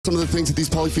Some of the things that these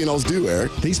polyphenols do,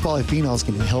 Eric. These polyphenols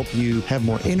can help you have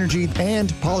more energy,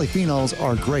 and polyphenols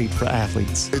are great for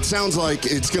athletes. It sounds like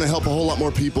it's going to help a whole lot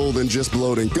more people than just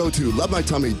bloating. Go to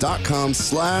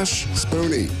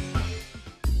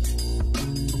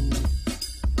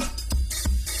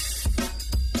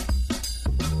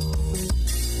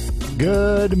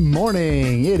Good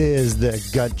morning. It is the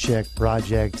Gut Check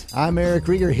Project. I'm Eric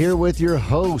Rieger here with your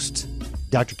host,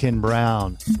 Dr. Ken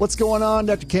Brown. What's going on,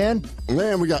 Dr. Ken?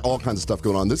 Man, we got all kinds of stuff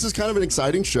going on. This is kind of an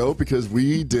exciting show because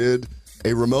we did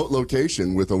a remote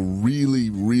location with a really,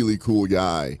 really cool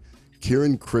guy,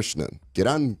 Kiran Krishnan.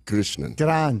 Kiran Krishnan.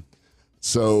 Kiran.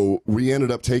 So we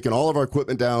ended up taking all of our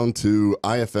equipment down to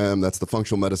IFM, that's the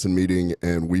functional medicine meeting,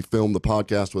 and we filmed the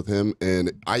podcast with him,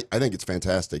 and I think it's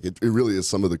fantastic. It really is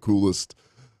some of the coolest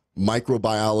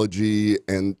microbiology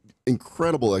and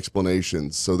incredible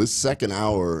explanations. So this second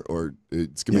hour, or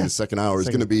it's going to be the second hour, is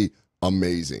going to be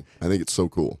amazing. I think it's so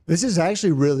cool. This is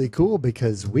actually really cool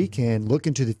because we can look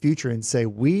into the future and say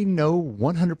we know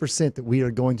 100% that we are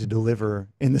going to deliver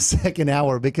in the second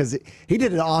hour because he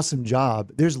did an awesome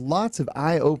job. There's lots of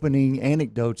eye-opening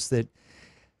anecdotes that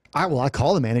I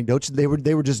call them anecdotes. They were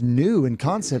just new in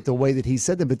concept the way that he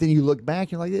said them. But then you look back,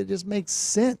 you're like, it just makes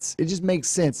sense. It just makes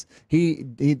sense. He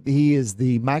is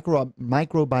the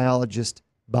microbiologist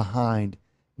behind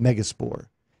Megaspore,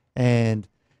 and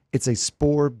it's a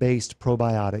spore-based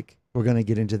probiotic. We're going to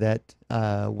get into that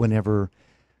whenever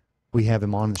we have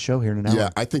him on the show here in an hour.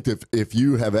 Yeah, I think that if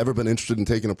you have ever been interested in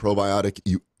taking a probiotic,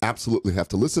 you absolutely have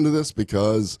to listen to this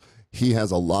because he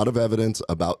has a lot of evidence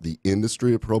about the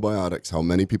industry of probiotics, how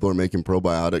many people are making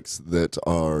probiotics that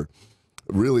are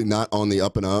really not on the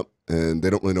up and up, and they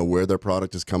don't really know where their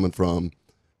product is coming from.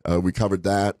 We covered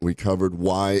that. We covered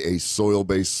why a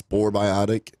soil-based spore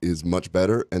biotic is much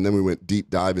better, and then we went deep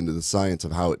dive into the science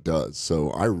of how it does. So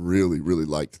I really, really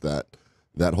liked that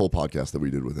whole podcast that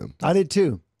we did with him. I did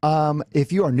too.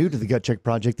 If you are new to the Gut Check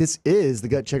Project, this is the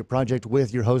Gut Check Project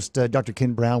with your host, Dr.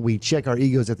 Ken Brown. We check our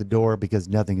egos at the door because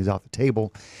nothing is off the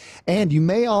table. And you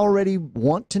may already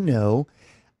want to know,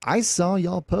 I saw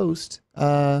y'all post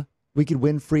we could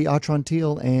win free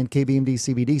Atrantil and KBMD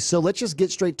CBD. So let's just get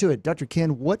straight to it. Dr.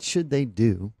 Ken, what should they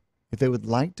do if they would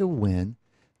like to win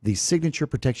the Signature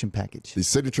Protection Package? The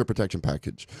Signature Protection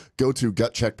Package. Go to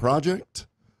Gut Check Project,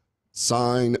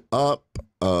 sign up,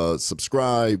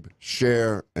 subscribe,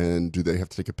 share, and do they have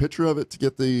to take a picture of it to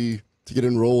get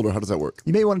enrolled, or how does that work?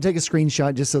 You may want to take a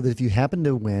screenshot just so that if you happen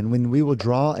to win, when we will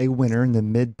draw a winner in the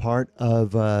mid part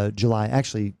of July,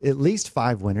 actually at least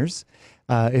 5 winners.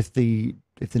 If the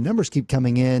numbers keep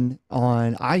coming in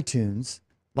on iTunes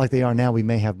like they are now, we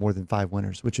may have more than 5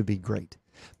 winners, which would be great.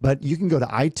 But you can go to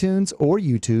iTunes or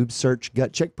YouTube, search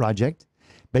Gut Check Project,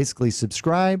 basically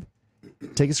subscribe,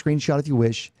 take a screenshot if you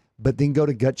wish, but then go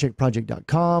to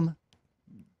gutcheckproject.com,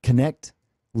 connect,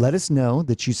 let us know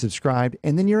that you subscribed,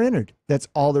 and then you're entered. That's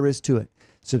all there is to it.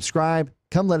 Subscribe,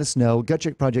 come let us know,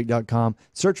 gutcheckproject.com,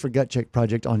 search for Gut Check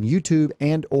Project on YouTube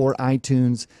and or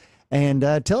iTunes, and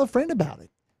tell a friend about it.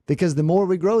 Because the more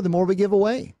we grow, the more we give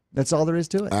away. That's all there is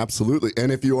to it. Absolutely.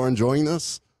 And if you are enjoying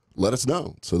this, let us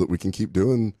know so that we can keep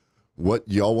doing what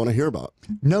y'all want to hear about.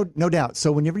 No doubt.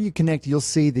 So whenever you connect, you'll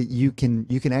see that you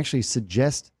can actually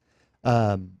suggest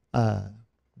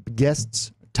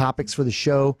guests, topics for the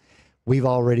show. We've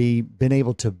already been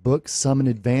able to book some in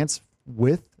advance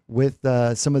with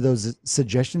some of those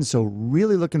suggestions. So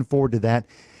really looking forward to that.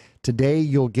 Today,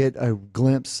 you'll get a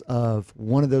glimpse of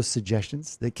one of those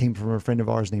suggestions that came from a friend of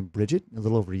ours named Bridget a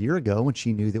little over a year ago when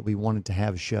she knew that we wanted to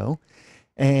have a show.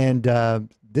 And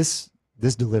this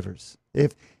delivers.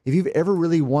 If you've ever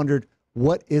really wondered,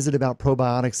 what is it about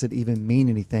probiotics that even mean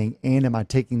anything, and am I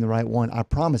taking the right one? I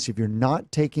promise you, if you're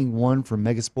not taking one from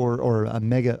Megaspore or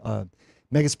Megaspore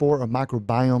or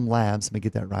Microbiome Labs, let me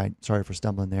get that right, sorry for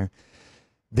stumbling there,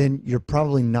 then you're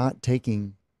probably not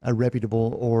taking a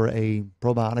reputable or a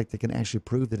probiotic that can actually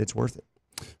prove that it's worth it.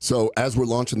 So as we're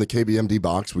launching the KBMD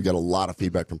box, we got a lot of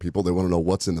feedback from people. They want to know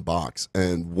what's in the box.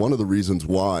 And one of the reasons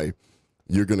why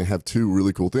you're going to have 2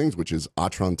 really cool things, which is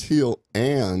Atrantil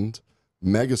and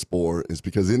Megaspore, is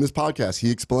because in this podcast,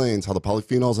 he explains how the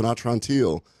polyphenols in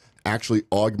Atrantil actually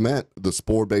augment the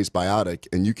spore-based biotic,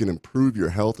 and you can improve your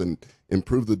health and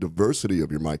improve the diversity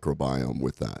of your microbiome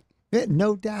with that. Yeah,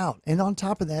 no doubt. And on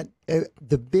top of that,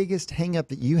 the biggest hang up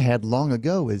that you had long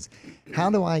ago is, how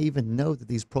do I even know that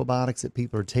these probiotics that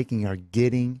people are taking are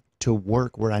getting to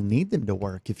work where I need them to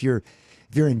work? If you're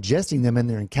ingesting them and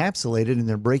they're encapsulated and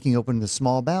they're breaking open the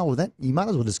small bowel, well, that you might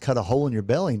as well just cut a hole in your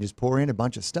belly and just pour in a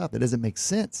bunch of stuff. That doesn't make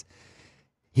sense.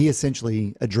 He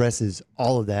essentially addresses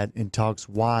all of that and talks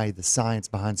why the science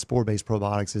behind spore-based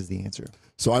probiotics is the answer.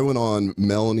 So I went on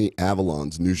Melanie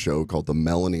Avalon's new show called The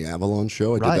Melanie Avalon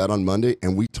Show. I Right. did that on Monday,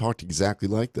 and we talked exactly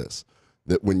like this.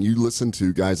 That when you listen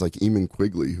to guys like Eamon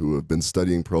Quigley, who have been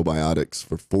studying probiotics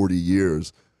for 40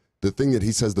 years, the thing that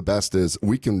he says the best is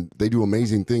they do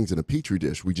amazing things in a petri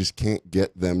dish. We just can't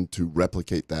get them to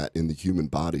replicate that in the human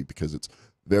body because it's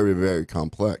very, very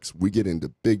complex. We get into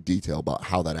big detail about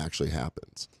how that actually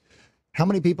happens. How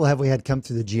many people have we had come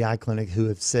through the GI clinic who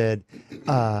have said,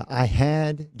 I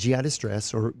had GI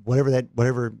distress or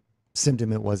whatever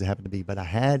symptom it was it happened to be, but I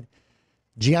had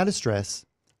GI distress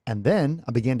and then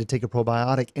I began to take a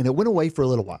probiotic and it went away for a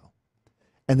little while.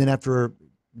 And then after,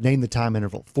 name the time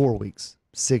interval, 4 weeks,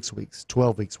 6 weeks,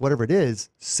 12 weeks, whatever it is,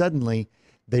 suddenly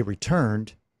they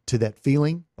returned to that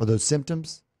feeling or those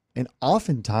symptoms. And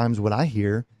oftentimes what I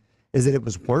hear is that it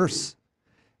was worse.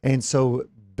 And so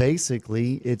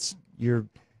basically it's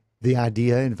the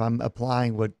idea, and if I'm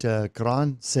applying what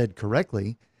Kiran said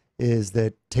correctly, is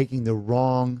that taking the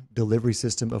wrong delivery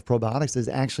system of probiotics is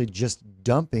actually just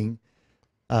dumping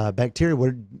bacteria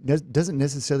where it doesn't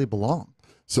necessarily belong.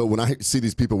 So when I see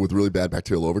these people with really bad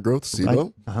bacterial overgrowth,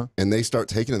 SIBO, Right. and they start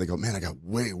taking it, they go, man, I got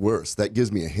way worse. That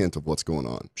gives me a hint of what's going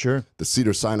on. Sure. The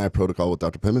Cedar-Sinai protocol with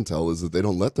Dr. Pimentel is that they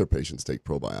don't let their patients take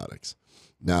probiotics.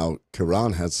 Now,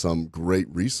 Kiran has some great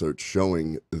research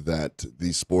showing that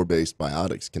these spore-based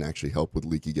biotics can actually help with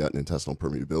leaky gut and intestinal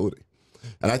permeability.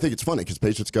 And I think it's funny because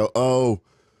patients go, oh,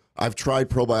 I've tried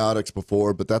probiotics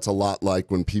before, but that's a lot like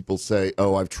when people say,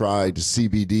 oh, I've tried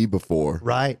CBD before.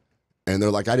 Right. And they're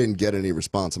like, I didn't get any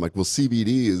response. I'm like, well,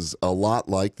 CBD is a lot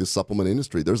like the supplement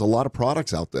industry. There's a lot of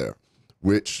products out there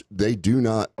which they do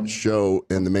not show,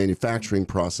 and the manufacturing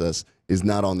process is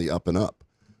not on the up and up.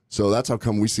 So that's how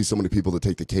come we see so many people that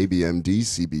take the KBMD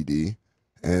CBD,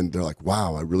 and they're like,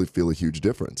 wow, I really feel a huge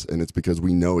difference. And it's because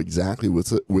we know exactly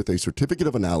with a certificate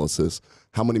of analysis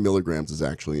how many milligrams is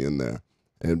actually in there.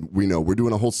 And we know we're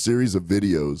doing a whole series of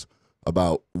videos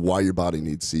about why your body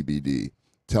needs CBD.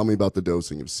 Tell me about the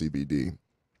dosing of CBD.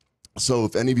 So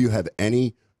if any of you have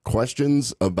any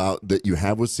questions about that you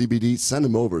have with CBD, send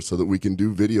them over so that we can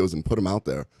do videos and put them out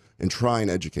there and try and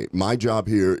educate. My job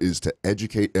here is to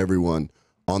educate everyone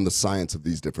on the science of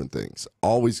these different things.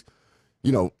 Always,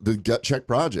 the gut check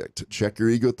project, check your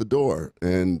ego at the door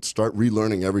and start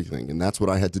relearning everything. And that's what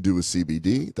I had to do with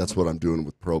CBD. That's what I'm doing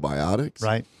with probiotics.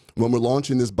 Right. When we're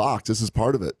launching this box, this is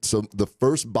part of it. So the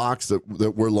first box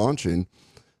that we're launching,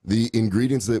 the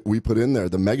ingredients that we put in there,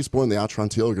 the Megaspore and the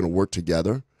Atrantil are going to work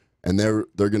together, and they're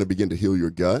going to begin to heal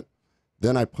your gut.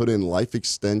 Then I put in life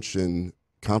extension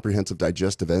comprehensive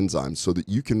digestive enzymes so that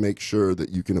you can make sure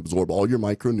that you can absorb all your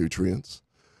micronutrients.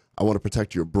 I want to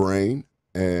protect your brain,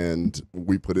 and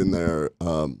we put in there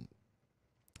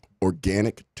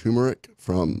organic turmeric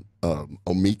from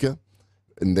Omeka,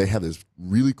 and they have this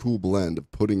really cool blend of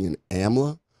putting in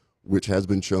amla, which has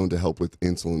been shown to help with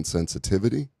insulin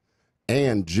sensitivity,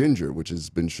 and ginger, which has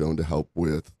been shown to help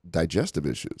with digestive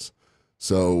issues.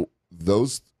 So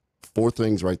those 4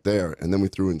 things right there, and then we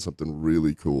threw in something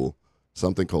really cool,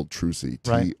 something called Trusii,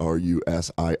 Right. Trusii.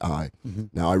 Mm-hmm.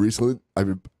 Now,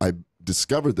 I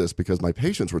discovered this because my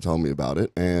patients were telling me about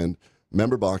it, and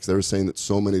MemberBox, they were saying that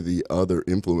so many of the other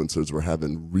influencers were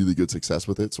having really good success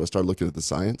with it, so I started looking at the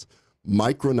science.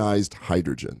 Micronized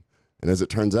hydrogen. And as it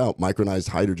turns out, micronized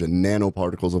hydrogen,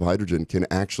 nanoparticles of hydrogen, can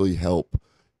actually help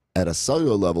at a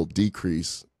cellular level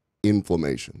decrease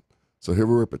inflammation. So here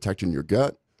we're protecting your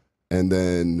gut, and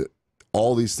then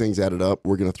all these things added up,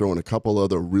 we're going to throw in a couple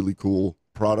other really cool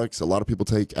products. A lot of people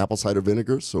take apple cider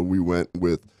vinegar, so we went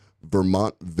with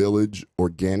Vermont Village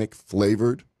organic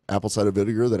flavored apple cider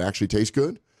vinegar that actually tastes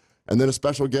good, and then a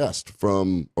special gift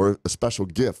from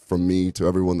me to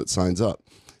everyone that signs up.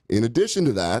 In addition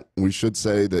to that, we should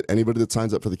say that anybody that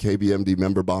signs up for the KBMD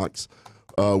member box,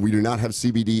 we do not have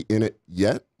CBD in it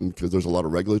yet because there's a lot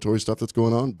of regulatory stuff that's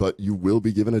going on, but you will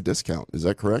be given a discount. Is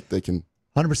that correct? They can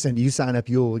 100%. You sign up,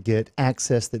 you'll get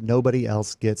access that nobody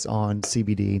else gets on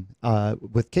CBD.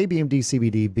 With KBMD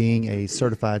CBD being a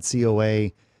certified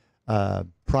COA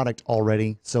product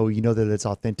already, so you know that it's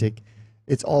authentic.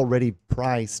 It's already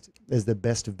priced as the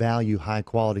best value, high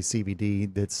quality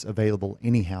CBD that's available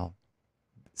anyhow.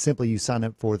 Simply you sign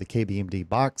up for the KBMD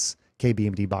box,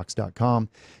 kbmdbox.com.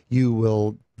 You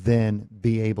will then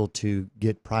be able to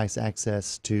get price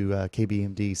access to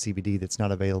KBMD CBD that's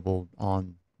not available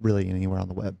on really anywhere on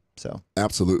the web. So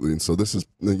absolutely. And so this is,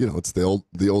 it's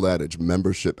the old adage,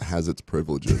 membership has its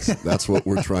privileges. That's what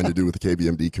we're trying to do with the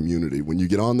KBMD community. When you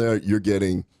get on there, you're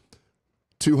getting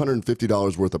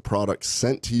 $250 worth of products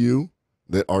sent to you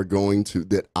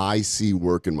that I see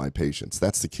work in my patients.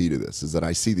 That's the key to this, is that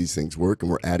I see these things work, and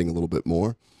we're adding a little bit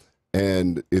more.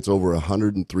 and it's over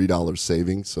 $103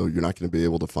 savings. So you're not going to be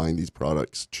able to find these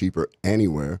products cheaper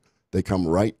anywhere. They come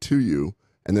right to you.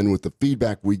 And then with the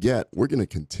feedback we get, we're going to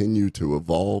continue to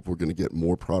evolve. We're going to get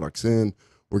more products in.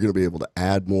 We're going to be able to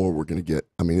add more. We're going to get,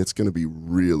 I mean, it's going to be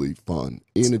really fun,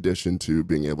 in addition to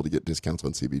being able to get discounts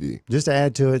on CBD. Just to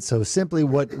add to it, so simply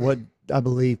what I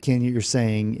believe, Ken, you're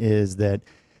saying is that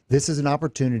this is an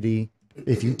opportunity,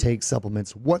 if you take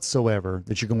supplements whatsoever,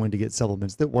 that you're going to get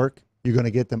supplements that work. You're going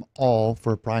to get them all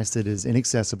for a price that is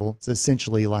inaccessible. It's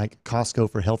essentially like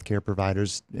Costco for healthcare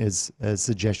providers as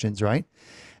suggestions, right?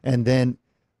 And then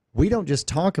we don't just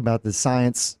talk about the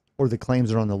science or the claims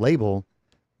that are on the label.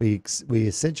 We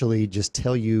essentially just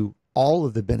tell you all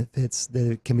of the benefits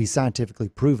that can be scientifically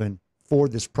proven for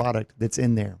this product that's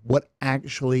in there. What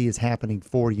actually is happening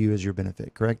for you as your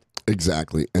benefit, correct?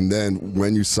 Exactly. And then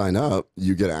when you sign up,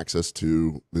 you get access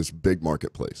to this big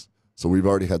marketplace. So we've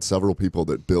already had several people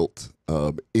that built,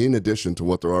 in addition to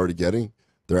what they're already getting,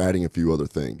 they're adding a few other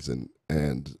things.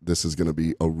 And this is going to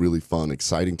be a really fun,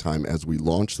 exciting time as we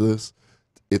launch this.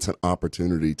 It's an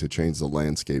opportunity to change the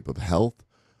landscape of health.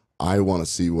 I want to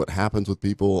see what happens with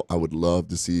people. I would love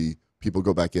to see people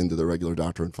go back into their regular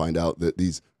doctor and find out that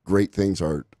these great things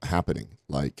are happening.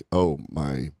 Like, oh,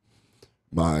 my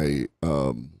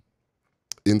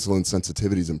insulin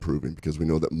sensitivity is improving because we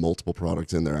know that multiple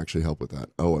products in there actually help with that.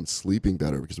 Oh, I'm sleeping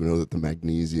better because we know that the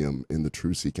magnesium in the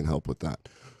Trucy can help with that.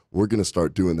 We're going to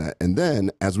start doing that. And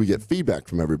then as we get feedback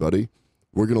from everybody,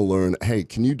 we're going to learn, hey,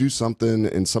 can you do something?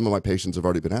 And some of my patients have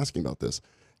already been asking about this.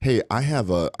 Hey, I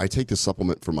take this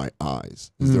supplement for my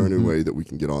eyes. Is there any way that we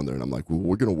can get on there? And I'm like, well,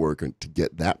 we're going to work to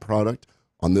get that product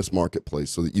on this marketplace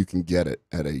so that you can get it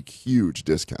at a huge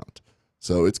discount.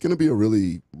 So it's going to be a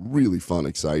really, really fun,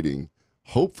 exciting,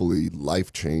 hopefully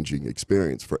life-changing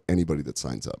experience for anybody that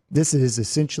signs up. This is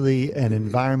essentially an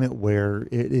environment where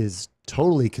it is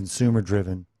totally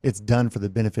consumer-driven. It's done for the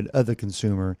benefit of the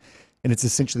consumer. And it's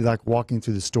essentially like walking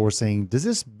through the store saying, does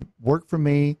this work for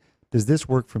me? Does this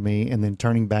work for me? And then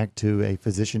turning back to a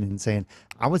physician and saying,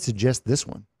 I would suggest this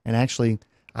one. And actually,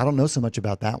 I don't know so much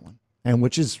about that one. And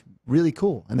which is really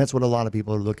cool. And that's what a lot of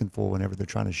people are looking for whenever they're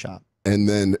trying to shop. And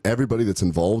then everybody that's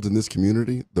involved in this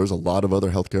community, there's a lot of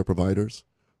other healthcare providers.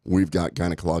 We've got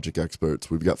gynecologic experts.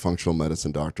 We've got functional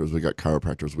medicine doctors. We've got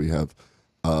chiropractors. We have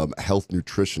health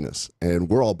nutritionists. And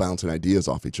we're all bouncing ideas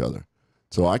off each other.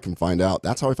 So I can find out.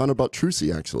 That's how I found out about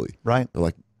Trucy, actually. Right. They're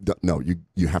like, no,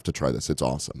 you have to try this. It's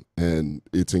awesome. And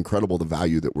it's incredible the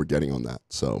value that we're getting on that.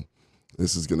 So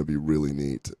this is going to be really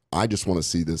neat. I just want to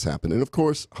see this happen. And, of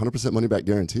course, 100% money-back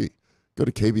guarantee. Go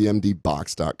to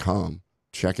kbmdbox.com.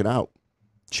 Check it out.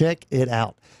 Check it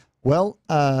out. Well,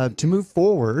 to move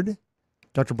forward,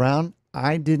 Dr. Brown,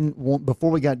 I didn't want,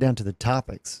 before we got down to the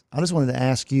topics, I just wanted to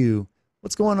ask you,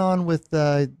 what's going on with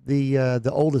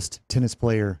the oldest tennis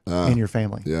player in your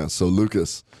family? Yeah, so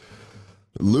Lucas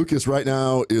right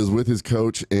now is with his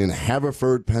coach in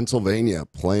Haverford, Pennsylvania,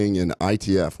 playing in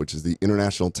ITF, which is the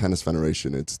International Tennis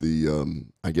Federation. It's the,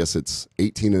 I guess it's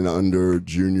 18 and under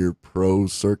junior pro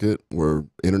circuit where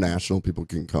international people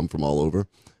can come from all over.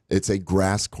 It's a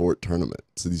grass court tournament.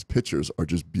 So these pictures are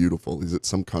just beautiful. He's at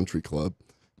some country club.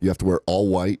 You have to wear all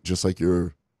white, just like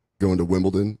you're going to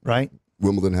Wimbledon. Right.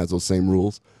 Wimbledon has those same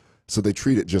rules. So they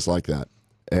treat it just like that.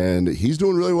 And he's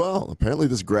doing really well. Apparently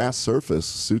this grass surface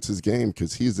suits his game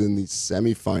because he's in the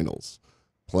semifinals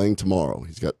playing tomorrow.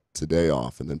 He's got today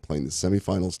off and then playing the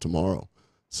semifinals tomorrow.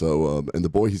 So, and the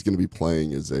boy he's going to be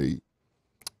playing is he's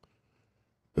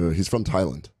from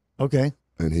Thailand. Okay.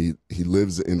 And he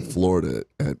lives in Florida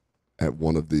at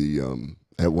one of the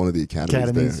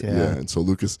academies there. Yeah. And so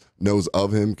Lucas knows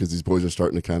of him because these boys are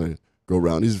starting to kind of go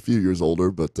around. He's a few years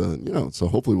older, but so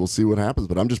hopefully we'll see what happens.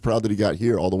 But I'm just proud that he got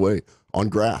here all the way on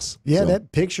grass. Yeah, so.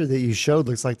 That picture that you showed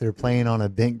looks like they're playing on a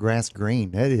bent grass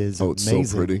green. That is amazing. It's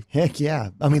so pretty. Heck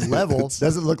yeah. I mean, level.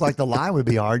 Doesn't look like the line would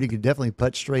be hard. You could definitely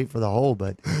putt straight for the hole,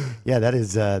 but yeah, that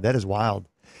is wild.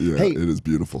 Yeah, hey, it is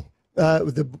beautiful.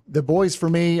 The boys for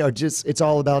me are just, it's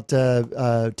all about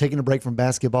taking a break from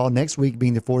basketball. Next week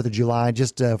being the 4th of July,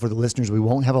 just for the listeners, we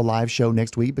won't have a live show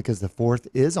next week because the 4th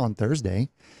is on Thursday.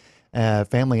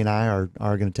 Family and I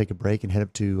are going to take a break and head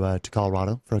up to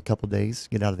Colorado for a couple of days,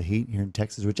 get out of the heat here in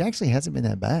Texas, which actually hasn't been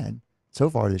that bad so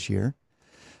far this year.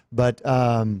 But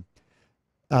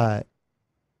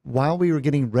while we were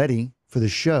getting ready for the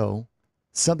show,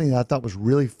 something that I thought was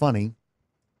really funny,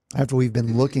 after we've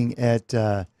been looking at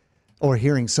or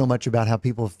hearing so much about how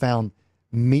people have found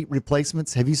meat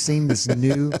replacements. Have you seen this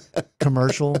new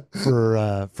commercial for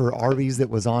Arby's that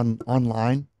was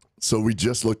online? So we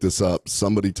just looked this up.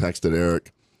 Somebody texted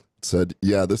Eric, said,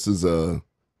 yeah, this is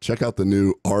check out the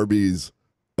new Arby's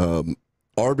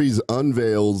Arby's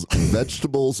unveils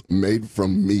vegetables made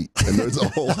from meat, and there's a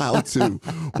whole how-to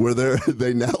where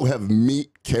they now have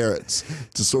meat carrots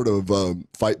to sort of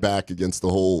fight back against the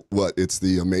whole it's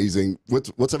the amazing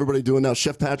what's everybody doing now?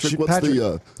 Chef Patrick,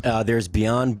 there's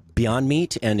Beyond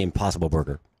Meat and Impossible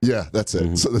Burger. Yeah, that's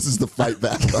it. So this is the fight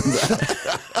back on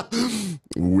that.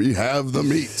 We have the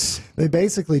meats. They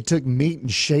basically took meat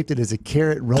and shaped it as a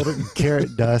carrot, rolled it in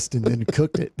carrot dust, and then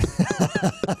cooked it.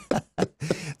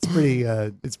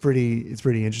 It's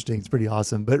pretty interesting. It's pretty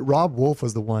awesome. But Rob Wolf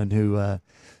was the one who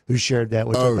shared that,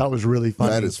 which I thought was really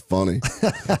funny. That is funny.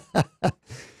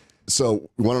 So,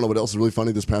 you want to know what else is really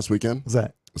funny this past weekend? What's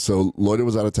that? So, Lloyda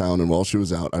was out of town, and while she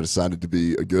was out, I decided to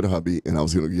be a good hubby, and I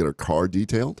was going to get her car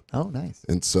detailed. Oh, nice.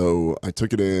 And so, I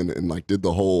took it in and did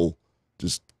the whole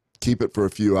just keep it for a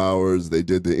few hours. They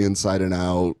did the inside and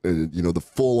out, and the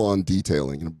full-on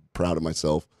detailing. And I'm proud of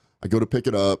myself. I go to pick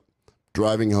it up,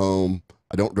 driving home.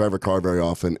 I don't drive a car very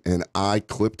often, and I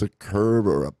clipped a curb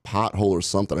or a pothole or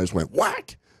something. I just went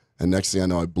whack, and next thing I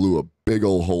know, I blew a big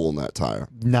old hole in that tire.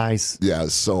 Nice. Yeah,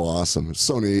 it's so awesome. It's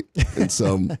so neat. And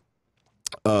so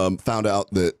found out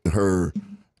that her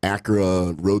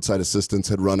Acura roadside assistance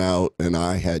had run out, and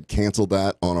I had canceled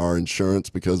that on our insurance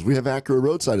because we have Acura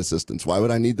roadside assistance. Why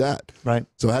would I need that? Right.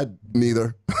 So I had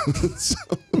neither. so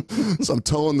I'm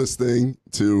towing this thing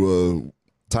to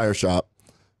a tire shop.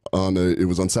 It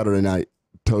was on Saturday night.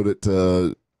 Towed it,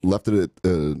 left it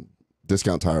at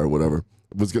Discount Tire or whatever.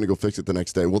 Was going to go fix it the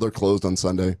next day. Well, they're closed on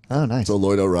Sunday. Oh, nice. So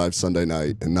Lloyd arrived Sunday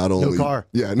night, and not only no car.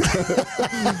 Yeah,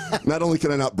 not only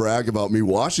can I not brag about me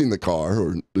washing the car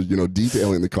or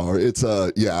detailing the car, it's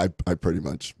I pretty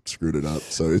much screwed it up.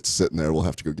 So it's sitting there. We'll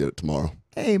have to go get it tomorrow.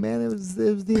 Hey, man, it was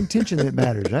the intention that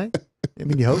matters, right? I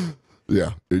mean, you hope.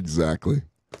 Yeah, exactly.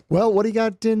 Well, what do you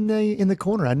got in the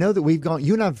corner? I know that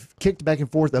you and I've kicked back and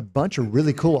forth a bunch of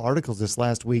really cool articles this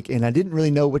last week, and I didn't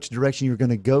really know which direction you were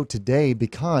going to go today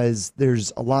because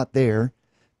there's a lot there.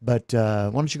 But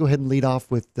why don't you go ahead and lead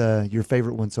off with your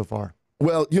favorite one so far?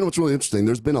 Well, what's really interesting?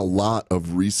 There's been a lot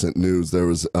of recent news. There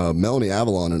was Melanie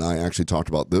Avalon and I actually talked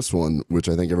about this one, which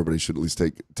I think everybody should at least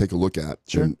take a look at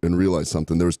and realize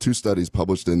something. There was 2 studies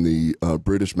published in the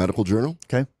British Medical Journal,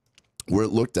 where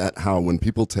it looked at how when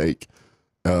people take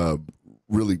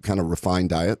really kind of refined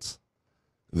diets,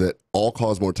 that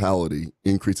all-cause mortality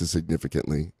increases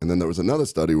significantly. And then there was another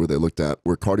study where they looked at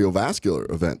where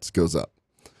cardiovascular events goes up.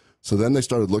 So then they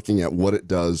started looking at what it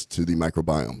does to the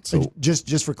microbiome. So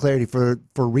just for clarity, for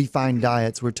refined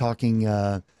diets, we're talking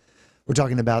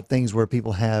about things where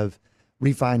people have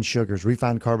refined sugars,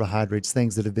 refined carbohydrates,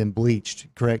 things that have been bleached,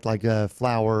 correct? Like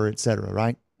flour, et cetera,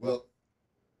 right? Well,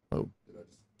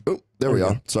 there we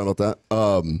are. Sorry about that.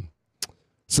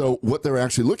 So what they're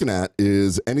actually looking at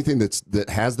is anything that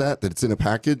has that's in a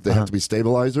package. They have to be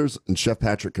stabilizers, and Chef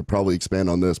Patrick could probably expand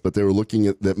on this. But they were looking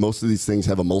at that most of these things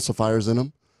have emulsifiers in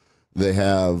them. They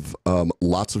have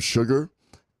lots of sugar,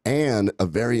 and a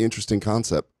very interesting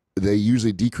concept. They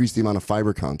usually decrease the amount of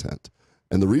fiber content,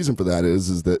 and the reason for that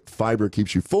is that fiber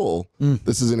keeps you full.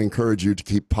 This doesn't encourage you to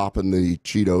keep popping the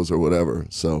Cheetos or whatever.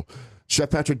 So, Chef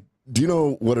Patrick, do you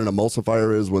know what an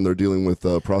emulsifier is when they're dealing with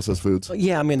processed foods?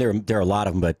 Yeah, I mean there are a lot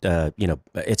of them, but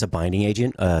it's a binding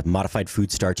agent, modified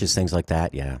food starches, things like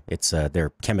that. Yeah,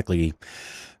 they're chemically,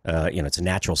 it's a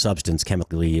natural substance,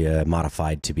 chemically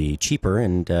modified to be cheaper,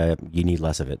 and you need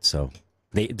less of it. So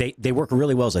they work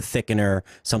really well as a thickener,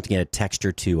 something add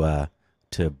texture to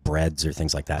breads or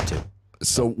things like that too.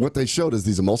 So what they showed is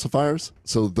these emulsifiers.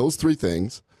 So those 3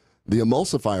 things, the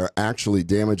emulsifier actually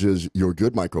damages your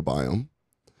good microbiome.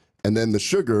 And then the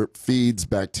sugar feeds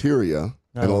bacteria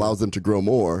and allows them to grow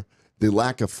more. The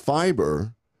lack of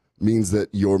fiber means that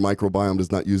your microbiome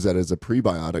does not use that as a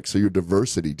prebiotic, so your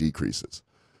diversity decreases.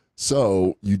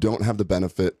 So you don't have the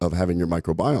benefit of having your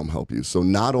microbiome help you. So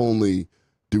not only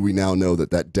do we now know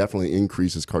that definitely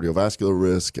increases cardiovascular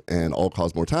risk and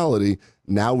all-cause mortality,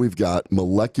 now we've got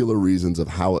molecular reasons of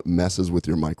how it messes with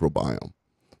your microbiome.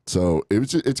 So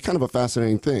it's kind of a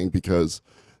fascinating thing because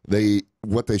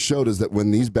what they showed is that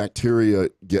when these bacteria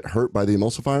get hurt by the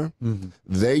emulsifier,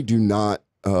 they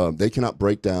cannot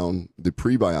break down the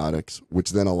prebiotics,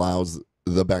 which then allows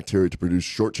the bacteria to produce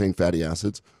short-chain fatty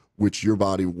acids, which your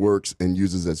body works and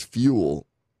uses as fuel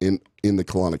in the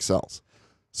colonic cells.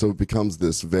 So it becomes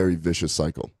this very vicious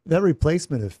cycle. That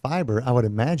replacement of fiber, I would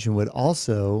imagine, would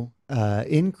also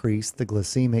increase the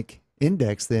glycemic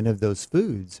index then of those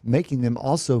foods, making them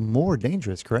also more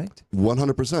dangerous, correct?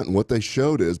 100%. And what they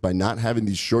showed is by not having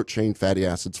these short chain fatty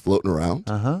acids floating around,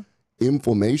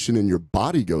 inflammation in your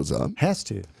body goes up. Has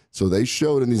to. So they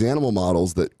showed in these animal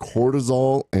models that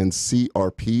cortisol and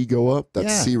CRP go up.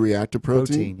 That's C-reactive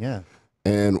protein. Yeah.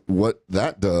 And what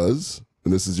that does,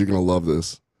 and this is, you're going to love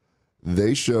this,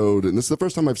 they showed, and this is the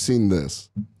first time I've seen this,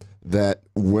 that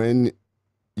when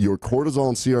your cortisol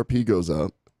and CRP goes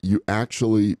up, you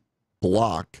actually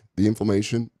block the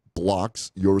inflammation,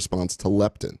 blocks your response to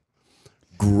leptin.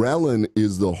 Ghrelin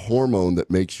is the hormone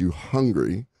that makes you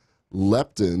hungry.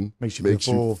 Leptin makes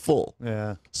you full.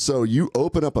 Yeah. So you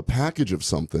open up a package of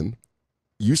something,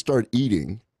 you start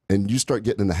eating, and you start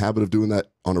getting in the habit of doing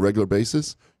that on a regular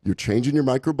basis. You're changing your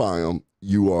microbiome.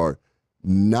 You are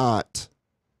not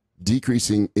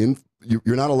decreasing,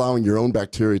 you're not allowing your own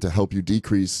bacteria to help you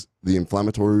decrease the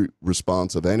inflammatory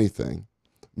response of anything.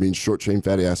 It means short-chain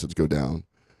fatty acids go down.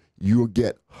 You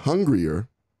get hungrier.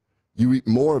 You eat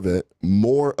more of it,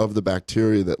 more of the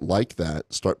bacteria that like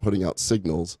that start putting out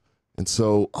signals. And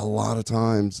so a lot of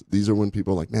times, these are when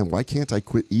people are like, man, why can't I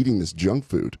quit eating this junk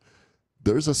food?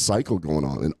 There's a cycle going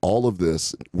on. And all of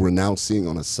this, we're now seeing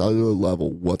on a cellular level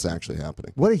what's actually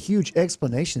happening. What a huge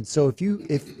explanation. So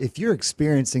if you're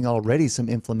experiencing already some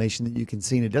inflammation that you can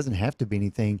see, and it doesn't have to be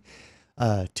anything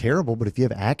terrible, but if you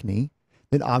have acne,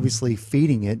 then obviously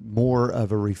feeding it more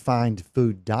of a refined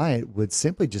food diet would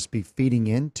simply just be feeding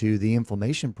into the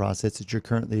inflammation process that you're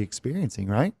currently experiencing,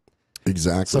 right?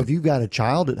 Exactly. So if you've got a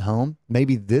child at home,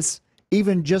 maybe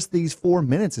even just these 4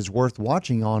 minutes is worth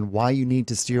watching on why you need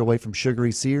to steer away from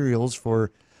sugary cereals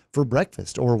for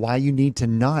breakfast, or why you need to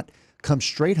not come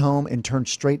straight home and turn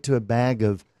straight to a bag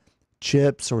of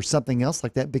chips or something else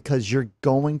like that, because you're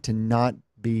not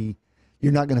going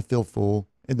to feel full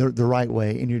in the right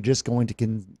way, and you're just going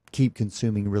to keep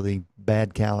consuming really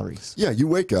bad calories. Yeah, you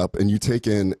wake up and you take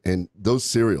in, and those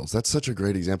cereals, that's such a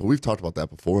great example. We've talked about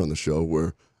that before on the show,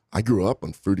 where I grew up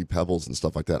on Fruity Pebbles and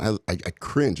stuff like that. I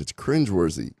cringe. It's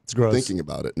cringeworthy. It's gross. Thinking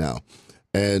about it now.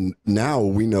 And now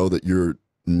we know that you're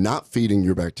not feeding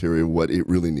your bacteria what it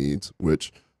really needs,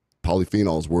 which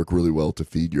polyphenols work really well to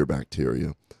feed your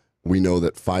bacteria. We know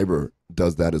that fiber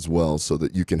does that as well, so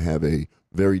that you can have a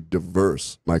very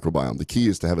diverse microbiome. The key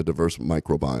is to have a diverse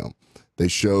microbiome. They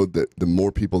showed that the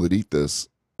more people that eat this,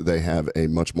 they have a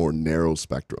much more narrow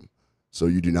spectrum. So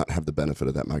you do not have the benefit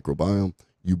of that microbiome.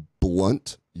 You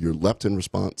blunt your leptin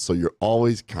response, so you're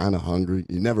always kind of hungry.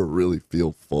 You never really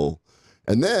feel full.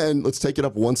 And then let's take it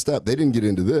up one step. They didn't get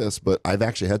into this, but I've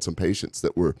actually had some patients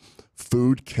that were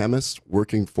food chemists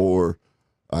working for,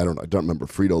 I don't remember,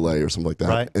 Frito-Lay or something like that.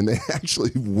 Right. And they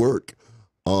actually work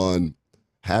on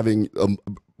having,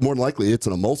 more than likely it's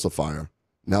an emulsifier,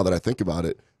 now that I think about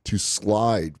it, to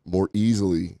slide more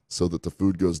easily so that the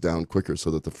food goes down quicker,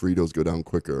 so that the Fritos go down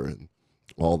quicker and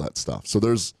all that stuff. So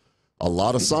there's a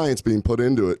lot of science being put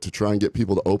into it to try and get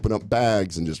people to open up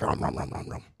bags and just rum.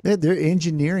 They're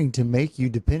engineering to make you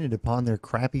dependent upon their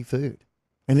crappy food,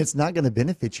 and it's not going to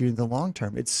benefit you in the long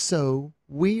term. It's so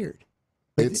weird.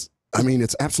 It's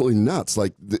absolutely nuts.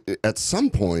 Like at some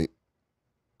point,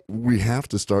 we have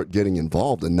to start getting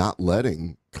involved and not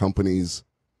letting companies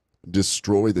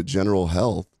destroy the general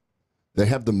health. They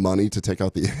have the money to take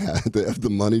out the ad. They have the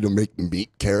money to make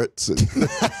meat carrots. And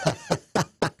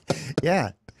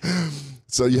yeah.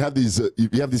 So you have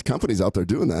these companies out there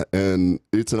doing that, and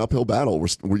it's an uphill battle.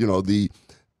 We're the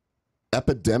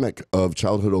epidemic of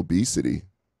childhood obesity.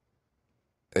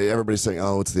 Everybody's saying,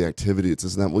 "Oh, it's the activity, it's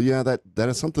this and that." Well, yeah, that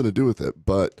has something to do with it.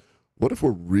 But what if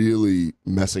we're really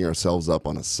messing ourselves up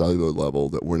on a cellular level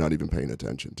that we're not even paying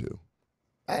attention to?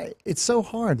 It's so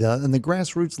hard on the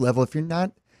grassroots level. If you're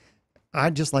not,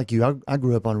 just like you, I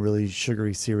grew up on really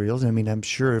sugary cereals. I mean, I'm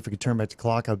sure if I could turn back the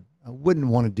clock, I wouldn't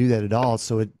want to do that at all.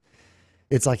 So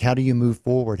it's like, how do you move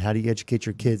forward? How do you educate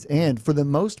your kids? And for the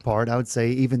most part, I would say,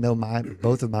 even though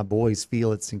both of my boys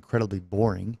feel it's incredibly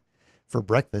boring for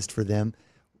breakfast for them,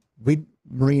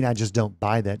 Marie and I just don't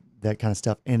buy that kind of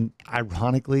stuff. And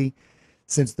ironically,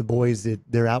 since the boys,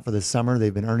 they're out for the summer,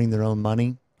 they've been earning their own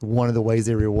money. One of the ways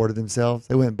they rewarded themselves,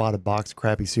 they went and bought a box of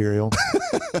crappy cereal.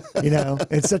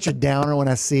 It's such a downer when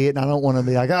I see it, and I don't want to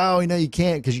be like, oh, you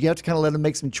can't, because you have to kind of let them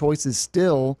make some choices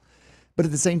still. But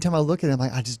at the same time, I look at it, I'm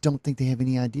like, I just don't think they have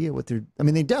any idea what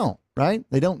they don't, right?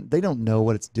 They don't know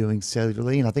what it's doing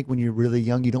cellularly. And I think when you're really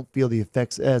young, you don't feel the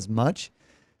effects as much.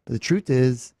 But the truth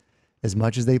is, as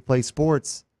much as they play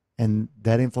sports and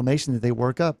that inflammation that they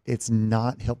work up, it's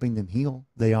not helping them heal.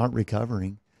 They aren't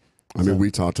recovering. I mean,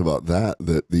 we talked about that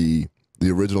the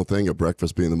original thing of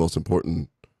breakfast being the most important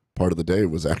part of the day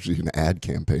was actually an ad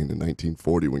campaign in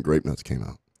 1940 when grape nuts came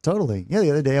out. Totally. Yeah,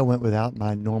 the other day I went without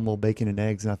my normal bacon and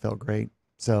eggs, and I felt great.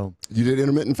 So you did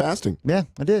intermittent fasting? Yeah,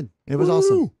 I did. It was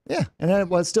awesome. Yeah, and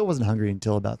I still wasn't hungry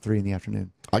until about 3 in the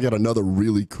afternoon. I got another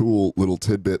really cool little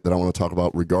tidbit that I want to talk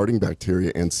about regarding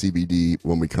bacteria and CBD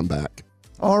when we come back.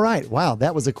 All right. Wow,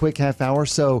 that was a quick half hour.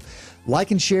 So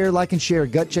like and share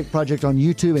Gut Check Project on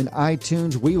YouTube and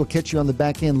iTunes. We will catch you on the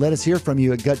back end. Let us hear from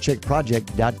you at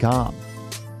gutcheckproject.com.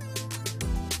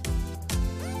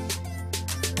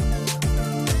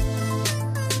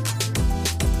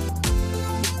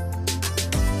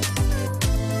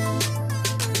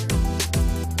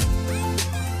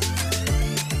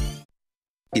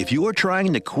 If you're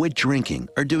trying to quit drinking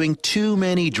or doing too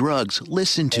many drugs,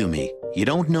 listen to me. You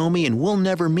don't know me and we'll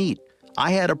never meet.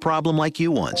 I had a problem like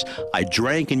you once. I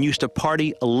drank and used to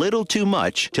party a little too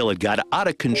much till it got out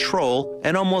of control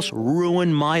and almost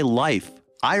ruined my life.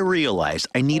 I realized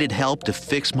I needed help to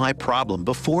fix my problem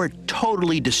before it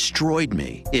totally destroyed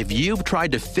me. If you've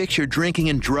tried to fix your drinking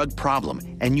and drug problem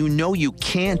and you know you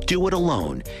can't do it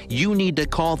alone, you need to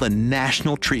call the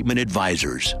National Treatment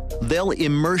Advisors. They'll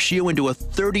immerse you into a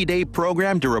 30-day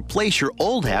program to replace your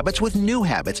old habits with new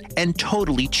habits and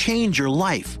totally change your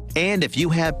life. And if you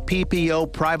have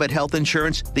PPO private health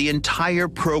insurance, the entire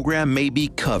program may be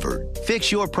covered.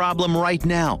 Fix your problem right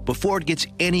now before it gets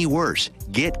any worse.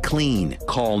 Get clean.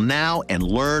 Call now and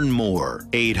learn more.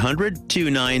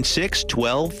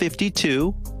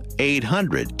 800-296-1252.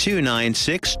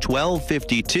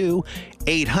 800-296-1252.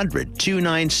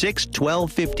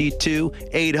 800-296-1252.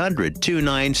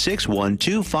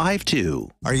 800-296-1252.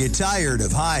 Are you tired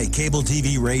of high cable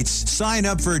TV rates? Sign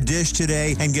up for Dish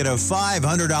today and get a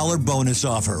 $500 bonus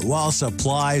offer while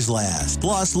supplies last.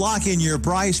 Plus, lock in your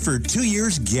price for 2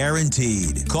 years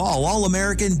guaranteed. Call All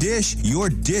American Dish, your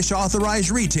Dish authorized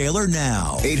retailer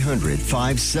now.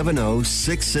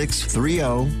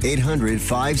 800-570-6630.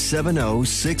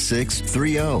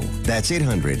 800-570-6630. That's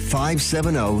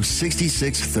 800-570-6630.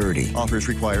 Offers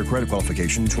require credit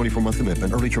qualification, 24-month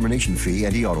commitment, early termination fee,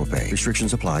 and e-auto pay.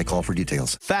 Restrictions apply. Call for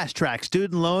details. Fast Track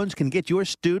Student Loans can get your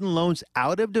student loans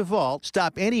out of default,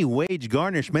 stop any wage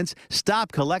garnishments,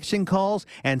 stop collection calls,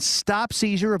 and stop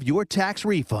seizure of your tax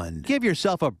refund. Give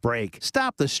yourself a break.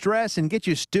 Stop the stress and get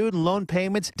your student loan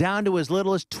payments down to as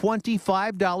little as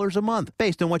 $25 a month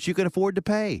based on what you can afford to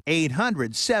pay.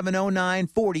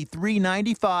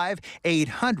 800-709-4395.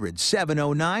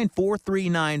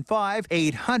 800-709-4395.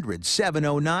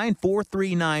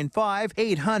 800-709-4395.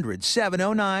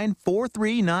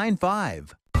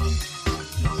 800-709-4395.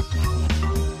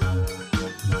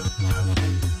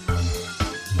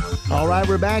 All right,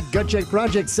 we're back. Gut Check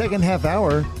Project, second half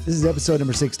hour. This is episode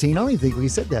number 16. I don't even think we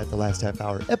said that the last half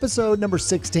hour. Episode number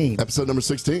 16. Episode number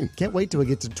 16. Can't wait till we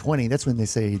get to 20. That's when they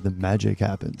say the magic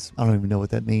happens. I don't even know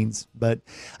what that means. But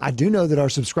I do know that our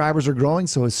subscribers are growing,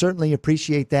 so I certainly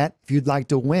appreciate that. If you'd like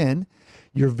to win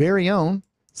your very own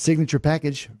signature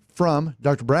package from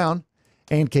Dr. Brown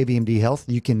and KBMD Health,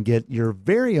 you can get your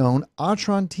very own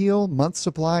Atrantil month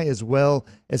supply as well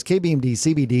as KBMD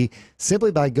CBD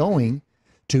simply by going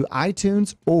to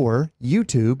iTunes or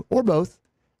YouTube or both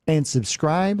and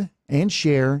subscribe and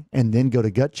share, and then go to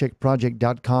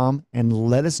gutcheckproject.com and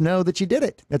let us know that you did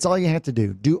it. That's all you have to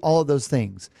do. Do all of those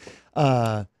things.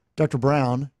 Dr.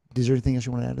 Brown, is there anything else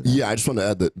you want to add to that? Yeah, I just want to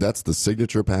add that that's the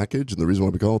signature package, and the reason why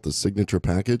we call it the signature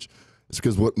package is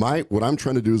because what I'm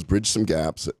trying to do is bridge some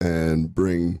gaps and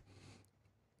bring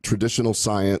traditional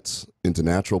science into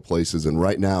natural places. And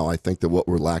right now, I think that what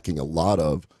we're lacking a lot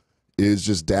of is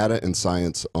just data and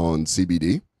science on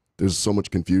CBD. There's so much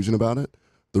confusion about it.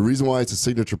 The reason why it's a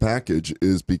signature package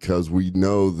is because we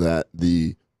know that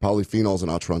the polyphenols in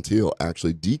Atrantil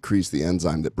actually decrease the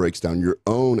enzyme that breaks down your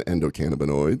own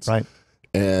endocannabinoids. Right.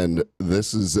 And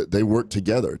they work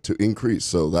together to increase.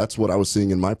 So that's what I was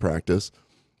seeing in my practice.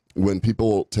 When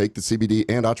people take the CBD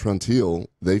and Atrantil,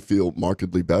 they feel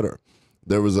markedly better.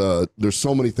 There's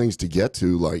so many things to get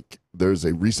to. Like there's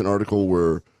a recent article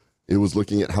where it was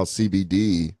looking at how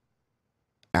CBD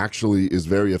actually is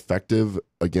very effective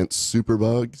against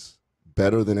superbugs,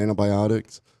 better than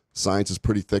antibiotics. Science is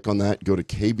pretty thick on that. Go to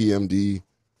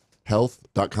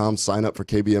kbmdhealth.com, sign up for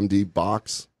KBMD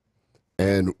box,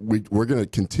 and we're going to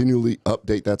continually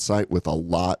update that site with a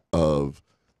lot of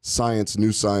science,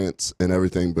 new science, and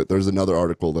everything. But there's another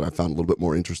article that I found a little bit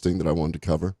more interesting that I wanted to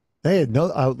cover. Hey, no,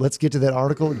 let's get to that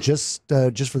article just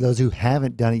for those who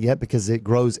haven't done it yet, because it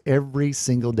grows every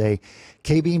single day.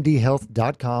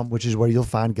 kbmdhealth.com, which is where you'll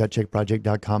find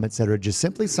gutcheckproject.com, et cetera. Just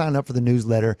simply sign up for the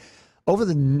newsletter. Over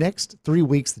the next 3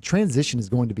 weeks, the transition is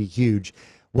going to be huge.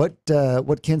 What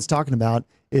Ken's talking about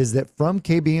is that from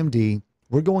KBMD,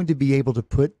 we're going to be able to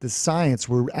put the science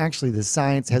where actually the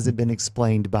science hasn't been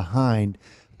explained behind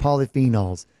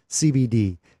polyphenols,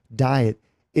 CBD, diet.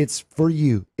 It's for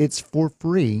you. It's for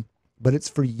free, but it's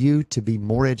for you to be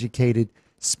more educated,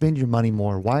 spend your money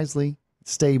more wisely,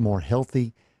 stay more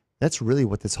healthy. That's really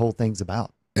what this whole thing's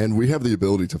about. And we have the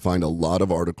ability to find a lot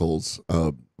of articles.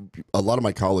 A lot of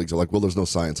my colleagues are like, well, there's no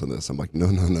science on this. I'm like, no.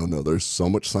 There's so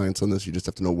much science on this. You just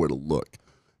have to know where to look.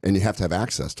 And you have to have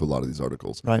access to a lot of these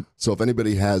articles. Right. So if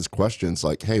anybody has questions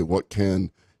like, hey,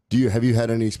 have you had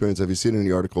any experience? Have you seen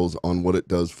any articles on what it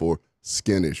does for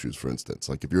skin issues, for instance?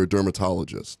 Like if you're a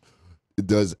dermatologist,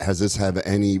 has this have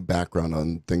any background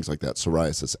on things like that?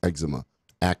 Psoriasis, eczema,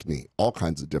 acne, all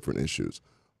kinds of different issues.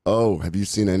 Oh, have you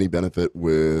seen any benefit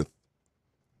with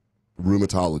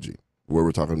rheumatology, where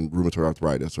we're talking rheumatoid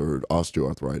arthritis or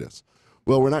osteoarthritis?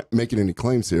 Well, we're not making any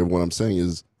claims here. What I'm saying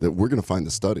is that we're going to find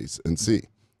the studies and see.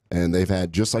 And they've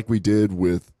had, just like we did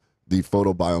with the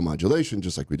photobiomodulation,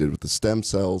 just like we did with the stem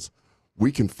cells,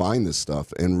 we can find this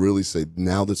stuff and really say,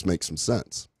 now this makes some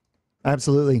sense.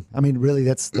 Absolutely. I mean, really,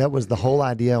 that was the whole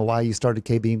idea why you started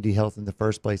KBMD Health in the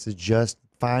first place, is just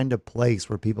find a place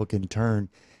where people can turn.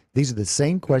 These are the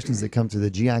same questions that come to the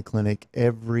GI clinic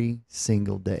every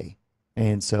single day.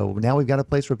 And so now we've got a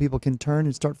place where people can turn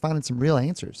and start finding some real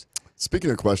answers.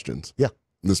 Speaking of questions. Yeah.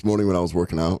 This morning when I was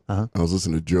working out, I was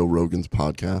listening to Joe Rogan's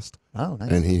podcast. Oh,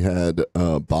 nice. And he had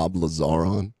Bob Lazar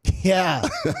on. Yeah.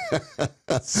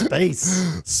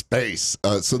 Space.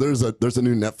 So there's a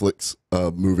new Netflix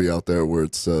movie out there where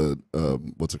it's,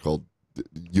 what's it called?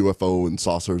 UFO and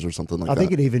saucers or something like that. I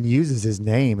think it even uses his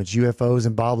name. It's UFOs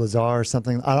and Bob Lazar or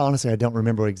something. I don't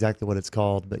remember exactly what it's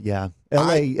called, but yeah.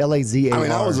 Lazar. I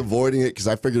mean, I was avoiding it because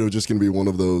I figured it was just going to be one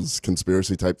of those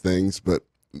conspiracy type things, but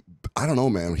I don't know,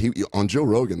 man. On Joe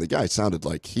Rogan, the guy sounded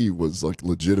like he was like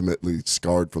legitimately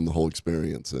scarred from the whole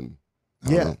experience. And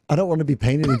I don't want to be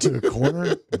painted into a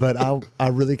corner, but I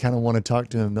really kind of want to talk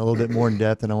to him a little bit more in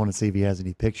depth, and I want to see if he has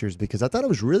any pictures, because I thought it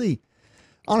was really,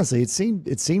 honestly, it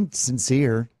seemed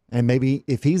sincere. And maybe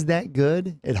if he's that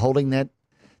good at holding that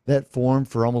form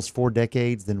for almost 4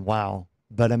 decades, then wow.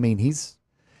 But I mean, he's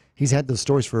had those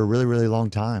stories for a really, really long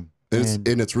time, and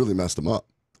it's really messed him up.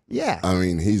 Yeah, I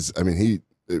mean,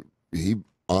 he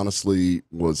honestly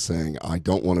was saying, I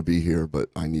don't want to be here, but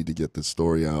I need to get this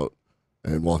story out.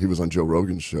 And while he was on Joe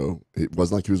Rogan's show, it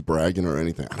wasn't like he was bragging or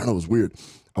anything. I don't know. It was weird.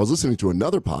 I was listening to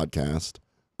another podcast.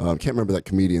 I can't remember that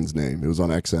comedian's name. It was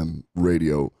on XM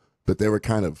radio, but they were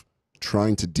kind of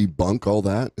trying to debunk all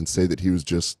that and say that he's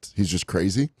just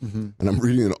crazy. Mm-hmm. And I'm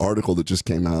reading an article that just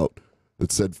came out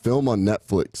that said, film on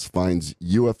Netflix finds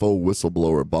UFO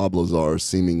whistleblower Bob Lazar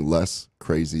seeming less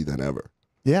crazy than ever.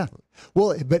 Yeah.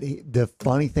 Well, but the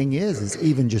funny thing is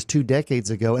even just 2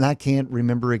 decades ago, and I can't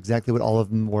remember exactly what all of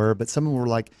them were, but some of them were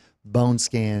like bone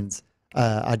scans,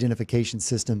 identification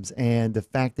systems, and the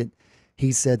fact that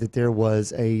he said that there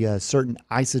was a certain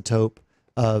isotope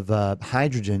of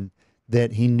hydrogen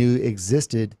that he knew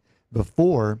existed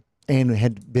before and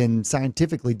had been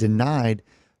scientifically denied,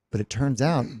 but it turns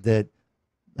out that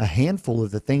a handful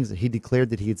of the things that he declared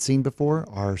that he had seen before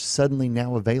are suddenly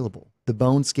now available. The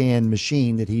bone scan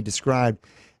machine that he described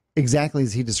exactly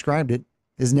as he described it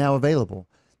is now available.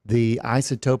 The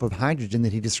isotope of hydrogen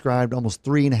that he described almost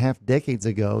 3.5 decades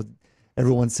ago,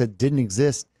 everyone said didn't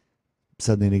exist,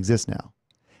 suddenly it exists now.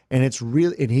 And it's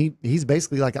real. And he's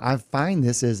basically like, I find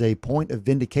this as a point of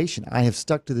vindication. I have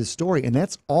stuck to this story, and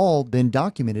that's all been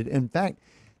documented. In fact,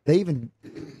 whoever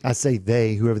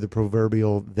the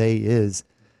proverbial they is,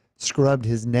 scrubbed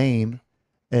his name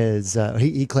as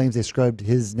he claims they scrubbed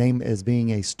his name as being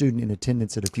a student in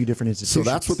attendance at a few different institutions. So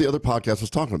that's what the other podcast was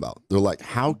talking about. They're like,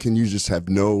 how can you just have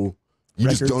you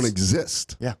records? Just don't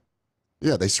exist? Yeah.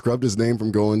 Yeah, they scrubbed his name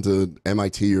from going to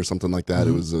MIT or something like that.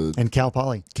 Mm-hmm. It was and Cal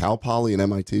Poly and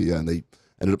MIT. Yeah, and they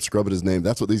ended up scrubbing his name.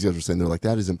 That's what these guys were saying. They're like,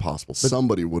 that is impossible. But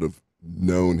somebody would have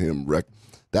known him.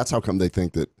 That's how come they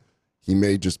think that he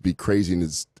may just be crazy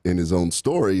in his own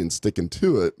story and sticking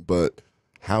to it. But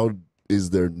how is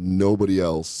there nobody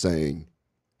else saying,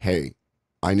 hey,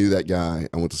 I knew that guy.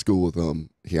 I went to school with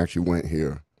him. He actually went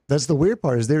here. That's the weird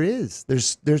part.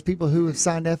 There's people who have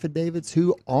signed affidavits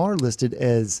who are listed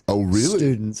as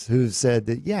students who've said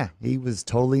that, yeah, he was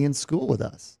totally in school with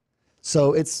us.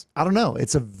 So I don't know.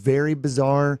 It's a very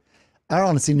bizarre. I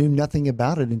honestly knew nothing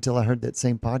about it until I heard that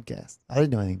same podcast. I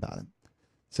didn't know anything about it.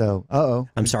 So,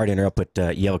 I'm sorry to interrupt,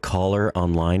 but you have a caller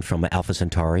online from Alpha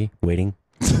Centauri waiting.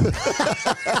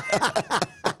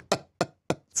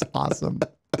 It's awesome.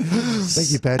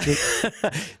 Thank you, Patrick.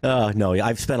 No,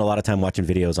 I've spent a lot of time watching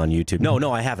videos on YouTube.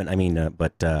 No, I haven't. I mean,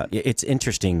 but it's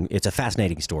interesting. It's a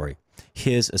fascinating story.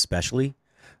 His especially.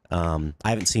 I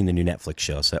haven't seen the new Netflix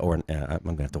show, I'm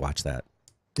going to have to watch that.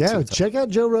 Yeah, check out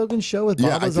Joe Rogan's show with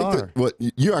Bob I think Lazar.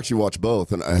 that you actually watch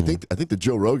both, and I think the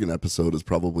Joe Rogan episode is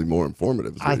probably more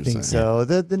informative. Is what I you're think saying. so.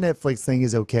 The Netflix thing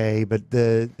is okay, but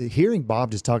the hearing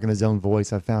Bob just talking his own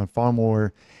voice, I found far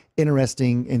more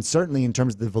interesting, and certainly in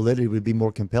terms of the validity would be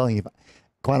more compelling. If,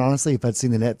 quite honestly, if I'd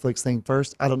seen the Netflix thing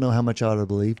first, I don't know how much I would have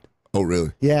believed. Oh,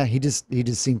 really? Yeah, he just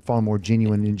seemed far more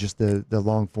genuine in just the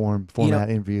long format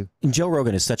interview. And Joe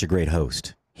Rogan is such a great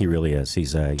host. He really is.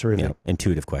 He's Terrific.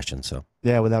 Intuitive questions. So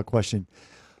yeah, without question.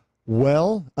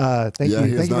 Well, thank you. Yeah,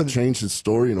 he has Thank you not changed his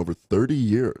story in over 30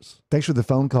 years. Thanks for the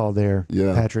phone call there,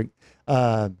 Yeah. Patrick.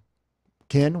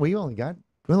 Ken, we only got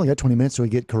 20 minutes till we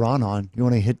get Kiran on. You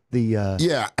want to hit the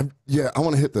I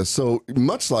want to hit this. So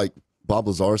much like Bob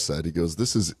Lazar said, he goes,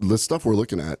 this is the stuff we're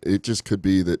looking at. It just could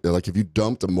be that, like, if you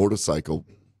dumped a motorcycle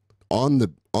on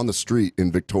the street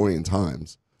in Victorian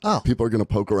times, people are going to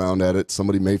poke around at it.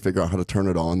 Somebody may figure out how to turn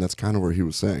it on. That's kind of where he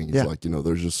was saying. He's like,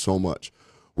 there's just so much.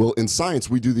 Well, in science,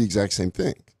 we do the exact same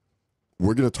thing.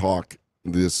 We're going to talk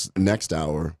this next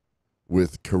hour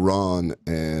with Kiran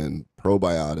and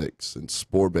probiotics and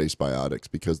spore-based biotics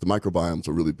because the microbiome is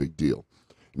a really big deal.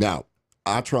 Now,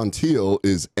 Atrantil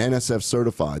is NSF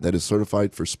certified. That is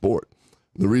certified for sport.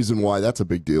 The reason why that's a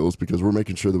big deal is because we're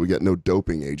making sure that we get no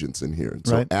doping agents in here. And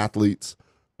so athletes,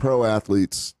 pro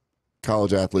athletes,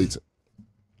 college athletes,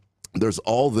 there's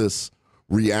all this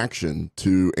reaction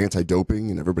to anti-doping,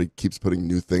 and everybody keeps putting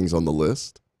new things on the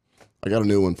list. I got a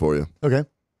new one for you. Okay.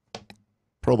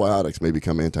 Probiotics may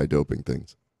become anti-doping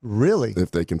things. Really? If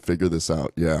they can figure this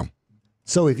out, yeah.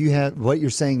 So if you have, what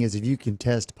you're saying is if you can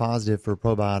test positive for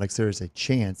probiotics, there is a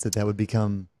chance that would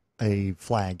become a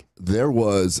flag. They were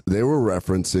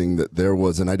referencing that there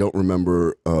was, and I don't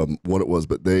remember what it was,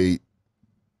 but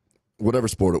whatever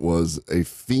sport it was, a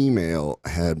female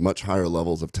had much higher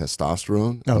levels of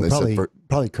testosterone. Oh, and they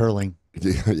probably curling.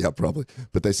 Yeah, probably.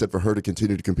 But they said for her to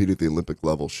continue to compete at the Olympic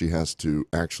level, she has to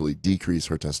actually decrease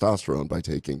her testosterone by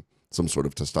taking some sort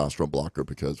of testosterone blocker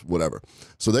because whatever.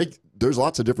 So there's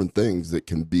lots of different things that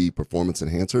can be performance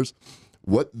enhancers.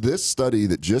 What this study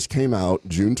that just came out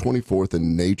June 24th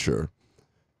in Nature,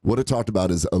 what it talked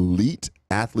about is elite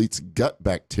athletes' gut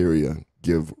bacteria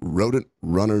give rodent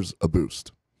runners a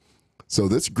boost. So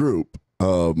this group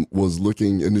was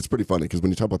looking, and it's pretty funny because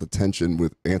when you talk about the tension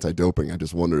with anti-doping, I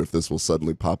just wonder if this will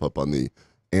suddenly pop up on the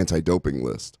anti-doping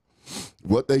list.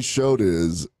 What they showed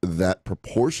is that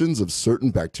proportions of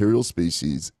certain bacterial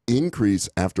species increase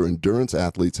after endurance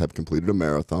athletes have completed a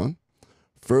marathon.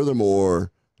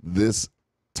 Furthermore, this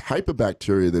type of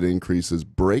bacteria that increases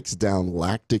breaks down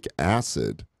lactic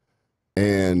acid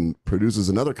and produces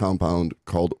another compound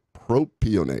called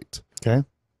propionate. Okay.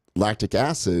 Lactic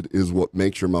acid is what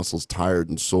makes your muscles tired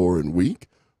and sore and weak.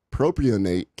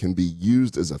 Propionate can be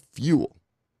used as a fuel.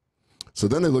 So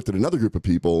then they looked at another group of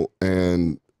people,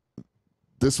 and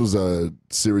this was a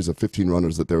series of 15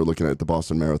 runners that they were looking at the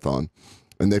Boston Marathon.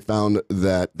 And they found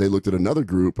that they looked at another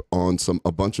group on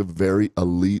a bunch of very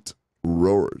elite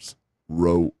rowers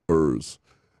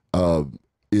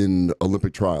in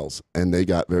Olympic trials, and they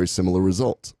got very similar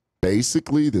results.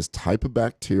 Basically, this type of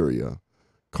bacteria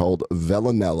called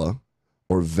Veillonella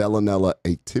or Veillonella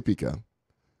atypica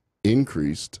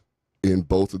increased in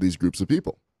both of these groups of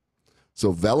people.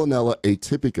 So Veillonella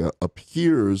atypica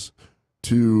appears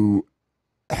to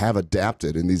have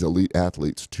adapted in these elite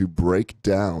athletes to break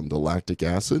down the lactic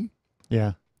acid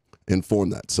and form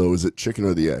that. So is it chicken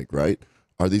or the egg, right?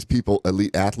 Are these people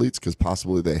elite athletes because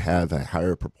possibly they have a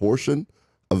higher proportion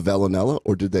of Veillonella,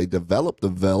 or did they develop the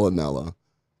Veillonella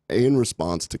in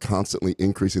response to constantly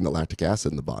increasing the lactic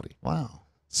acid in the body? Wow.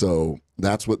 So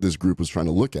that's what this group was trying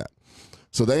to look at.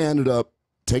 So they ended up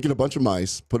taking a bunch of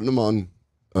mice, putting them on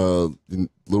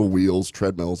little wheels,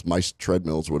 treadmills, mice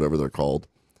treadmills, whatever they're called,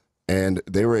 and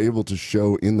they were able to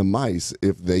show in the mice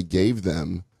if they gave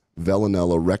them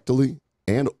Veillonella rectally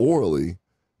and orally,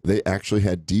 they actually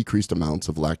had decreased amounts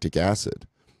of lactic acid.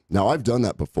 Now, I've done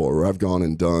that before, where I've gone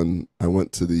and I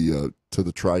went to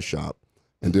the Try Shop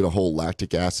and did a whole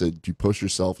lactic acid. You push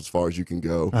yourself as far as you can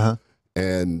go.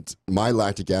 And my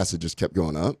lactic acid just kept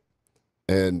going up.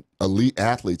 And elite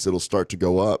athletes, it'll start to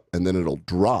go up and then it'll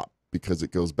drop because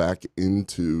it goes back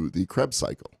into the Krebs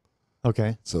cycle.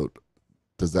 Okay. So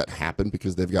does that happen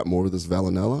because they've got more of this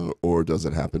Veillonella, or does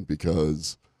it happen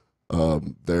because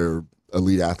they're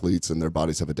elite athletes and their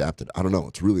bodies have adapted? I don't know.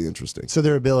 It's really interesting. So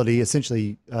their ability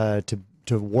essentially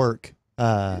to work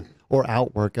or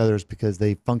outwork others because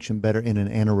they function better in an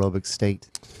anaerobic state.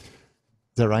 Is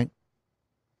that right?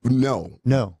 No.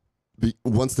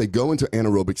 Once they go into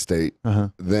anaerobic state,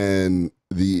 then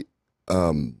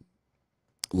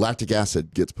lactic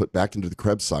acid gets put back into the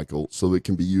Krebs cycle so it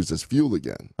can be used as fuel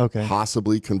again. Okay.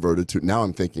 Possibly converted to, now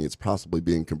I'm thinking it's possibly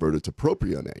being converted to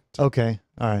propionate. Okay.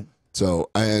 All right. So,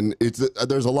 and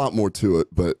there's a lot more to it,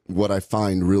 but what I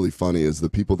find really funny is the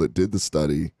people that did the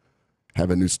study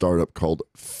have a new startup called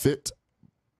Fit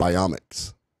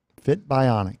Biomics. Fit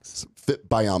Biomics. Fit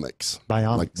Biomics.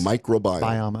 Biomics. Like microbiome.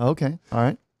 Biome. Okay. All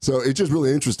right. So it's just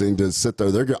really interesting to sit there.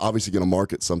 They're obviously going to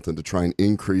market something to try and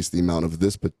increase the amount of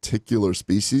this particular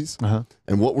species. Uh-huh.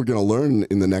 And what we're going to learn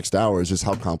in the next hour is just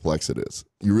how complex it is.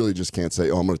 You really just can't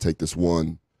say, oh, I'm going to take this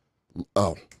one.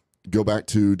 Oh, go back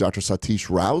to Dr.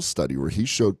 Satish Rao's study where he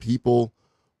showed people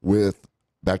with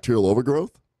bacterial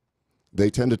overgrowth, they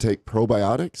tend to take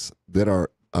probiotics that are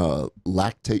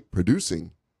lactate-producing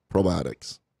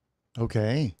probiotics.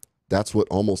 Okay. That's what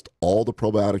almost all the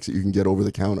probiotics that you can get over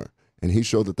the counter. And he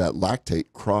showed that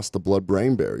lactate crossed the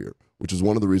blood-brain barrier, which is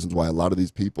one of the reasons why a lot of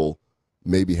these people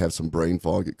maybe have some brain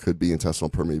fog. It could be intestinal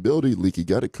permeability, leaky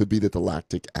gut. It could be that the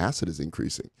lactic acid is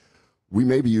increasing. We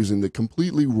may be using the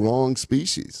completely wrong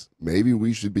species. Maybe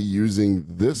we should be using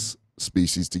this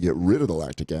species to get rid of the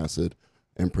lactic acid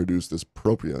and produce this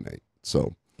propionate.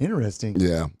 So interesting.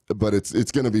 Yeah, but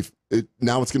it's going to be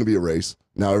now it's going to be a race.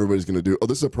 Now everybody's going to do, oh,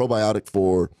 this is a probiotic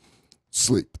for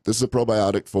sleep. This is a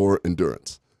probiotic for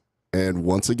endurance. And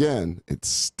once again, it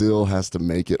still has to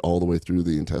make it all the way through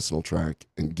the intestinal tract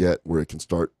and get where it can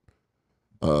start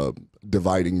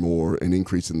dividing more and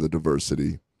increasing the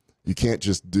diversity. You can't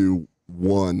just do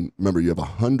one. Remember, you have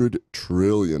 100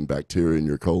 trillion bacteria in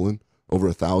your colon, over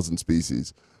 1,000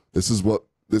 species. This is what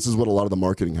a lot of the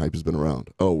marketing hype has been around.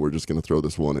 Oh, we're just going to throw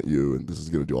this one at you, and this is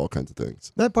going to do all kinds of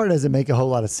things. That part doesn't make a whole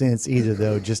lot of sense either,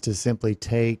 though, just to simply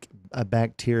take a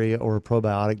bacteria or a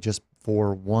probiotic just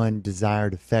for one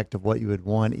desired effect of what you would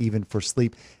want, even for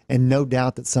sleep. And no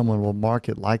doubt that someone will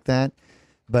market like that.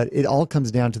 But it all comes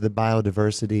down to the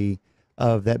biodiversity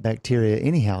of that bacteria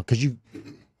anyhow. Because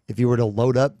if you were to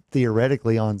load up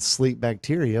theoretically on sleep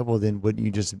bacteria, well, then wouldn't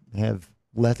you just have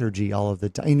lethargy all of the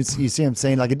time? You see what I'm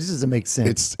saying? Like, it just doesn't make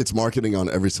sense. It's marketing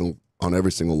on every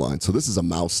single line. So this is a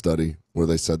mouse study where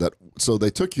they said that. So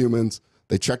they took humans,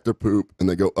 they checked their poop, and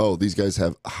they go, oh, these guys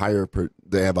have a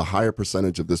higher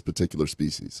percentage of this particular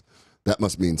species. That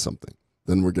must mean something.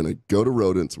 Then we're going to go to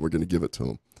rodents, and we're going to give it to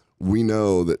them. We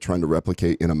know that trying to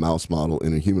replicate in a mouse model,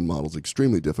 in a human model, is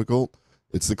extremely difficult.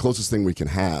 It's the closest thing we can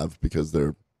have because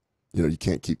you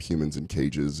can't keep humans in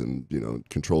cages and,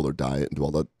 control their diet and do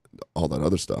all that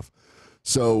other stuff.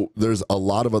 So there's a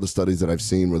lot of other studies that I've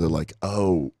seen where they're like,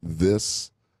 oh,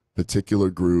 this particular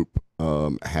group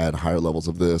had higher levels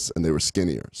of this and they were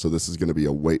skinnier. So this is going to be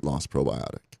a weight loss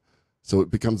probiotic. So it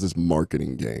becomes this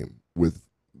marketing game with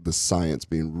the science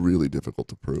being really difficult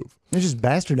to prove. It's just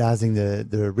bastardizing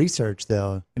the research,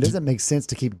 though. It doesn't make sense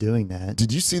to keep doing that.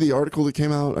 Did you see the article that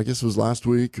came out, I guess it was last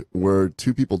week, where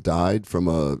 2 people died from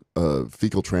a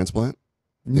fecal transplant?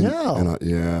 No.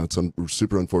 Yeah, it's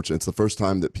super unfortunate. It's the first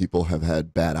time that people have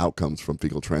had bad outcomes from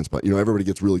fecal transplant. Everybody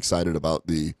gets really excited about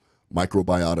the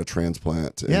microbiota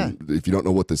transplant. And if you don't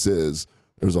know what this is,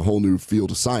 there's a whole new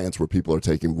field of science where people are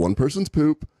taking one person's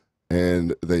poop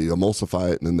and they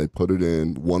emulsify it and then they put it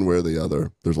in one way or the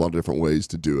other. There's a lot of different ways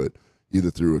to do it,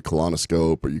 either through a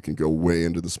colonoscope or you can go way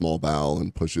into the small bowel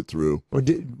and push it through.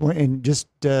 And just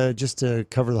to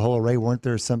cover the whole array, weren't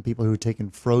there some people who had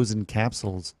taken frozen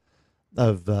capsules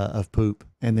of poop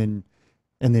and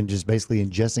then just basically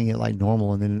ingesting it like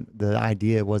normal, and then the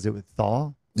idea was it would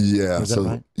thaw? Yeah, so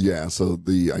right? Yeah, so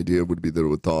the idea would be that it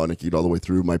would thaw and it could eat all the way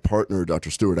through. My partner,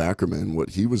 Dr. Stuart Ackerman,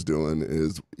 what he was doing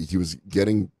is he was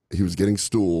getting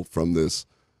stool from this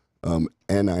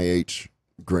NIH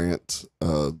grant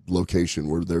location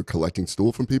where they're collecting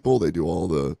stool from people. They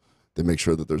do they make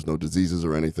sure that there's no diseases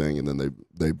or anything, and then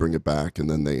they bring it back and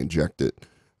then they inject it.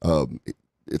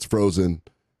 It's frozen.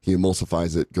 He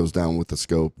emulsifies it, goes down with the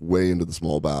scope way into the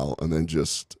small bowel, and then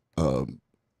just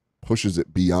pushes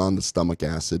it beyond the stomach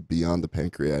acid, beyond the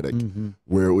pancreatic,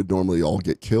 where it would normally all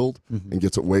get killed, and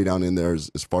gets it way down in there as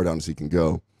far down as he can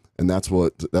go. And that's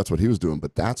what he was doing.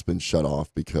 But that's been shut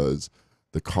off because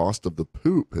the cost of the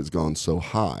poop has gone so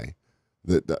high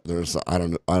that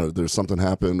there's something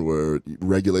happened where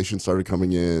regulations started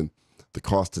coming in. The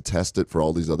cost to test it for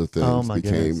all these other things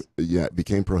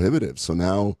became prohibitive. So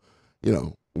now,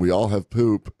 we all have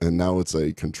poop, and now it's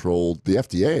a controlled. The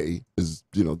FDA is,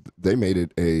 they made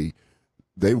it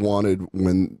they wanted,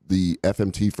 when the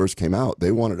FMT first came out,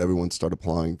 they wanted everyone to start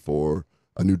applying for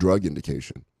a new drug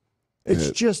indication.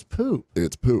 It's just poop.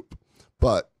 It's poop.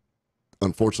 But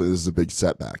unfortunately, this is a big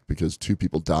setback because 2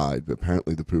 people died. But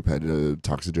apparently, the poop had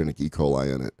toxigenic E.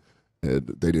 coli in it. And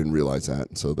they didn't realize that,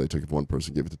 and so they took it from one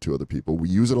person, gave it to 2 other people. We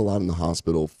use it a lot in the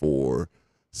hospital for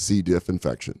C. diff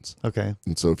infections. Okay.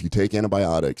 And so if you take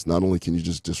antibiotics, not only can you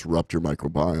just disrupt your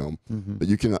microbiome, but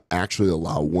you can actually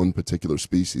allow one particular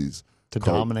species to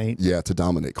dominate. Yeah, to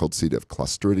dominate, called C. diff,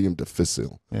 Clostridium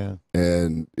difficile. Yeah.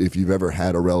 And if you've ever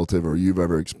had a relative or you've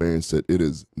ever experienced it, it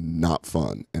is not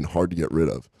fun and hard to get rid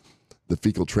of. The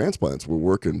fecal transplants were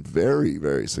working very,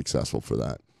 very successful for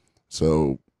that.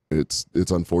 So it's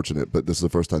unfortunate, but this is the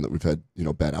first time that we've had,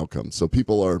 bad outcomes. So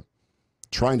people are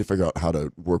trying to figure out how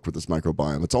to work with this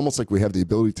microbiome. It's almost like we have the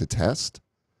ability to test,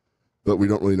 but we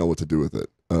don't really know what to do with it.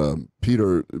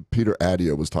 Peter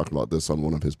Adia was talking about this on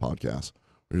one of his podcasts.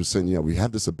 We're just saying, we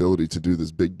have this ability to do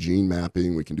this big gene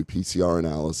mapping. We can do PCR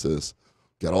analysis,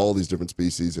 get all these different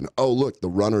species, and oh, look, the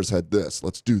runners had this.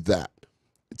 Let's do that.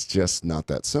 It's just not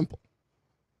that simple,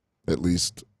 at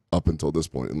least up until this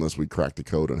point, unless we crack the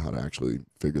code on how to actually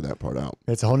figure that part out.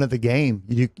 It's a whole nother game.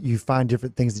 You find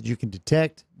different things that you can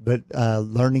detect, but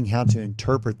learning how to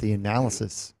interpret the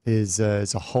analysis is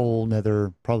a whole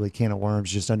nother probably can of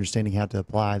worms, just understanding how to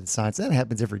apply the science. That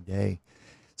happens every day.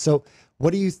 So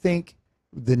what do you think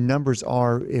the numbers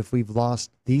are if we've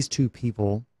lost these 2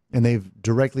 people and they've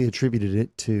directly attributed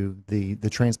it to the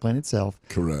transplant itself?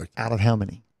 Correct. Out of how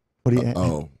many? What do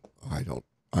you?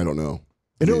 I don't know.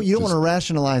 You don't want to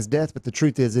rationalize death, but the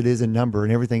truth is it is a number,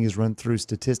 and everything is run through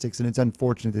statistics, and it's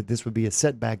unfortunate that this would be a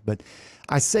setback. But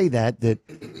I say that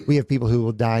we have people who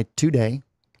will die today,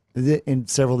 and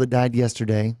several that died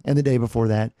yesterday and the day before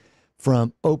that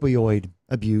from opioid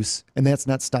abuse, and that's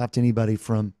not stopped anybody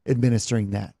from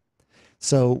administering that.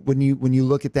 So when you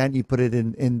look at that and you put it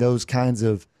in those kinds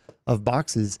of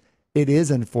boxes, it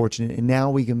is unfortunate, and now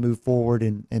we can move forward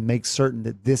and make certain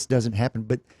that this doesn't happen.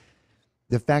 But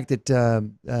the fact that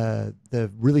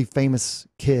the really famous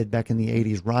kid back in the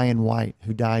 80s, Ryan White,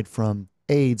 who died from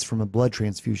AIDS from a blood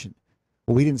transfusion.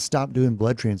 Well, we didn't stop doing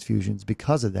blood transfusions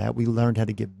because of that. We learned how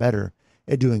to get better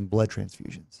at doing blood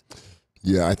transfusions.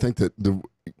 Yeah, I think that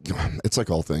it's like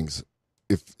all things.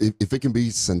 If it can be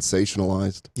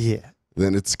sensationalized,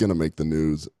 then it's going to make the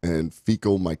news. And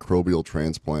fecal microbial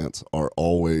transplants are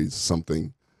always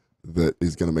something that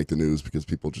is going to make the news because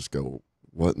people just go,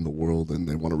 what in the world? And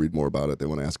they want to read more about it. They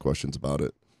want to ask questions about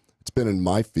it. It's been in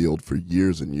my field for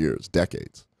years and years,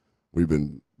 decades. We've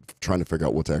been trying to figure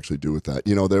out what to actually do with that.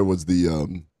 There was there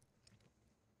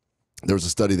was a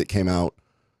study that came out,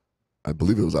 I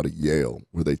believe it was out of Yale,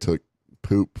 where they took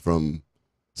poop from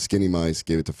skinny mice,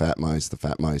 gave it to fat mice. The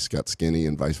fat mice got skinny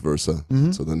and vice versa.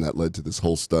 Mm-hmm. So then that led to this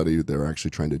whole study. They're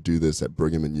actually trying to do this at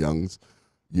Brigham and Young's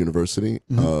University.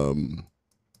 Mm-hmm.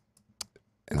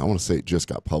 And I want to say it just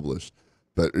got published.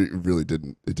 But it really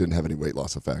didn't. It didn't have any weight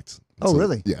loss effects. Oh,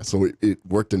 really? Yeah. So it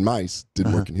worked in mice,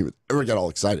 didn't work in humans. Everyone got all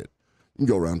excited. You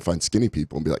can go around and find skinny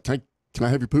people and be like, "Can I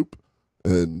have your poop?"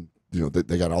 And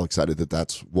they got all excited that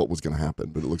that's what was going to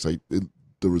happen. But it looks like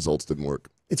the results didn't work.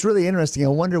 It's really interesting. I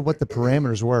wonder what the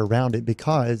parameters were around it,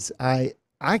 because I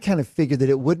kind of figured that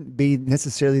it wouldn't be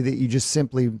necessarily that you just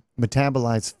simply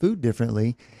metabolize food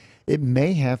differently. It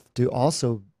may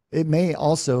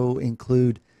also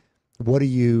include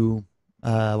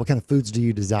what kind of foods do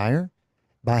you desire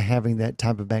by having that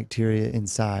type of bacteria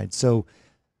inside. So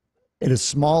at a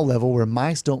small level where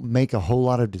mice don't make a whole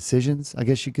lot of decisions, I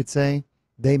guess you could say,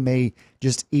 they may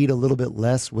just eat a little bit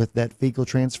less with that fecal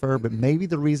transfer. But maybe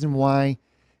the reason why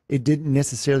it didn't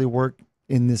necessarily work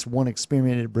in this one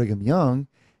experiment at Brigham Young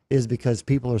is because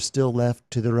people are still left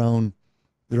to their own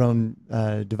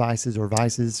devices or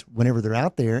vices whenever they're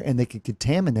out there, and they could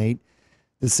contaminate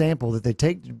the sample that they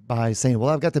take by saying, well,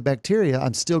 I've got the bacteria,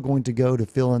 I'm still going to go to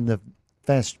fill in the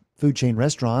fast food chain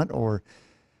restaurant, or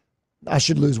I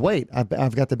should lose weight.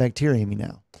 I've got the bacteria in me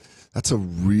now. That's a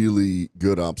really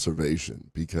good observation,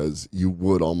 because you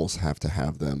would almost have to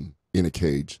have them in a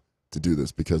cage to do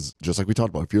this, because just like we talked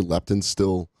about, if your leptin's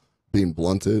still being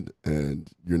blunted and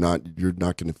you're not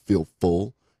going to feel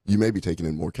full, you may be taking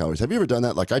in more calories. Have you ever done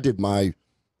that? Like I did my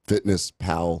Fitness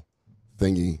Pal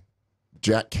thingy.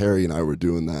 Jack Carey and I were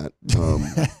doing that.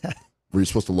 Where you're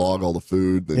supposed to log all the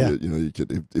food, then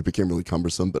it became really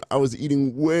cumbersome. But I was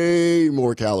eating way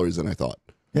more calories than I thought.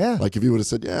 Yeah. Like if you would have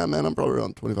said, yeah, man, I'm probably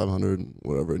around 2,500 and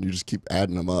whatever, and you just keep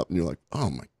adding them up, and you're like, oh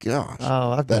my gosh.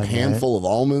 Oh, I've that handful of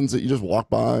almonds that you just walk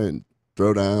by and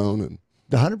throw down. And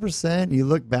 100%. You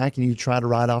look back and you try to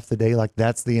write off the day like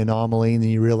that's the anomaly, and then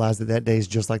you realize that day is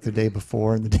just like the day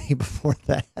before and the day before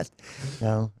that.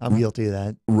 No, I'm guilty of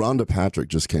that. Rhonda Patrick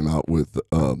just came out with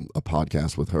a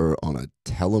podcast with her on a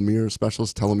telomere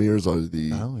specialist. Telomeres are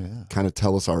the kind of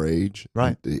tell us our age.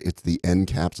 Right. It's the end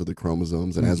caps of the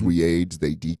chromosomes, and as we age,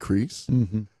 they decrease.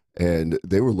 Mm-hmm. And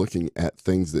they were looking at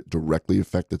things that directly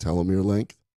affect the telomere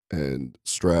length, and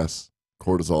stress,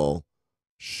 cortisol,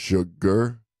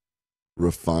 sugar,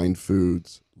 refined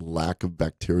foods, lack of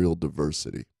bacterial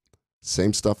diversity.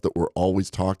 Same stuff that we're always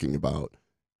talking about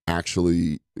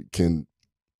actually can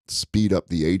speed up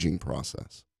the aging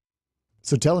process.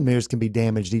 So telomeres can be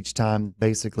damaged each time,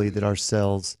 basically, that our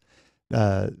cells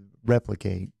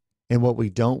replicate. And what we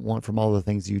don't want from all the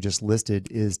things you just listed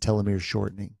is telomere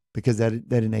shortening, because that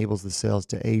enables the cells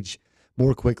to age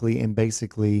more quickly. And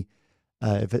basically,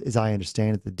 as I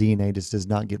understand it, the DNA just does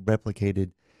not get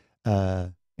replicated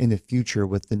in the future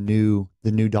with the new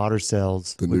daughter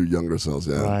cells, new younger cells.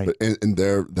 Yeah, right. But, and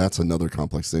that's another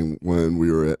complex thing. When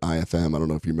we were at IFM, I don't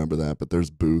know if you remember that, but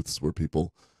there's booths where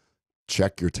people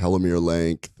check your telomere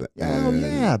length. Oh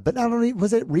yeah, but I don't.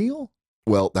 Was it real?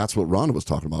 Well, that's what Rhonda was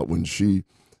talking about when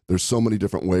there's so many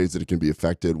different ways that it can be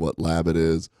affected, what lab it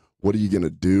is, what are you going to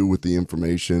do with the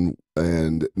information?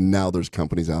 And now there's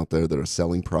companies out there that are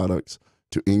selling products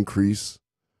to increase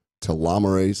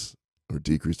telomerase or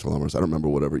decrease telomerase. I don't remember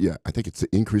whatever. Yeah, I think it's the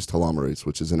increased telomerase,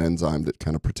 which is an enzyme that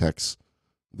kind of protects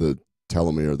the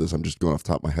telomere. I'm just going off the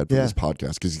top of my head for this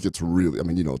podcast because it gets really, I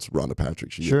mean, it's Rhonda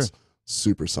Patrick. She gets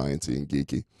super sciencey and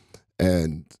geeky.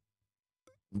 And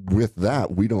with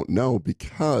that, we don't know,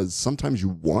 because sometimes you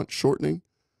want shortening,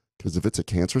 because if it's a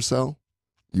cancer cell,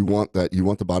 you want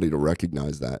the body to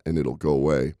recognize that and it'll go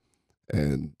away.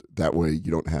 And that way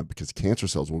you don't have, because cancer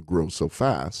cells will grow so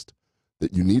fast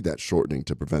that you need that shortening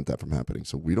to prevent that from happening.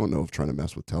 So we don't know if trying to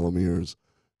mess with telomeres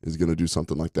is going to do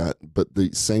something like that. But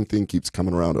the same thing keeps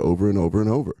coming around over and over and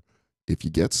over. If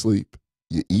you get sleep,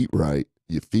 you eat right,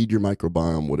 you feed your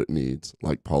microbiome what it needs,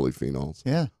 like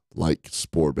polyphenols, like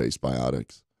spore-based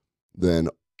biotics, then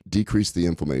decrease the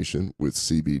inflammation with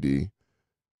CBD,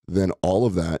 then all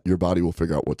of that, your body will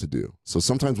figure out what to do. So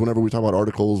sometimes whenever we talk about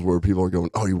articles where people are going,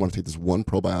 oh, you want to take this one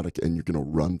probiotic and you're going to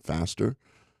run faster,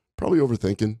 probably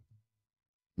overthinking.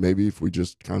 Maybe if we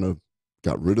just kind of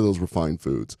got rid of those refined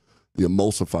foods, the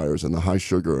emulsifiers and the high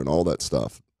sugar and all that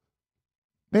stuff.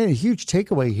 Man, a huge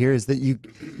takeaway here is that you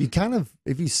kind of,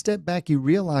 if you step back, you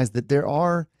realize that there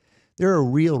are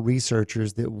real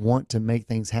researchers that want to make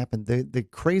things happen. The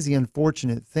crazy,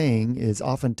 unfortunate thing is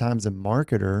oftentimes a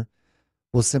marketer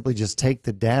will simply just take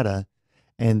the data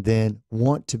and then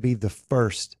want to be the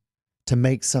first to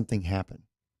make something happen,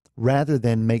 rather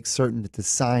than make certain that the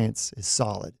science is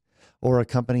solid, or a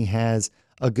company has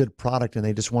a good product and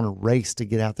they just want to race to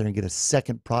get out there and get a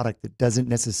second product that doesn't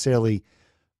necessarily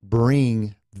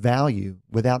bring value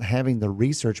without having the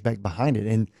research back behind it.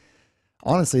 And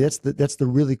honestly, that's the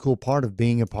really cool part of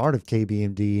being a part of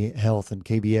KBMD Health and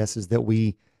KBS, is that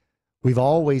we've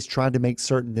always tried to make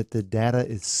certain that the data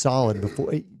is solid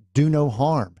before. Do no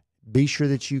harm. Be sure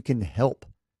that you can help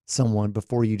someone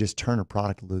before you just turn a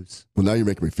product loose. Well, now you're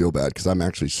making me feel bad, because I'm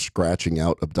actually scratching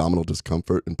out abdominal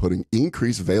discomfort and putting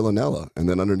increased Valinella, and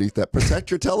then underneath that,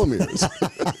 protect your telomeres.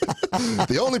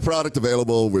 The only product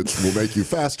available which will make you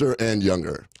faster and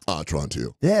younger.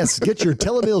 Tron2. Yes, get your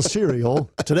Telemil cereal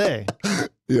today.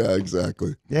 Yeah,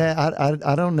 exactly. Yeah,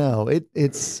 I don't know. And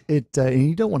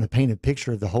you don't want to paint a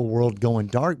picture of the whole world going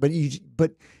dark, but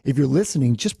if you're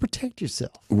listening, just protect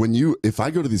yourself. If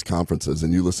I go to these conferences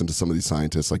and you listen to some of these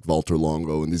scientists like Walter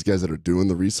Longo and these guys that are doing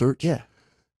the research,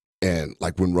 and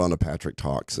like when Rhonda Patrick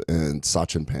talks and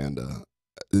Sachin Panda,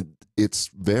 it's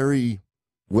very,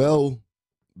 well,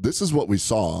 this is what we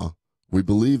saw. We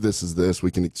believe this is this.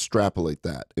 We can extrapolate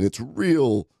that. And it's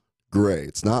real gray.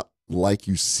 It's not like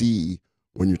you see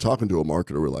when you're talking to a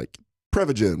marketer, we're like,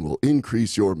 Prevagen will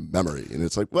increase your memory. And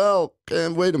it's like, well,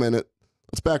 wait a minute.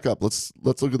 Let's back up. Let's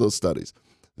look at those studies.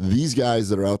 These guys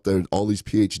that are out there, all these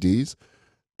PhDs,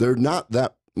 they're not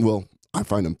that, well, I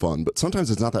find them fun, but sometimes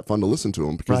it's not that fun to listen to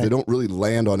them because they don't really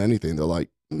land on anything. They're like,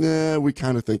 nah, we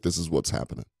kind of think this is what's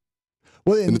happening.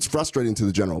 Well, and it's frustrating to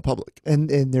the general public. And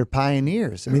they're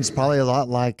pioneers. I mean, it's probably a lot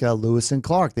like Lewis and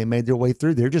Clark. They made their way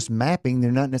through. They're just mapping.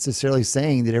 They're not necessarily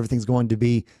saying that everything's going to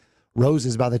be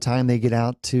roses by the time they get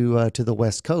out to the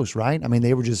West Coast, right? I mean,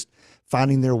 they were just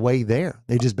finding their way there.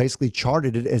 They just basically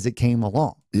charted it as it came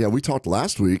along. Yeah, we talked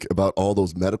last week about all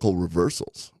those medical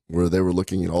reversals where they were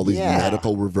looking at all these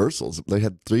medical reversals. They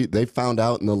had they found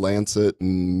out in the Lancet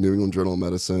and New England Journal of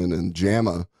Medicine and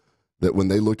JAMA that when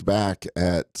they looked back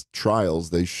at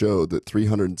trials, they showed that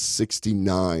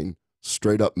 369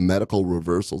 straight up medical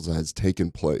reversals has taken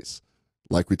place.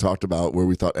 Like we talked about, where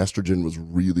we thought estrogen was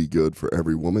really good for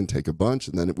every woman, take a bunch,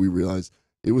 and then we realized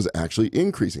it was actually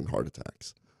increasing heart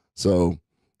attacks. So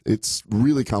it's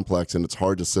really complex, and it's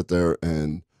hard to sit there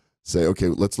and say, okay,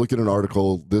 let's look at an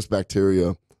article, this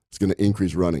bacteria is going to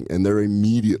increase running. And they're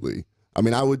immediately, I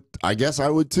mean, I guess I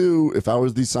would too if I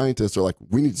was these scientists are like,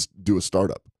 we need to do a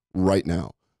startup right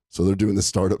now. So they're doing this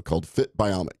startup called Fit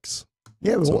Biomics.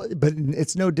 Yeah, but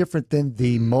it's no different than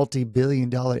the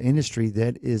multi-billion-dollar industry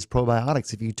that is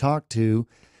probiotics. If you talk to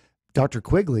Dr.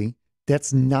 Quigley,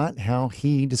 that's not how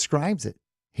he describes it.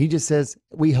 He just says,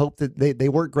 we hope that they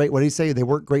work great. What do you say? They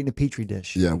work great in a Petri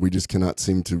dish. Yeah, we just cannot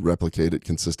seem to replicate it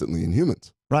consistently in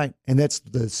humans. Right. And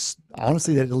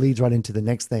honestly, that leads right into the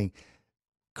next thing.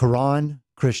 Kiran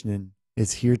Krishnan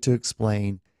is here to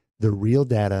explain the real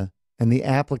data and the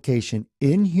application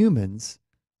in humans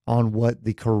on what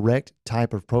the correct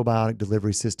type of probiotic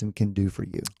delivery system can do for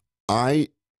you.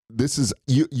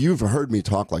 You've heard me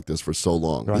talk like this for so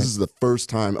long. Right. This is the first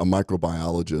time a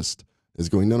microbiologist is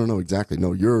going, no, exactly.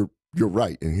 No, you're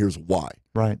right. And here's why.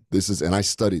 Right. And I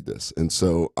studied this. And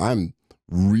so I'm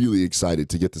really excited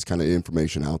to get this kind of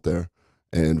information out there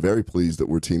and very pleased that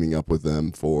we're teaming up with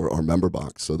them for our member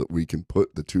box so that we can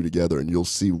put the two together and you'll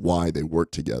see why they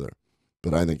work together.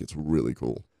 But I think it's really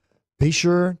cool. Be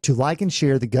sure to like and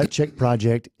share the Gut Check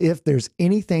Project. If there's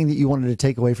anything that you wanted to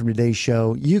take away from today's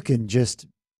show, you can just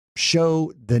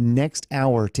show the next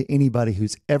hour to anybody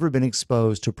who's ever been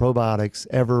exposed to probiotics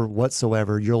ever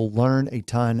whatsoever. You'll learn a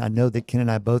ton. I know that Ken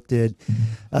and I both did.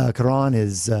 Kiran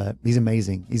he's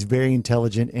amazing. He's very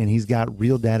intelligent and he's got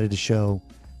real data to show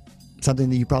something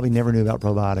that you probably never knew about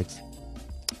probiotics.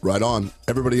 Right on.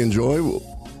 Everybody enjoy. We'll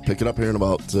pick it up here in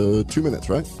about 2 minutes,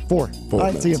 right? 4. All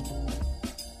right, minutes. see you.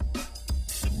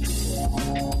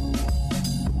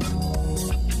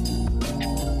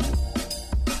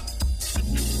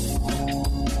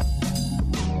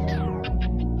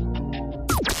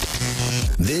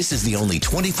 This is the only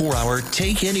 24-hour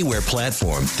take-anywhere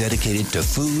platform dedicated to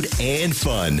food and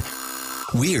fun.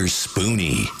 We're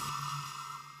Spoonie.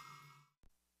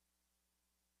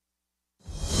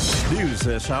 News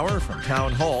this hour from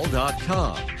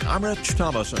townhall.com. I'm Rich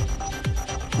Thomason.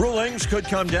 Rulings could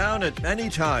come down at any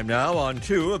time now on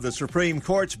 2 of the Supreme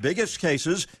Court's biggest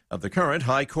cases of the current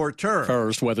high court term.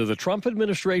 First, whether the Trump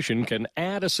administration can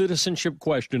add a citizenship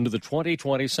question to the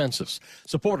 2020 census.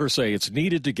 Supporters say it's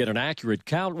needed to get an accurate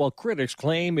count, while critics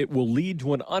claim it will lead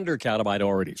to an undercount of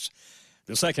minorities.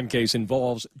 The second case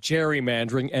involves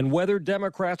gerrymandering and whether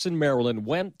Democrats in Maryland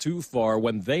went too far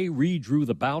when they redrew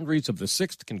the boundaries of the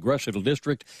 6th Congressional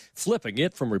District, flipping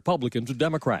it from Republican to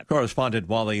Democrat. Correspondent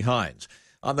Wally Hines.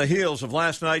 On the heels of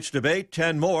last night's debate,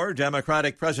 10 more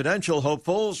Democratic presidential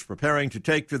hopefuls preparing to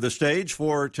take to the stage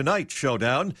for tonight's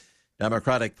showdown.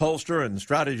 Democratic pollster and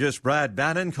strategist Brad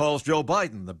Bannon calls Joe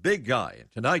Biden the big guy in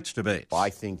tonight's debate. I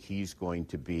think he's going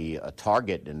to be a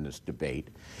target in this debate,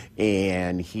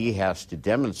 and he has to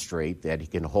demonstrate that he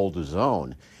can hold his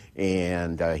own,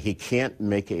 and he can't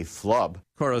make a flub.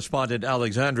 Correspondent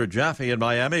Alexandra Jaffe in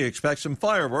Miami expects some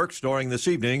fireworks during this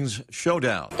evening's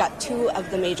showdown. Got 2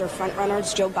 of the major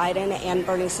frontrunners, Joe Biden and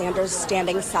Bernie Sanders,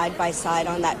 standing side by side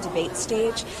on that debate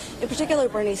stage. In particular,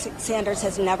 Bernie Sanders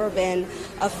has never been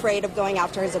afraid of going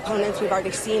after his opponents. We've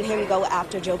already seen him go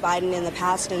after Joe Biden in the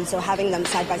past, and so having them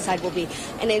side by side will be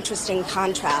an interesting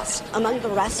contrast. Among the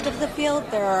rest of the field,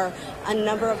 there are a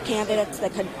number of candidates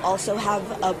that could also have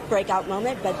a breakout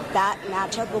moment, but that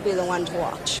matchup will be the one to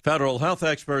watch. Federal health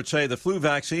experts say the flu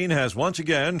vaccine has once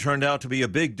again turned out to be a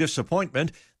big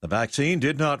disappointment. The vaccine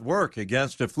did not work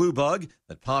against a flu bug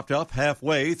that popped up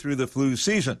halfway through the flu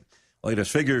season.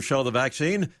 Latest figures show the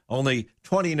vaccine only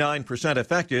 29%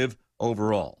 effective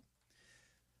overall.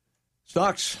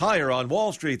 Stocks higher on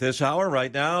Wall Street this hour.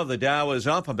 Right now, the Dow is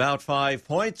up about 5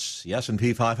 points. The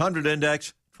S&P 500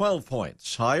 index 12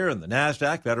 points higher, and the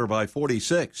NASDAQ better by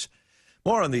 46.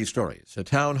 More on these stories at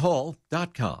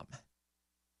townhall.com.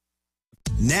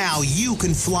 Now you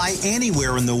can fly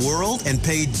anywhere in the world and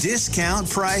pay discount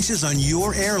prices on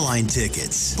your airline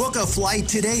tickets. Book a flight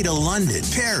today to London,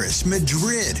 Paris,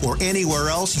 Madrid, or anywhere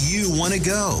else you want to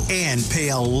go and pay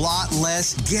a lot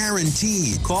less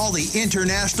guaranteed. Call the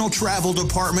International Travel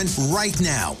Department right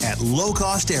now at Low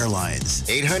Cost Airlines.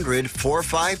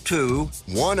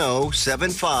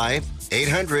 800-452-1075.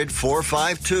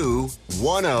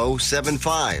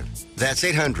 800-452-1075. That's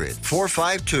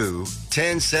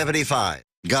 800-452-1075.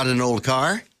 Got an old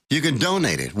car? You can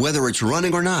donate it, whether it's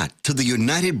running or not, to the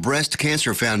United Breast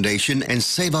Cancer Foundation and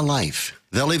save a life.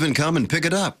 They'll even come and pick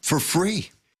it up for free.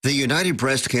 The United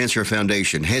Breast Cancer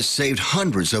Foundation has saved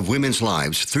hundreds of women's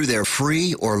lives through their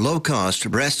free or low-cost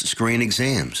breast screen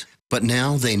exams. But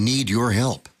now they need your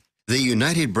help. The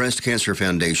United Breast Cancer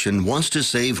Foundation wants to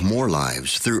save more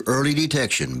lives through early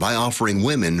detection by offering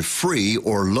women free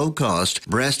or low-cost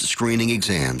breast screening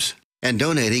exams. And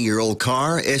donating your old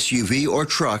car, SUV, or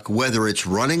truck, whether it's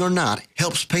running or not,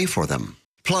 helps pay for them.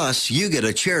 Plus, Plus, you get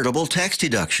a charitable tax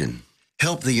deduction.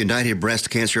 Help the United Breast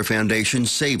Cancer Foundation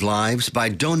save lives by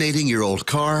donating your old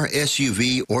car,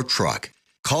 SUV, or truck.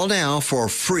 Call now for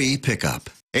free pickup.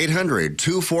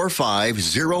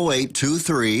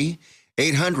 800-245-0823.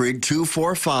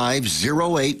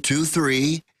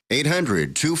 800-245-0823.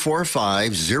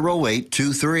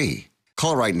 800-245-0823.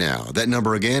 Call right now. That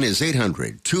number again is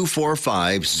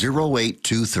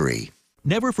 800-245-0823.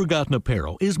 Never Forgotten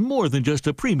Apparel is more than just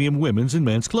a premium women's and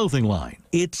men's clothing line.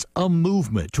 It's a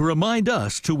movement to remind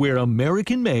us to wear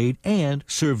American-made and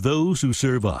serve those who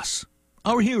serve us.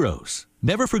 Our heroes.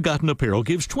 Never Forgotten Apparel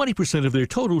gives 20% of their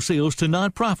total sales to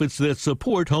nonprofits that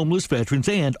support homeless veterans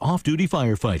and off-duty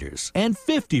firefighters, and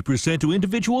 50% to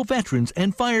individual veterans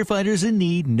and firefighters in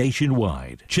need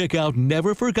nationwide. Check out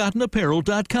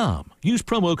neverforgottenapparel.com. Use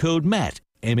promo code MATT,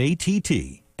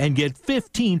 M-A-T-T, and get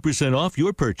 15% off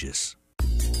your purchase.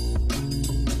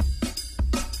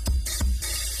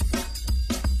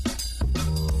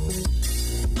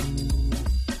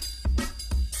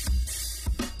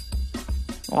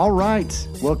 All right,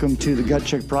 welcome to the Gut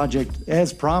Check Project.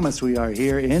 As promised, we are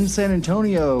here in San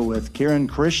Antonio with Kiran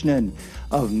Krishnan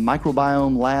of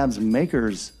Microbiome Labs,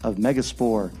 makers of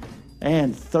Megaspore,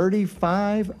 and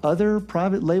 35 other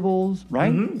private labels,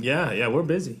 right? Mm-hmm. Yeah, we're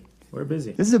busy. We're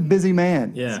busy. This is a busy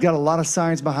man. Yeah. He's got a lot of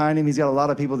science behind him. He's got a lot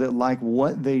of people that like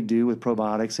what they do with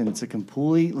probiotics, and it's a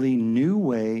completely new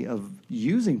way of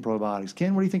using probiotics.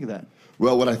 Ken, what do you think of that?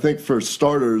 Well, what I think for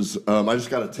starters, I just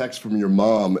got a text from your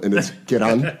mom, and it's get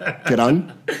on.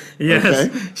 Yes, okay?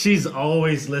 She's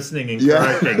always listening and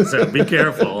correcting, so be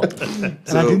careful. And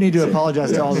I do need to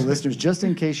apologize to all the listeners, just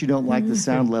in case you don't like the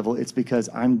sound level. It's because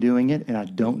I'm doing it, and I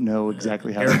don't know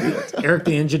exactly how to do it. Eric,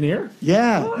 the engineer?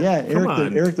 Yeah.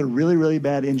 Eric, the really, really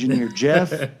bad engineer.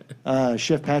 Jeff,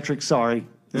 Chef Patrick, sorry.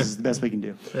 This is the best we can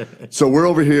do. So we're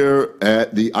over here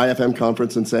at the IFM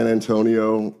conference in San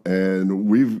Antonio,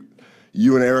 and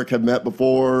you and Eric have met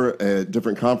before at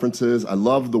different conferences. I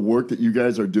love the work that you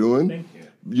guys are doing. Thank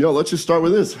you. Let's just start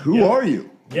with this. Who are you?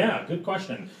 Yeah, good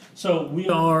question. So we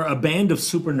are a band of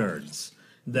super nerds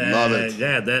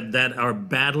that are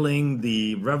battling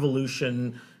the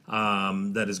revolution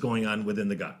that is going on within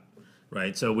the gut.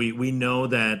 Right, so we know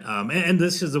that, and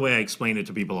this is the way I explain it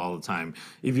to people all the time.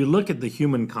 If you look at the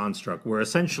human construct, we're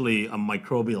essentially a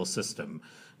microbial system.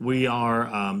 We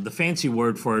are, the fancy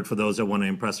word for it, for those that want to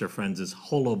impress their friends, is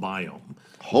holobiome.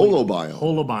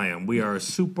 Holobiome. We are a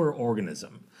super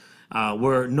organism.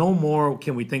 We're no more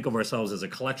can we think of ourselves as a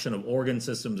collection of organ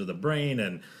systems of the brain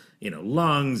and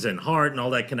lungs and heart and all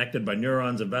that connected by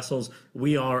neurons and vessels.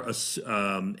 We are a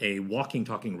walking,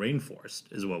 talking rainforest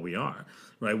is what we are,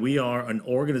 right? We are an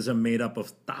organism made up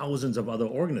of thousands of other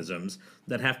organisms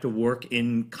that have to work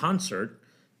in concert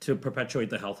to perpetuate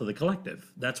the health of the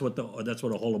collective. That's what a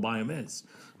holobiome is,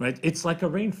 right? It's like a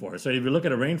rainforest. So if you look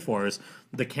at a rainforest,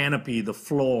 the canopy, the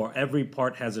floor, every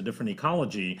part has a different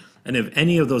ecology. And if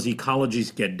any of those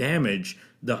ecologies get damaged,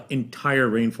 the entire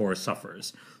rainforest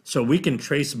suffers. So we can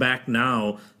trace back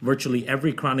now virtually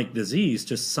every chronic disease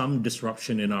to some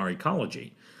disruption in our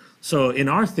ecology. So in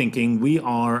our thinking, we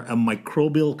are a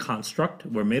microbial construct.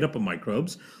 We're made up of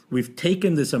microbes. We've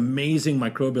taken this amazing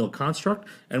microbial construct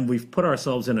and we've put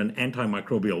ourselves in an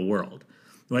antimicrobial world,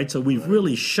 right? So we've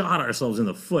really shot ourselves in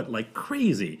the foot like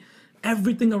crazy.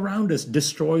 Everything around us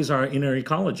destroys our inner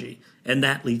ecology, and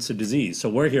that leads to disease. So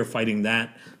we're here fighting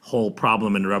that whole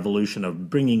problem and revolution of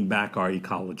bringing back our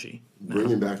ecology.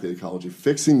 Bringing back the ecology,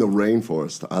 fixing the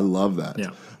rainforest. I love that.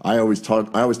 Yeah. I always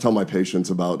tell my patients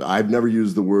about, I've never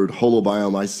used the word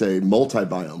holobiome, I say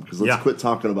multibiome, because let's quit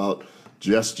talking about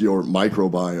just your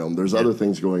microbiome. There's other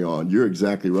things going on. You're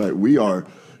exactly right.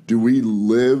 Do we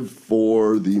live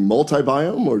for the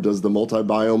multibiome, or does the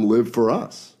multibiome live for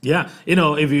us? Yeah,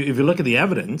 if you look at the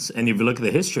evidence and if you look at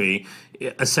the history,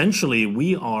 essentially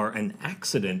we are an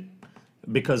accident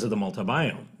because of the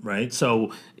multibiome, right?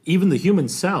 So even the human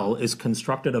cell is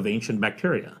constructed of ancient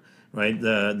bacteria, right?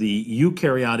 The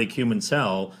eukaryotic human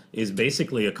cell is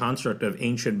basically a construct of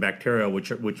ancient bacteria,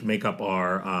 which make up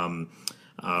our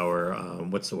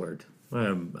what's the word?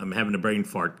 I'm having a brain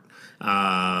fart.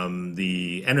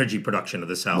 The energy production of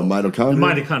the cell. The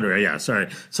mitochondria? The mitochondria, yeah, sorry.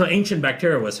 So ancient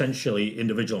bacteria were essentially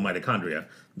individual mitochondria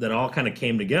that all kind of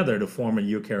came together to form a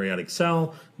eukaryotic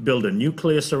cell, build a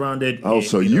nucleus around it. Oh,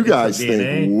 so you guys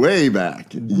think way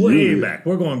back. Way back.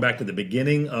 We're going back to the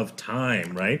beginning of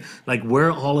time, right? Like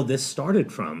where all of this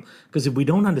started from. Because if we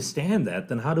don't understand that,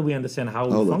 then how do we understand how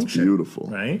we function? That's beautiful.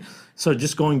 Right? So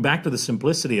just going back to the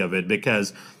simplicity of it,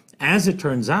 because As it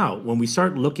turns out, when we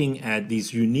start looking at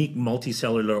these unique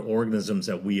multicellular organisms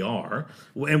that we are,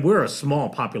 and we're a small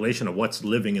population of what's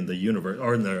living in the universe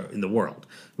or in the world.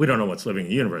 We don't know what's living in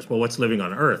the universe, but what's living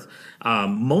on Earth,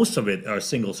 most of it are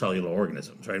single cellular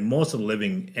organisms, right? Most of the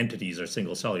living entities are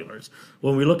single cellulars.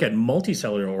 When we look at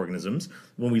multicellular organisms,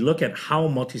 when we look at how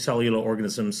multicellular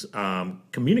organisms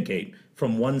communicate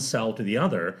from one cell to the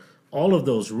other, all of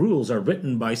those rules are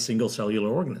written by single cellular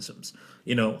organisms.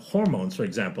 Hormones, for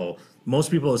example, most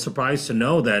people are surprised to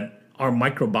know that our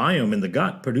microbiome in the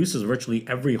gut produces virtually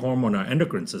every hormone our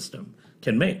endocrine system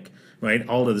can make, right?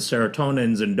 All of the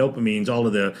serotonins and dopamines, all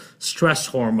of the stress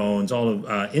hormones, all of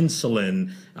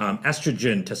insulin,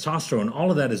 estrogen, testosterone, all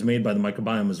of that is made by the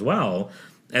microbiome as well.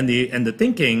 And the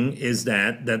thinking is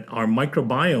that our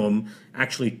microbiome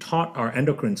actually taught our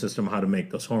endocrine system how to make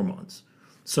those hormones.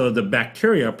 So the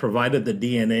bacteria provided the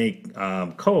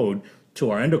DNA code to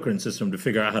our endocrine system to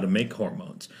figure out how to make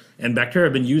hormones. And bacteria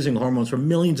have been using hormones for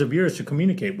millions of years to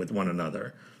communicate with one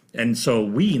another. And so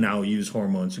we now use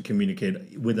hormones to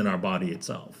communicate within our body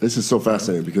itself. This is so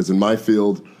fascinating because in my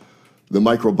field, the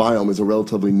microbiome is a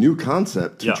relatively new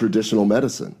concept to traditional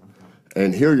medicine.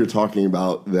 And here you're talking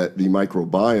about that the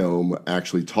microbiome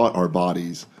actually taught our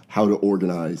bodies how to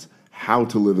organize, how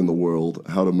to live in the world,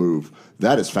 how to move.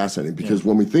 That is fascinating because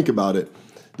when we think about it,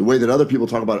 the way that other people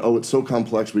talk about, it's so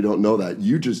complex, we don't know that.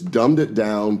 You just dumbed it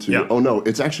down to, oh no,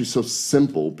 it's actually so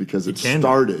simple because it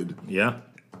started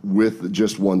with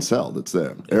just one cell that's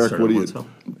there. Eric, what are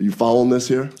you following this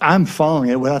here? I'm following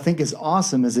it. What I think is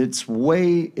awesome is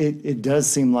it does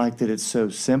seem like that it's so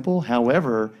simple.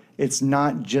 However, it's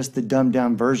not just the dumbed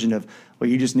down version of, well,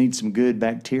 you just need some good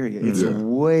bacteria. It's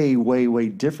way, way, way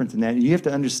different than that. You have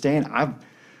to understand, I've,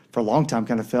 for a long time,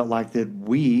 kind of felt like that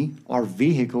we are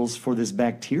vehicles for this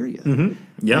bacteria.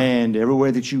 And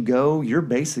everywhere that you go, you're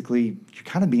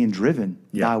kind of being driven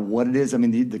by what it is. I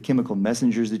mean, the chemical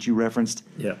messengers that you referenced,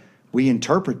 we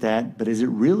interpret that, but is it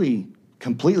really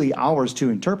completely ours to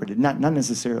interpret it? Not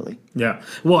necessarily. Yeah.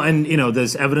 Well, and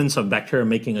there's evidence of bacteria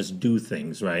making us do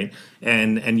things, right?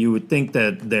 And you would think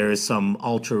that there is some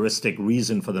altruistic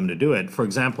reason for them to do it. For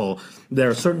example, there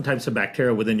are certain types of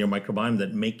bacteria within your microbiome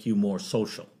that make you more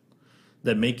social,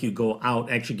 that make you go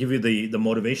out, actually give you the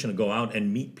motivation to go out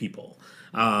and meet people.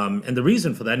 And the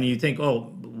reason for that, and you think,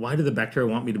 why do the bacteria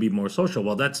want me to be more social?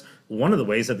 Well, that's one of the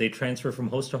ways that they transfer from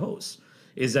host to host.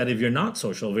 Is that if you're not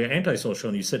social, if you're antisocial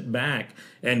and you sit back,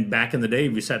 and back in the day,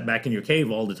 if you sat back in your cave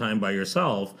all the time by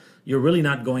yourself, you're really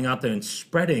not going out there and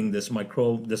spreading this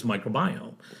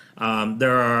microbiome.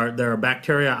 There are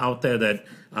bacteria out there that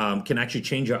can actually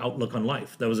change your outlook on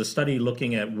life. There was a study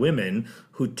looking at women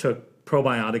who took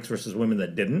probiotics versus women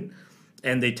that didn't.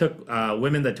 And they took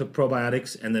women that took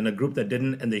probiotics and then a group that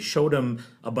didn't, and they showed them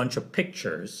a bunch of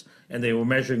pictures, and they were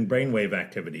measuring brainwave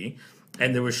activity.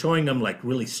 And they were showing them like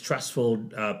really stressful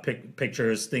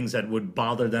pictures, things that would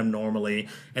bother them normally.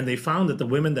 And they found that the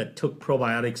women that took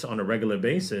probiotics on a regular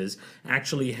basis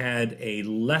actually had a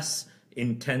less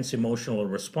intense emotional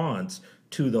response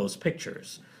to those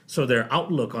pictures. So their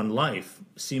outlook on life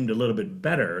seemed a little bit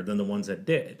better than the ones that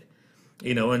did.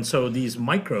 And so these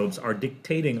microbes are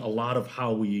dictating a lot of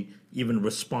how we even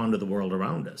respond to the world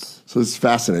around us. So it's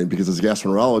fascinating because as a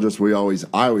gastroenterologist,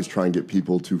 I always try and get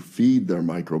people to feed their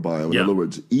microbiome. In other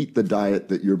words, eat the diet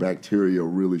that your bacteria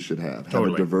really should have. Have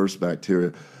a diverse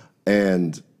bacteria.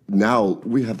 And now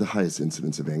we have the highest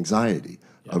incidence of anxiety,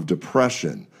 of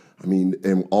depression. I mean,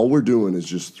 and all we're doing is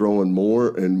just throwing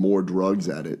more and more drugs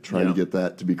at it, trying to get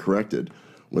that to be corrected.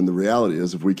 When the reality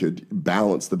is, if we could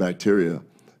balance the bacteria,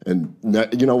 and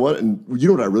you know what? And you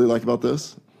know what I really like about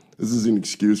this? This is an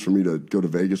excuse for me to go to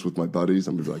Vegas with my buddies.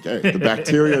 I'm gonna be like, hey, the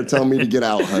bacteria are telling me to get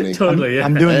out, honey. Totally,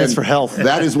 I'm doing this for health.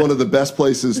 That is one of the best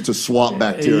places to swap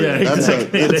bacteria. That's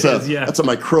a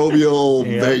microbial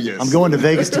Vegas. I'm going to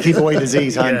Vegas to keep away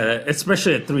disease, honey. Yeah,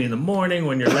 especially at 3 a.m.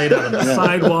 when you're laid out on the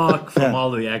sidewalk from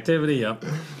all the activity.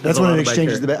 That's when it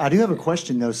exchanges the. I do have a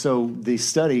question though. So the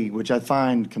study, which I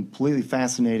find completely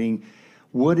fascinating,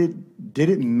 did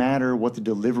it matter what the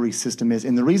delivery system is?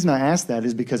 And the reason I ask that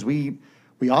is because we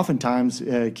oftentimes,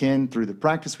 Ken, through the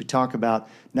practice, we talk about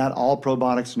not all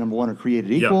probiotics, number one, are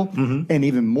created equal. And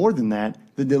even more than that,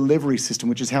 the delivery system,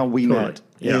 which is how we met.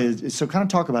 So kind of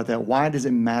talk about that. Why does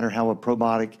it matter how a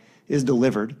probiotic is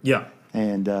delivered?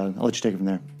 And I'll let you take it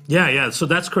from there. So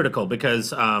that's critical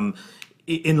because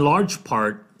in large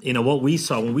part, what we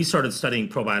saw when we started studying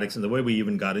probiotics and the way we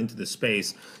even got into this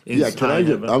space is I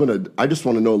just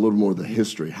want to know a little more of the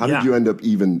history. How did you end up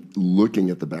even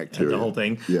looking at the bacteria? The whole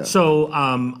thing. So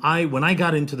when I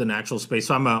got into the natural space,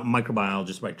 so I'm a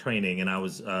microbiologist by training, and I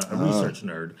was a research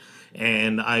nerd.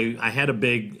 and I had a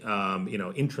big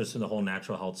interest in the whole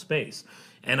natural health space.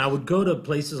 And I would go to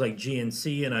places like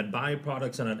GNC and I'd buy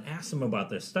products and I'd ask them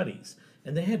about their studies.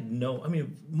 And they had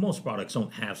most products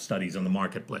don't have studies on the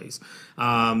marketplace.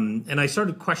 And I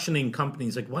started questioning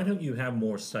companies like, why don't you have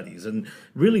more studies? And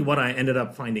really what I ended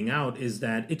up finding out is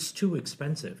that it's too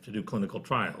expensive to do clinical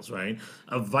trials, right?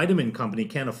 A vitamin company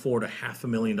can't afford a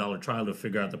 $500,000 trial to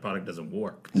figure out the product doesn't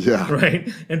work. Yeah.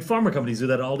 Right? And pharma companies do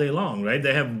that all day long, right?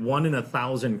 They have 1 in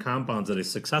 1,000 compounds that is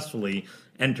successfully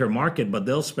enter market, but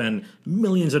they'll spend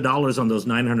millions of dollars on those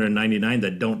 999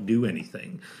 that don't do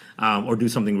anything or do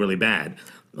something really bad.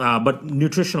 But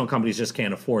nutritional companies just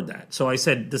can't afford that. So I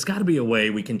said, there's got to be a way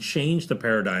we can change the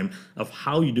paradigm of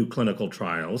how you do clinical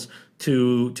trials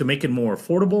to make it more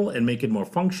affordable and make it more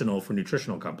functional for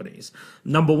nutritional companies.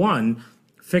 Number one,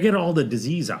 figure out all the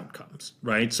disease outcomes,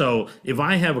 right? So if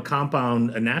I have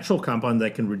a natural compound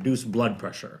that can reduce blood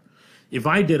pressure, if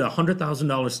I did a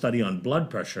 $100,000 study on blood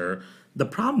pressure, the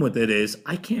problem with it is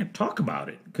I can't talk about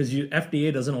it because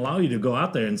FDA doesn't allow you to go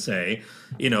out there and say,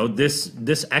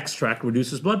 this extract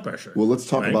reduces blood pressure. Well, let's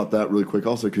talk about that really quick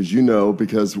also, because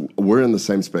because we're in the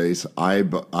same space. I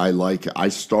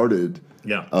started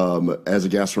as a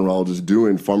gastroenterologist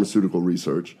doing pharmaceutical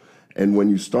research. And when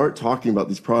you start talking about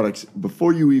these products,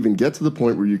 before you even get to the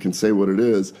point where you can say what it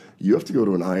is, you have to go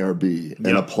to an IRB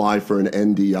and apply for an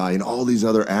NDI and all these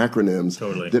other acronyms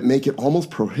that make it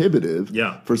almost prohibitive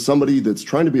for somebody that's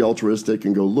trying to be altruistic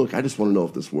and go, look, I just want to know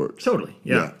if this works. Totally,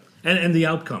 yeah. And the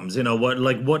outcomes,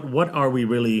 what are we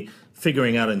really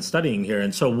figuring out and studying here?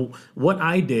 And so what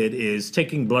I did is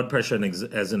taking blood pressure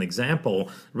as an example,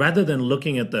 rather than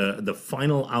looking at the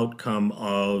final outcome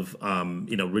of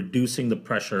reducing the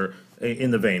pressure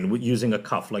in the vein using a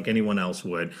cuff like anyone else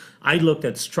would, I looked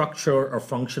at structure or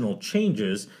functional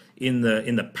changes in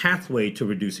the pathway to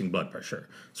reducing blood pressure.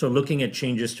 So looking at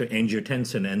changes to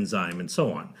angiotensin enzyme and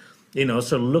so on.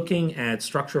 So looking at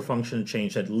structure, function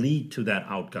change that lead to that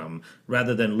outcome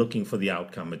rather than looking for the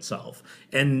outcome itself.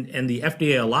 And the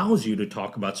FDA allows you to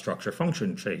talk about structure,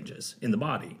 function changes in the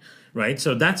body, right?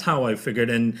 So that's how I figured.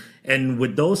 And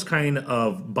with those kind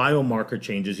of biomarker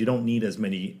changes, you don't need as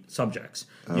many subjects.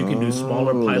 You can do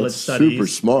smaller pilot studies. Super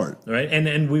smart. Right?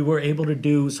 And we were able to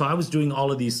do, so I was doing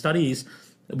all of these studies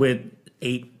with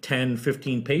 8, 10,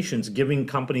 15 patients, giving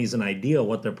companies an idea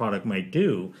what their product might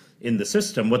do in the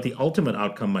system, what the ultimate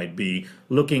outcome might be,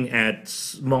 looking at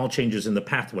small changes in the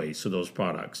pathways to those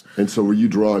products. And so were you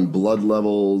drawing blood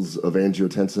levels of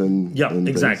angiotensin? Yeah,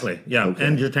 exactly. Yeah, okay.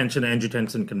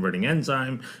 Angiotensin converting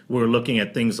enzyme. We're looking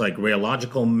at things like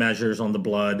rheological measures on the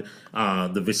blood,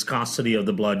 the viscosity of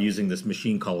the blood using this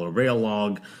machine called a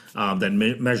rheolog that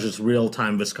measures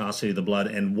real-time viscosity of the blood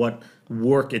and what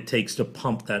work it takes to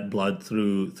pump that blood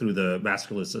through the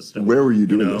vascular system. Where were you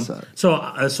doing this at?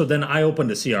 So then I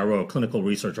opened a CRO, a clinical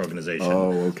research organization.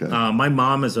 Oh, okay. My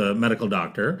mom is a medical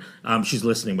doctor. She's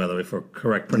listening, by the way, for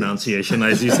correct pronunciation,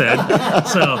 as you said.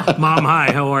 So, Mom,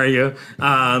 hi, how are you?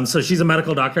 So she's a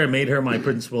medical doctor. I made her my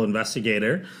principal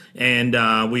investigator.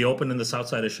 And we opened in the south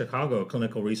side of Chicago a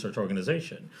clinical research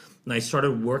organization. And I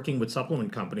started working with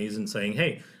supplement companies and saying,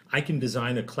 hey, I can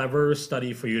design a clever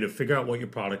study for you to figure out what your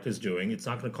product is doing. It's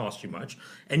not going to cost you much.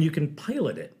 And you can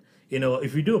pilot it.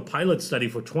 If you do a pilot study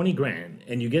for 20 grand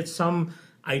and you get some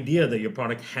idea that your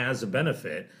product has a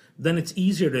benefit, then it's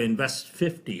easier to invest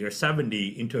 50 or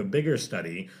 70 into a bigger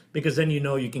study because then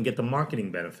you can get the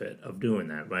marketing benefit of doing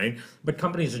that, right? But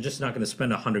companies are just not going to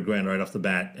spend 100 grand right off the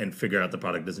bat and figure out the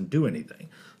product doesn't do anything.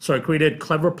 So I created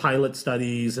clever pilot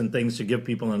studies and things to give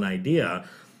people an idea.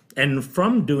 And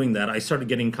from doing that, I started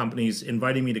getting companies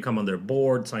inviting me to come on their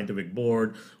board, scientific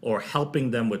board, or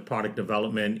helping them with product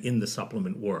development in the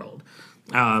supplement world.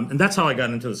 And that's how I got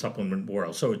into the supplement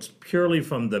world. So it's purely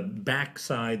from the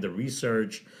backside, the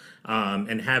research,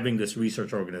 and having this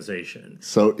research organization.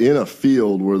 So in a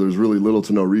field where there's really little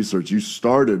to no research, you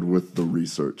started with the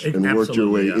research and worked your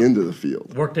way into the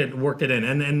field. Worked it in.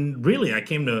 And really, I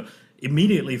came to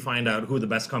immediately find out who the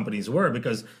best companies were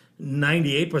because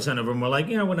 98% of them were like,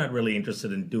 we're not really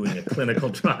interested in doing a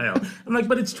clinical trial. I'm like,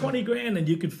 but it's 20 grand and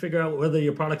you could figure out whether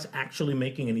your product's actually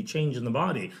making any change in the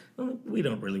body. Well, we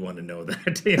don't really want to know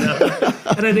that,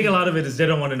 And I think a lot of it is they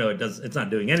don't want to know it's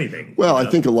not doing anything. Well, I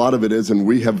think a lot of it is, and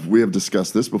we have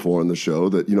discussed this before on the show,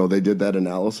 that, they did that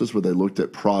analysis where they looked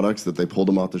at products that they pulled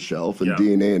them off the shelf and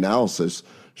DNA analysis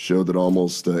showed that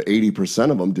almost 80%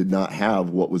 of them did not have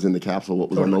what was in the capsule, what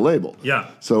was on the label.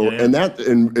 Yeah. So,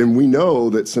 and we know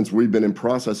that since we've been in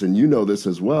process, and this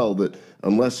as well, that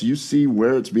unless you see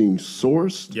where it's being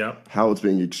sourced, how it's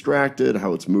being extracted,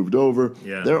 how it's moved over.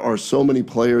 There are so many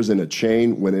players in a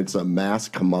chain when it's a mass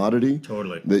commodity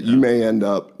that you may end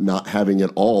up not having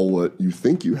at all what you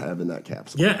think you have in that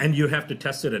capsule. Yeah, and you have to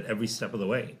test it at every step of the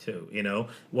way too. You know,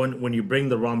 when you bring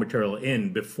the raw material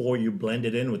in, before you blend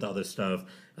it in with other stuff,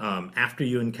 after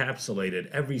you encapsulate it,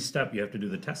 every step you have to do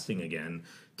the testing again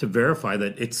to verify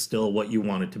that it's still what you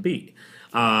want it to be.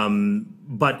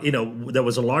 But you know, there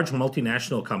was a large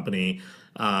multinational company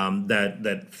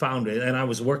that found it, and I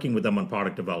was working with them on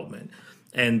product development.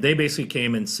 And they basically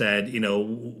came and said, you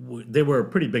know, they were a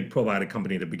pretty big probiotic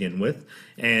company to begin with,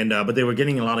 and but they were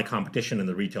getting a lot of competition in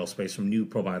the retail space from new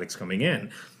probiotics coming in.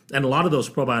 And a lot of those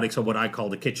probiotics are what I call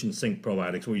the kitchen sink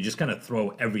probiotics, where you just kind of throw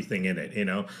everything in it. You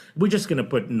know, we're just going to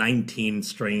put 19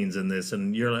 strains in this,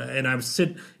 and I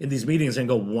sit in these meetings and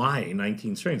go, why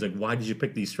 19 strains? Like, why did you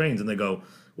pick these strains? And they go,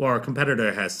 well, our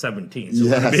competitor has 17, so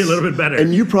it's be a little bit better.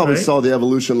 And you probably saw the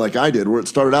evolution like I did, where it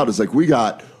started out as like, we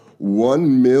got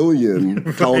 1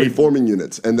 million colony forming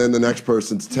units, and then the next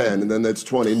person's 10, and then that's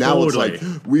 20. Now it's like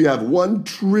we have 1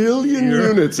 trillion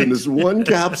units in this one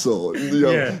capsule. You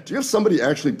know, do you have somebody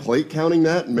actually plate counting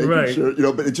that and making sure? You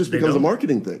know, but it just becomes a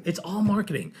marketing thing. It's all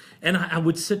marketing. And I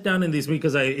would sit down in these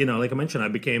meetings, because you know, like I mentioned, I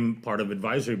became part of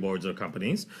advisory boards of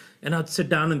companies, and I'd sit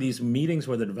down in these meetings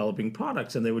where they're developing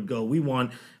products, and they would go, "We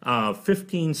want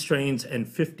 15 strains and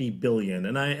 50 billion."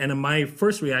 And my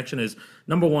first reaction is,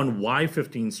 number one, why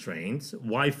 15 strains?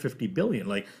 Why 50 billion?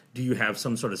 Like, do you have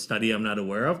some sort of study I'm not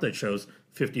aware of that shows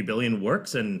 50 billion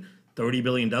works and 30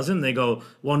 billion doesn't? They go,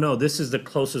 well, no, this is the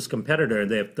closest competitor.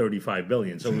 They have 35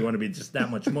 billion. So we want to be just that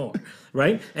much more,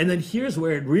 right? And then here's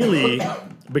where it really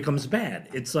becomes bad.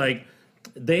 It's like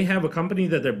they have a company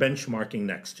that they're benchmarking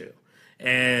next to,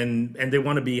 and they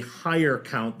want to be higher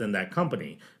count than that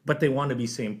company, but they want to be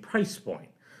same price point.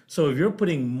 So if you're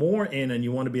putting more in and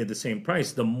you want to be at the same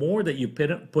price, the more that you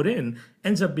put in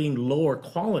ends up being lower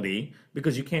quality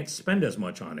because you can't spend as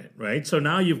much on it, right? So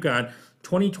now you've got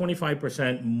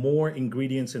 20-25% more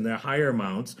ingredients in their higher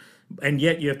amounts, and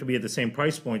yet you have to be at the same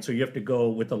price point, so you have to go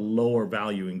with a lower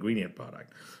value ingredient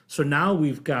product. So now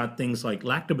we've got things like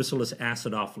Lactobacillus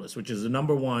acidophilus, which is the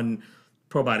 #1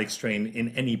 probiotic strain in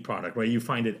any product, right? You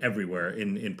find it everywhere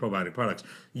in probiotic products.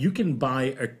 You can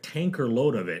buy a tanker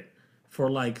load of it for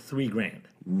like $3,000.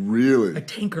 Really? A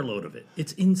tanker load of it.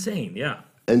 It's insane, yeah.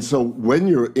 And so when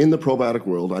you're in the probiotic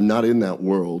world, I'm not in that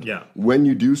world. Yeah. When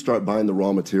you do start buying the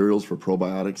raw materials for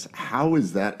probiotics, how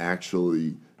is that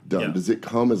actually done? Yeah. Does it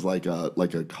come as like a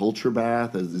culture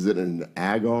bath? Is it an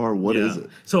agar? What is it?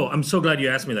 So I'm so glad you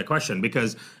asked me that question,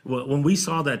 because when we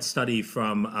saw that study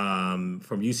from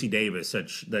UC Davis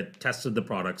that tested the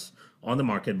products on the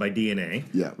market by DNA,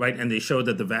 right? And they showed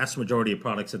that the vast majority of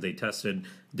products that they tested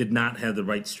did not have the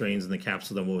right strains in the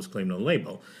capsule than what was claimed on the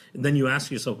label. And then you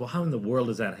ask yourself, well, how in the world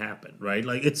does that happen, right?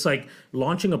 Like, it's like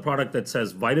launching a product that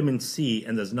says vitamin C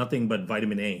and there's nothing but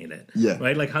vitamin A in it,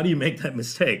 right? Like, how do you make that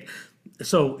mistake?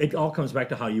 So it all comes back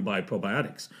to how you buy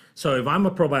probiotics. So if I'm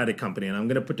a probiotic company and I'm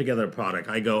going to put together a product,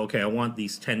 I go, okay, I want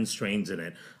these 10 strains in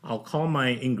it. I'll call my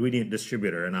ingredient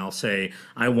distributor and I'll say,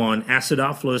 I want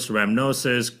Acidophilus,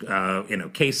 Rhamnosus,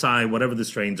 Casei, whatever the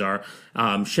strains are.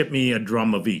 Ship me a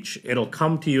drum of each. It'll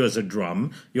come to you as a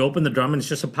drum. You open the drum and it's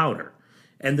just a powder.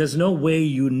 And there's no way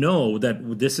you know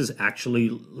that this is actually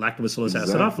Lactobacillus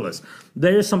acidophilus.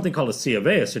 There is something called a C of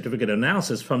A, a certificate of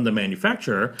analysis from the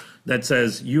manufacturer, that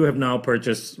says you have now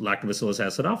purchased Lactobacillus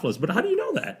acidophilus. But how do you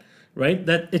know that, right?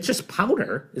 That it's just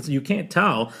powder. You can't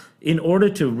tell. In order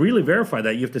to really verify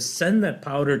that, you have to send that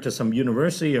powder to some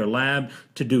university or lab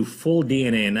to do full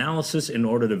DNA analysis in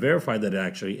order to verify that it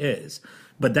actually is.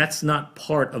 But that's not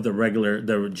part of the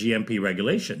GMP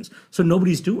regulations. So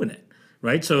nobody's doing it.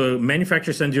 Right, so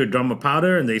manufacturer sends you a drum of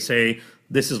powder, and they say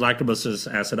this is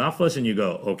Lactobacillus acidophilus, and you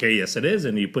go, okay, yes, it is,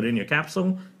 and you put it in your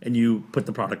capsule, and you put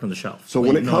the product on the shelf. So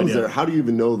when it comes there, how do you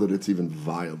even know that it's even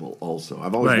viable? Also,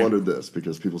 I've always wondered this,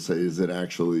 because people say, is it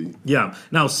actually? Yeah.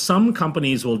 Now, some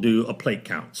companies will do a plate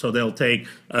count, so they'll take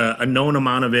a known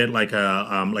amount of it, like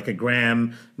a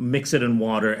gram, mix it in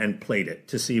water, and plate it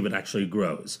to see if it actually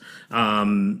grows.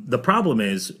 The problem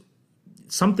is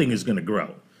something is going to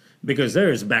grow, because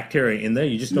there's bacteria in there.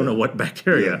 You just don't know what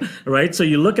bacteria, right? So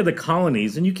you look at the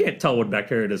colonies, and you can't tell what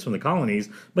bacteria it is from the colonies,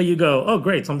 but you go, oh,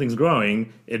 great, something's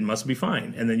growing. It must be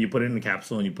fine. And then you put it in the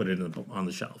capsule, and you put it on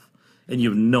the shelf. And you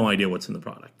have no idea what's in the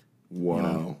product. Wow. You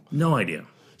know? No idea.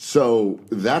 So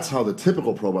that's how the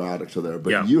typical probiotics are there,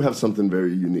 but you have something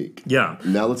very unique. Yeah.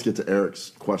 Now let's get to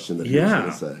Eric's question that he was going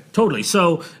to say. Totally.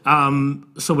 So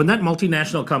when that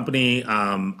multinational company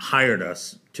hired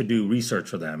us, to do research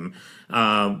for them.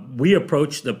 We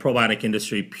approach the probiotic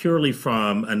industry purely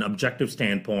from an objective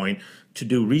standpoint to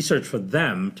do research for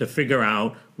them to figure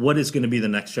out what is going to be the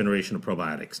next generation of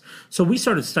probiotics. So we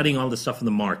started studying all this stuff in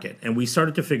the market, and we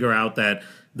started to figure out that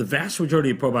the vast majority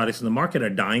of probiotics in the market are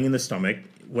dying in the stomach,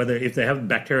 whether if they have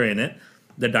bacteria in it,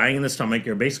 they're dying in the stomach.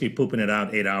 You're basically pooping it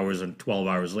out 8 hours and 12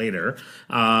 hours later.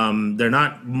 They're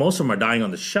not. Most of them are dying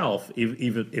on the shelf,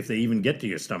 if they even get to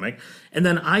your stomach. And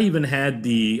then I even had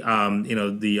the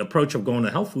the approach of going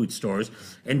to health food stores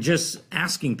and just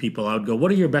asking people. I would go,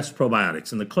 "What are your best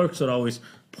probiotics?" And the clerks would always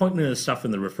point me to the stuff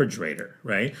in the refrigerator,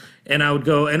 right? And I would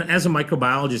go, and as a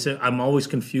microbiologist, I'm always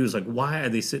confused, like, why are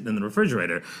they sitting in the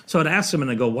refrigerator? So I'd ask them, and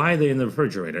I go, "Why are they in the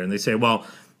refrigerator?" And they say, "Well,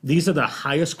 these are the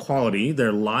highest quality.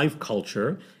 They're live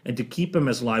culture, and to keep them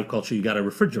as live culture, you got to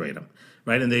refrigerate them,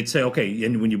 right?" And they'd say, "Okay,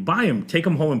 and when you buy them, take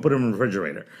them home and put them in the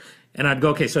refrigerator." And I'd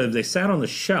go, "Okay, so if they sat on the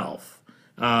shelf,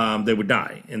 they would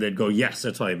die." And they'd go, "Yes,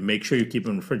 that's why. Make sure you keep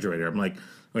them in the refrigerator." I'm like,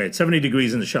 "Okay, it's 70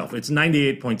 degrees in the shelf. It's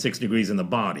 98.6 degrees in the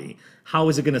body. How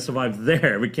is it going to survive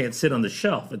there? We can't sit on the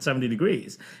shelf at 70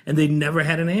 degrees." And they never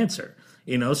had an answer.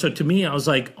 So to me, I was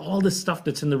like, all this stuff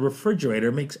that's in the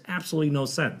refrigerator makes absolutely no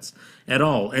sense at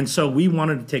all. And so we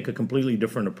wanted to take a completely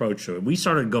different approach to it. We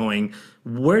started going,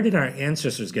 where did our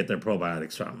ancestors get their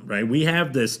probiotics from, right? We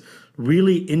have this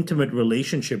really intimate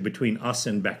relationship between us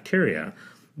and bacteria.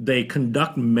 They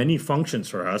conduct many functions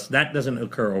for us. That doesn't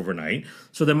occur overnight.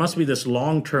 So there must be this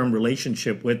long-term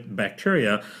relationship with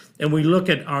bacteria. And we look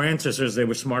at our ancestors, they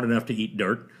were smart enough to eat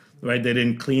dirt. Right, they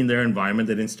didn't clean their environment,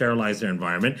 they didn't sterilize their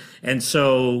environment, and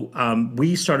so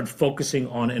we started focusing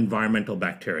on environmental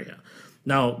bacteria.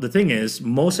 Now, the thing is,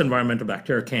 most environmental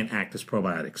bacteria can't act as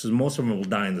probiotics, so most of them will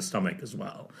die in the stomach as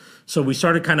well. So we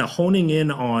started kind of honing in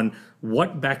on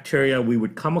what bacteria we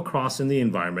would come across in the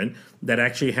environment that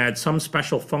actually had some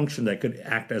special function that could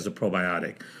act as a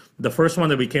probiotic. The first one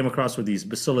that we came across were these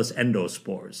Bacillus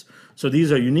endospores. So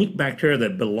these are unique bacteria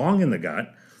that belong in the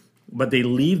gut, but they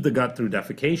leave the gut through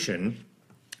defecation,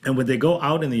 and when they go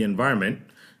out in the environment,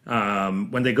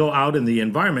 they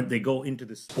go into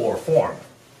the spore form.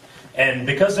 And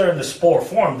because they're in the spore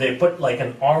form, they put like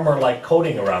an armor-like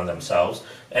coating around themselves,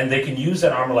 and they can use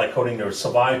that armor-like coating to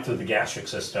survive through the gastric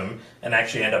system and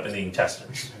actually end up in the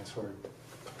intestines.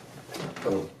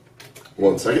 Oh,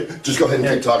 1 second. Just go ahead and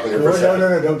keep talking here for a second.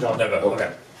 No, don't talk. No, go.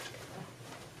 Okay.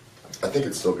 I think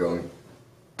it's still going.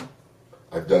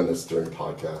 I've done this during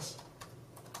podcasts.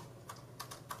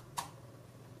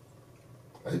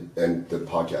 And the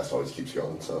podcast always keeps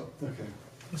going, so. Okay.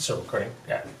 It's still recording?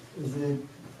 Yeah.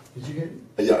 Did you get it?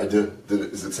 Yeah, I did.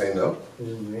 Is it saying no? It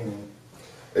didn't ring it.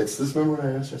 It's this, remember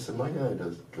when I asked you, I said, my guy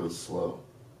goes slow.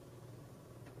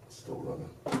 It's still running.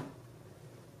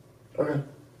 Okay.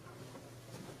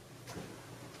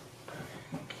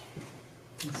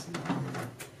 Let's see.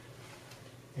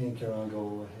 And Kiran,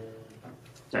 go ahead.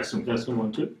 Testing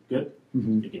 1, 2. Good?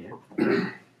 Mm-hmm. You can hear.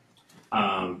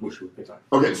 What should we pick up?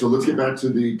 Okay, so let's get back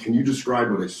to can you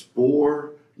describe what a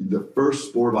spore, the first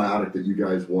spore biotic that you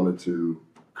guys wanted to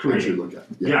actually look at?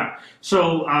 Yeah.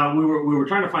 So we were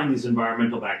trying to find these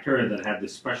environmental bacteria that had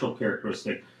this special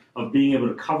characteristic of being able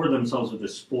to cover themselves with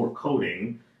this spore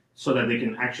coating so that they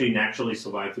can actually naturally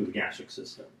survive through the gastric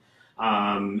system.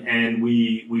 And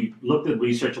we looked at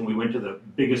research, and we went to the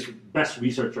best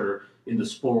researcher in the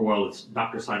spore world. It's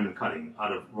Dr. Simon Cutting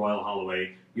out of Royal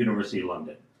Holloway, University of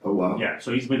London. Oh, wow. Yeah,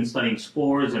 so he's been studying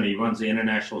spores, and he runs the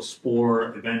International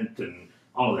Spore event and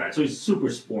all of that. So he's a super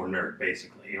spore nerd,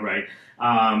 basically, right?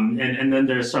 And then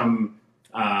there's some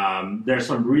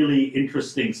really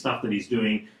interesting stuff that he's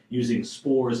doing using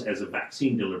spores as a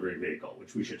vaccine delivery vehicle,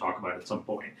 which we should talk about at some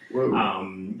point.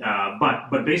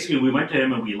 But basically, we went to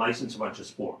him and we licensed a bunch of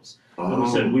spores. And we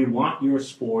said, we want your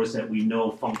spores that we know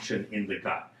function in the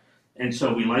gut. And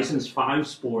so we licensed 5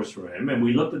 spores from him, and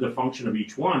we looked at the function of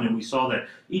each one, and we saw that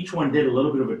each one did a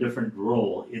little bit of a different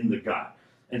role in the gut.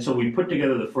 And so we put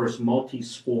together the first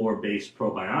multi-spore-based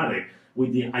probiotic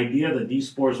with the idea that these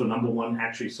spores will, number one,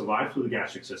 actually survive through the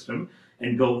gastric system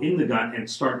and go in the gut and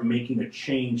start making a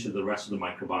change to the rest of the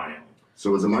microbiome.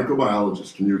 So as a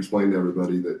microbiologist, can you explain to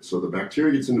everybody that, so the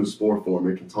bacteria gets into a spore form,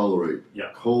 it can tolerate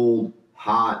cold,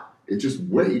 hot, it just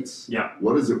waits. Yeah.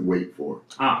 What does it wait for?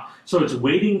 So it's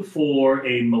waiting for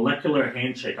a molecular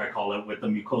handshake, I call it, with the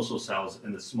mucosal cells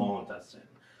in the small intestine.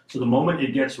 So the moment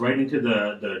it gets right into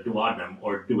the duodenum,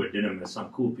 or duodenum, as some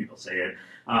cool people say it,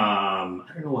 I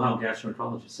don't know how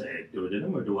gastroenterologists say it,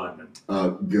 duodenum or duodenum?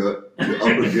 Gut, the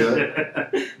upper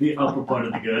gut. The upper part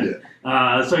of the gut.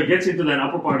 Yeah. So it gets into that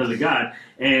upper part of the gut,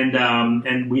 and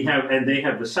they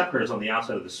have receptors on the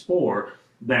outside of the spore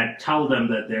that tell them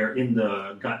that they're in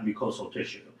the gut mucosal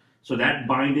tissue. So that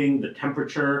binding, the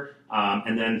temperature,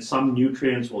 and then some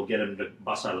nutrients will get them to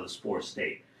bust out of the spore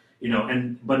state.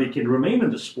 But it can remain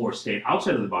in the spore state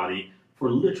outside of the body for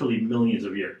literally millions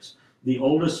of years. The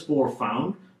oldest spore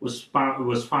found was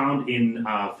found in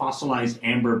fossilized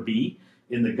amber bee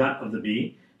in the gut of the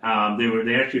bee.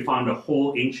 They actually found a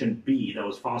whole ancient bee that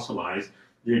was fossilized.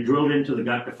 They drilled into the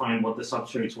gut to find what the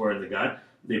substrates were in the gut.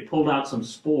 They pulled out some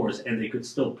spores, and they could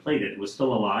still plate it. It was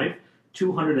still alive.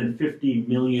 250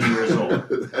 million years old.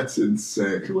 That's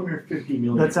insane. 250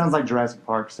 million. That sounds like Jurassic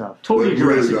Park stuff. Totally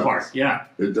Jurassic really Park, yeah.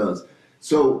 It does.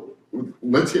 So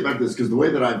let's get back to this, because the way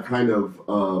that I've kind of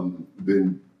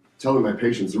been telling my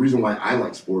patients, the reason why I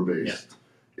like spore-based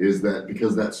is that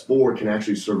because that spore can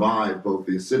actually survive both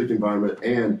the acidic environment,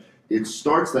 and it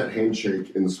starts that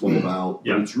handshake in the small bowel,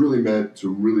 but it's really meant to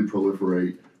really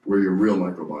proliferate where your real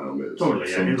microbiome is. Totally,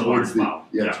 yeah, so in the large bowel.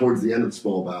 Yeah, towards the end of the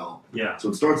small bowel. Yeah. So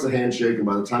it starts the handshake, and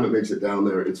by the time it makes it down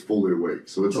there, it's fully awake.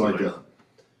 So it's Totally. like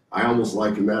I almost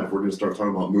liken that, if we're going to start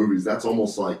talking about movies, that's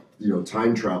almost like,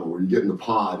 time travel, where you get in the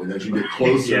pod, and as you get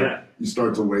closer, you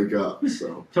start to wake up.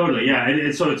 So Totally, yeah.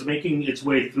 And so it's making its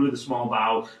way through the small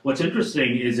bowel. What's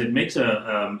interesting is it makes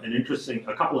a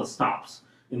couple of stops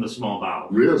in the small bowel.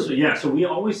 Really? So we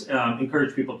always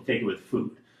encourage people to take it with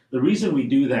food. The reason we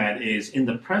do that is in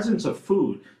the presence of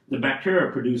food, the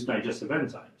bacteria produce digestive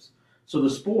enzymes. So the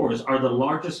spores are the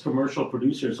largest commercial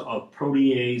producers of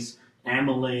protease,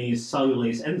 amylase,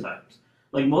 cellulase enzymes.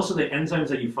 Like most of the enzymes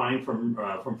that you find from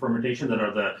fermentation that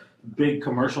are the big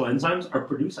commercial enzymes are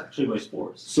produced actually by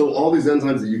spores. So all these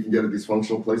enzymes that you can get at these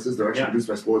functional places, they're actually produced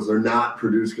by spores. They're not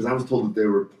produced, because I was told that they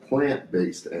were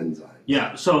plant-based enzymes.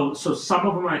 Yeah, so some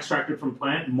of them are extracted from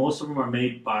plant. Most of them are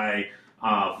made by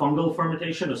fungal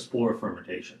fermentation or spore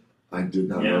fermentation. I did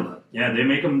not know that. Yeah, they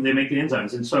make the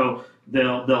enzymes, and so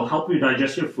they'll help you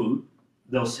digest your food.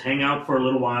 They'll hang out for a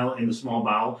little while in the small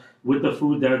bowel. With the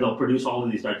food there, they'll produce all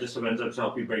of these digestive enzymes to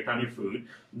help you break down your food.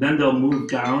 Then they'll move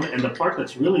down, and the part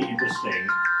that's really interesting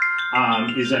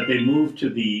is that they move to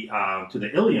the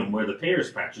ileum where the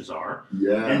Peyer's patches are,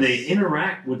 and they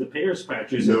interact with the Peyer's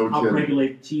patches and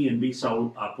upregulate T and B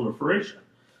cell proliferation.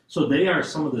 So they are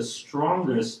some of the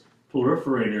strongest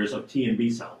proliferators of T and B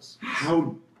cells.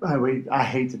 I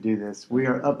hate to do this. We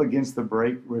are up against the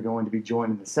break. We're going to be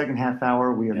joined in the second half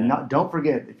hour. We are not. Don't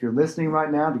forget, if you're listening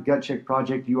right now to Gut Check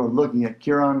Project, you are looking at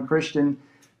Kiran Krishnan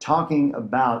talking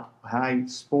about how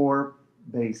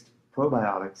spore-based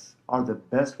probiotics are the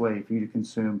best way for you to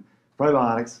consume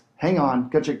probiotics. Hang on,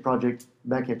 Gut Check Project,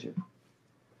 back at you.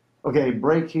 Okay,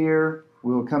 break here.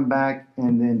 We'll come back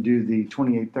and then do the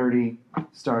 2830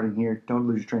 starting here. Don't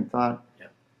lose your train of thought.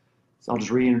 So I'll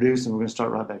just reintroduce, and we're going to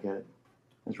start right back at it.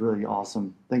 It's really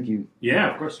awesome. Thank you.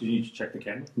 Yeah, of course. You need to check the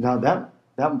camera. Now that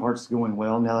one part's going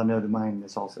well. Now I know to mind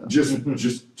this also.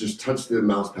 Just touch the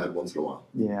mouse pad once in a while.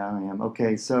 Yeah, I am.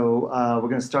 Okay, so we're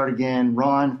going to start again.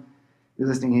 Ron, you're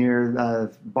listening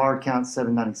here. Bar count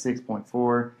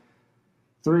 796.4.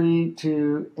 3,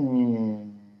 2,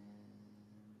 and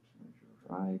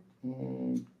right,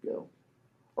 and go.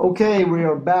 Okay, we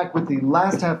are back with the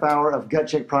last half hour of Gut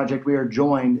Check Project. We are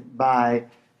joined by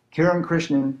Kiran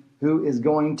Krishnan, who is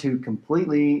going to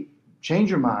completely change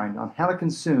your mind on how to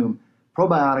consume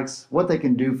probiotics, what they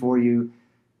can do for you.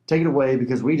 Take it away,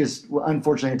 because we just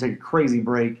unfortunately had to take a crazy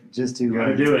break just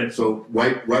to do it. So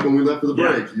right when we left for the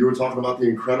break, you were talking about the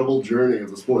incredible journey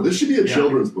of the spore. This should be a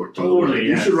children's book. Totally,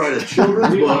 You should write a children's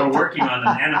book. We are working on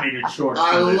an animated short.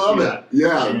 I love it.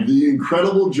 Yeah, the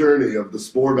incredible journey of the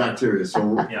spore bacteria.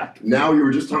 So now you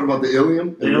were just talking about the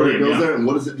ileum and where it goes there, and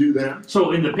what does it do there?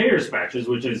 So in the Peyer's patches,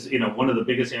 which is one of the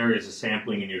biggest areas of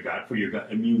sampling in your gut for your gut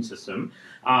immune system,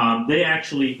 they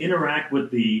actually interact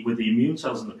with the immune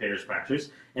cells in the Peyer's patches,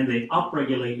 and they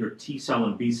upregulate your T cell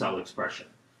and B cell expression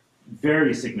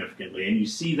very significantly. And you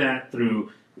see that through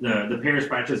the Peyer's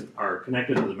patches are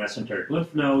connected to the mesenteric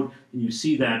lymph node, and you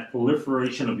see that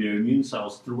proliferation of your immune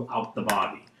cells throughout the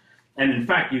body. And in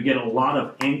fact, you get a lot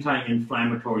of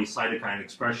anti-inflammatory cytokine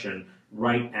expression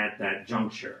right at that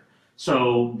juncture.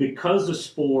 So because the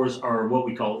spores are what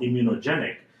we call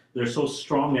immunogenic, they're so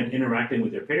strong at interacting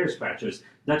with their Peyer's patches.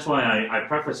 That's why I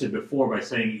prefaced it before by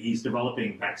saying he's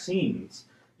developing vaccines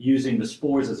using the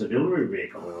spores as a delivery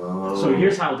vehicle. So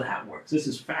here's how that works. This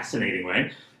is fascinating,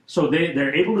 right? So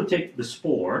they're able to take the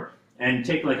spore and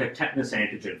take like a tetanus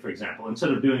antigen, for example. Instead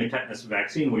of doing a tetanus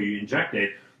vaccine where you inject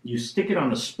it, you stick it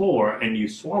on the spore and you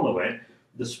swallow it.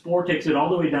 The spore takes it all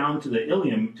the way down to the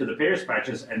ileum, to the Peyer's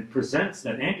patches, and presents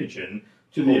that antigen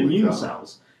to the immune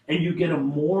cells. And you get a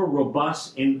more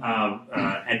robust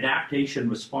adaptation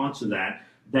response to that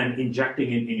than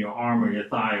injecting it in your arm or your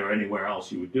thigh or anywhere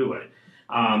else you would do it.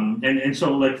 And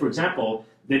so, like, for example,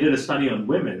 they did a study on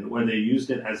women where they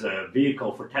used it as a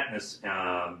vehicle for tetanus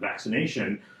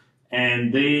vaccination,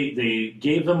 and they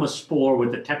gave them a spore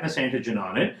with the tetanus antigen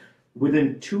on it.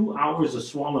 Within 2 hours of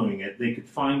swallowing it, they could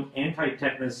find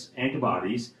anti-tetanus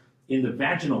antibodies in the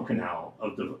vaginal canal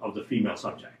of the female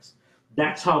subjects.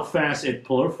 That's how fast it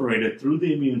proliferated through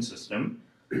the immune system,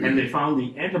 and they found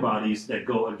the antibodies that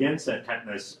go against that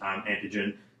tetanus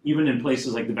antigen even in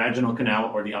places like the vaginal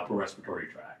canal or the upper respiratory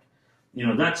tract. You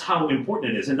know, that's how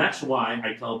important it is, and that's why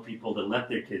I tell people to let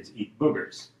their kids eat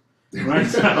boogers. Right,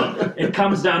 so it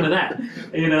comes down to that,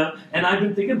 you know. And I've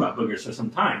been thinking about boogers for some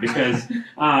time because, and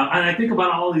I think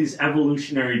about all these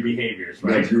evolutionary behaviors.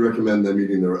 Right? Now, do you recommend them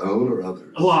eating their own or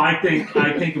others? Well, I think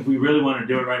if we really want to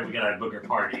do it right, we gotta have booger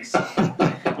parties.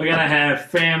 We gotta have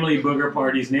family booger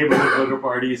parties, neighborhood booger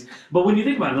parties. But when you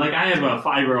think about it, like I have a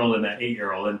 5-year-old and an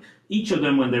 8-year-old, and each of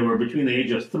them, when they were between the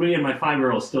age of 3 and my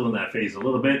 5-year-old, still in that phase a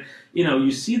little bit. You know,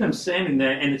 you see them standing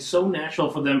there, and it's so natural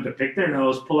for them to pick their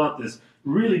nose, pull out this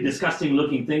really disgusting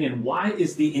looking thing, and why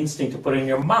is the instinct to put it in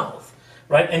your mouth,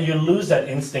 right? And you lose that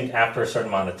instinct after a certain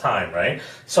amount of time, right?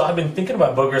 So I've been thinking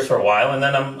about boogers for a while, and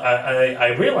then I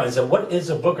realized that what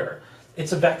is a booger?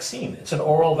 It's a vaccine. It's an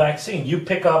oral vaccine. You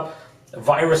pick up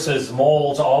viruses,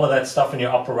 molds, all of that stuff in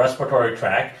your upper respiratory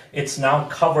tract. It's now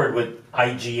covered with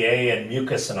IgA and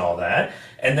mucus and all that.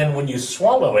 And then when you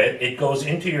swallow it, it goes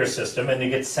into your system and it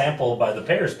gets sampled by the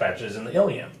Peyer's patches in the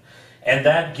ileum. And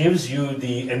that gives you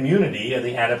the immunity and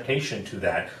the adaptation to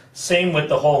that. Same with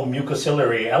the whole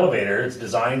mucociliary elevator. It's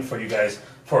designed for you guys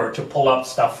to pull up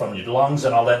stuff from your lungs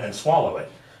and all that and swallow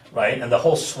it, right? And the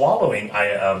whole swallowing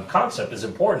concept is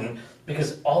important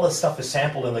because all this stuff is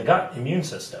sampled in the gut immune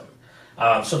system.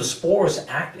 So the spores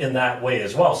act in that way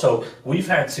as well. So we've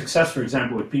had success, for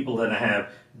example, with people that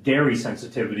have dairy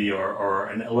sensitivity or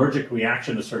an allergic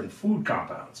reaction to certain food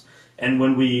compounds. And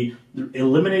when we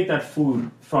eliminate that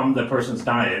food from the person's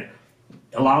diet,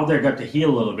 allow their gut to heal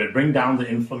a little bit, bring down the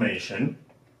inflammation,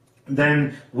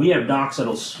 then we have docs that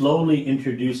will slowly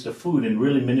introduce the food in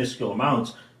really minuscule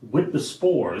amounts with the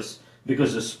spores,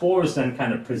 because the spores then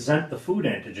kind of present the food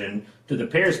antigen to the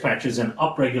Peyer's patches and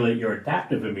upregulate your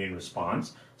adaptive immune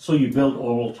response, so you build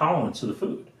oral tolerance to the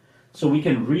food. So we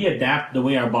can readapt the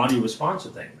way our body responds to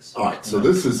things. All right, so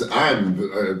this is,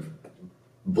 I'm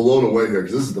blown away here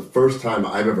because this is the first time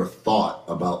I've ever thought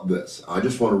about this. I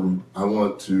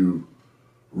want to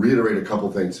reiterate a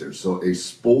couple things here. So a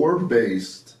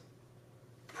spore-based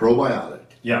probiotic.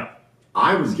 Yeah.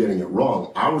 I was getting it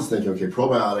wrong. I was thinking, okay,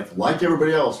 probiotic, like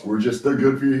everybody else, they're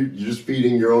good for you. You're just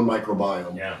feeding your own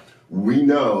microbiome. Yeah. We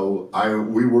know,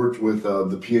 we worked with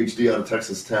the PhD out of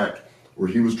Texas Tech, where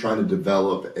he was trying to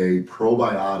develop a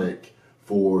probiotic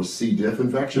for C. diff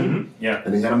infection. Mm-hmm. Yeah.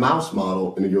 And he had a mouse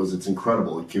model, and he goes, it's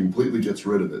incredible. It completely gets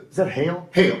rid of it. Is that Hale?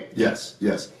 Hale, yes,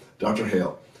 Dr.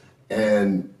 Hale.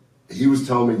 And he was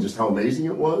telling me just how amazing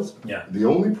it was. Yeah. The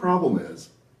only problem is,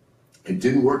 it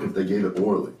didn't work if they gave it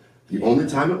orally. The only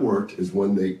time it worked is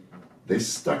when they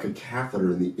stuck a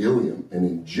catheter in the ileum and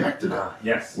injected it.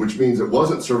 Yes. Which means it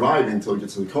wasn't surviving until it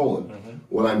gets to the colon. Mm-hmm.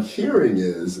 What I'm hearing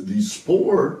is these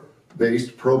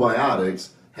spore-based probiotics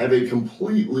have a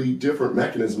completely different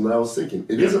mechanism than I was thinking.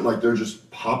 It isn't like they're just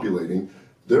populating.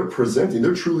 They're presenting.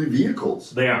 They're truly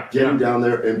vehicles. They are. Getting down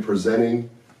there and presenting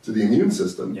to the immune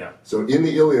system. Yeah. So in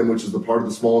the ileum, which is the part of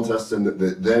the small intestine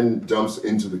that then dumps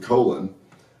into the colon,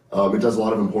 it does a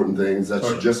lot of important things.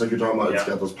 That's just like you're talking about. It's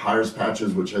got those Peyer's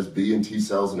patches, which has B and T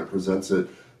cells, and it presents it.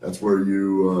 That's where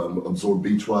you absorb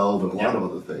B12 and a lot of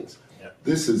other things. Yeah.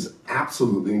 This is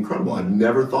absolutely incredible. I've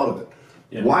never thought of it.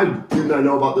 Yeah. Why didn't I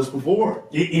know about this before?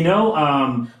 You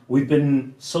know, we've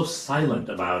been so silent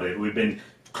about it. We've been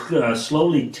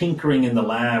slowly tinkering in the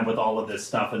lab with all of this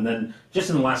stuff, and then just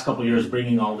in the last couple of years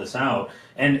bringing all this out,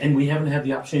 and we haven't had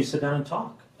the opportunity to sit down and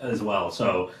talk as well.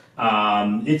 So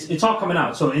it's all coming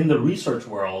out. So in the research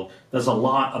world, there's a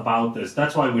lot about this.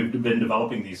 That's why we've been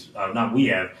developing these, not we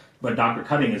have, but Dr.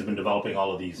 Cutting has been developing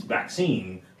all of these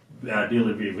vaccine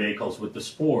delivery vehicles with the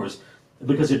spores,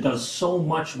 because it does so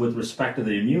much with respect to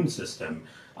the immune system.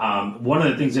 One of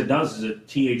the things it does is a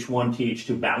Th1,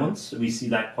 Th2 balance. We see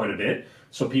that quite a bit.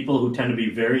 So people who tend to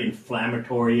be very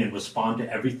inflammatory and respond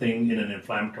to everything in an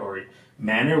inflammatory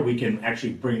manner, we can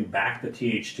actually bring back the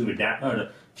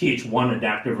Th1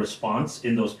 adaptive response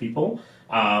in those people.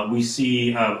 We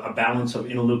see a balance of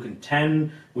interleukin-10,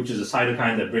 which is a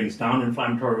cytokine that brings down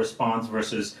inflammatory response,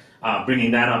 versus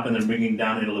bringing that up and then bringing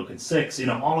down interleukin-6. You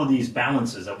know, all of these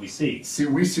balances that we see. See,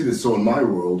 we see this so in my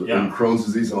world, in Crohn's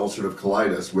disease and ulcerative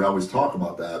colitis, we always talk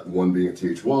about that, one being a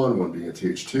Th1, one being a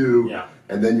Th2,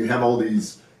 and then you have all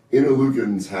these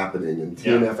interleukins happening and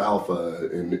TNF alpha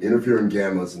and interferon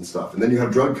gammas and stuff. And then you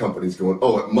have drug companies going,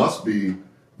 oh, it must be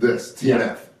this, TNF.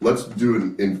 Yeah. Let's do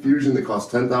an infusion that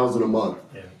costs $10,000 a month.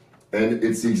 Yeah. And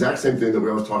it's the exact same thing that we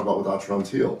always talk about with Ocheron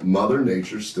Teal. Mother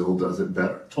Nature still does it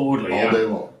better. Totally. All day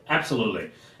long.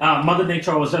 Absolutely. Mother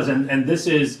Nature always does. And this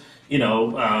is,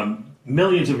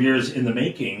 millions of years in the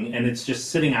making, and it's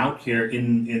just sitting out here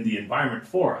in the environment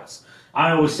for us.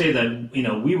 I always say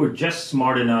that, we were just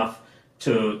smart enough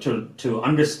to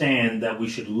understand that we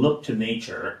should look to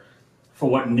nature for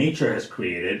what nature has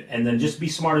created, and then just be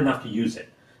smart enough to use it.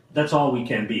 That's all we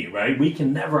can be, right? We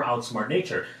can never outsmart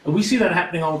nature. And we see that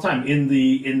happening all the time in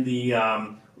the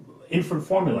infant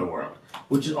formula world,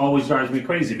 which always drives me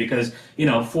crazy because,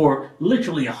 for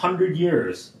literally 100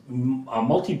 years,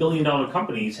 multi-billion-dollar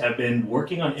companies have been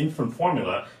working on infant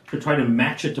formula to try to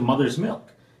match it to mother's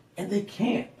milk, and they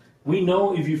can't. We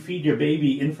know if you feed your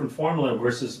baby infant formula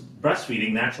versus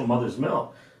breastfeeding natural mother's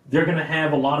milk, they're going to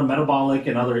have a lot of metabolic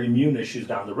and other immune issues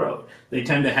down the road. They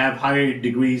tend to have higher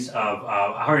degrees of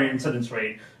higher incidence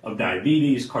rate of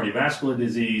diabetes, cardiovascular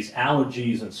disease,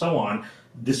 allergies, and so on.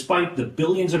 Despite the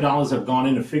billions of dollars that have gone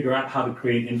in to figure out how to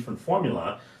create infant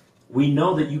formula, we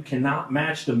know that you cannot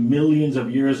match the millions of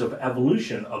years of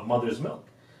evolution of mother's milk,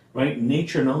 right?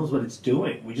 Nature knows what it's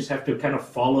doing. We just have to kind of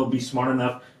follow, be smart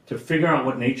enough to figure out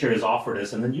what nature has offered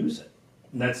us and then use it.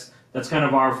 And that's kind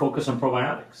of our focus on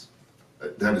probiotics.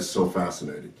 That is so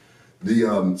fascinating.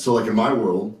 So like in my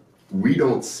world, we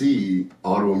don't see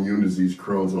autoimmune disease,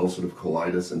 Crohn's, and ulcerative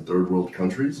colitis in third world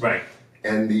countries. Right.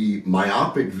 And the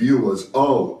myopic view was,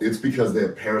 oh, it's because they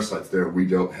have parasites there, we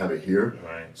don't have it here.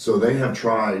 Right. So they have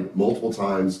tried multiple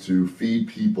times to feed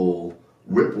people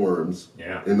whipworms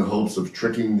in the hopes of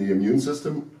tricking the immune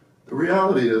system. The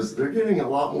reality is they're getting a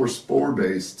lot more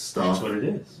spore-based stuff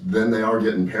than they are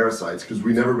getting parasites, because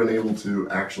we've never been able to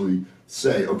actually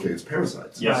say, okay, it's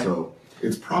parasites. Yeah. So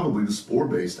it's probably the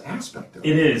spore-based aspect of it.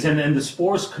 It is, and the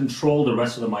spores control the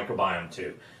rest of the microbiome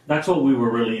too. That's what we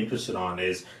were really interested on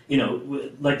is,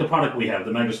 like the product we have,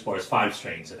 the Megaspore, has 5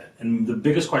 strains in it. And the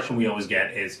biggest question we always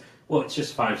get is, well, it's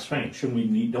just 5 strains. Don't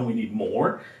we need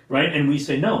more, right? And we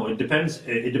say, no, it depends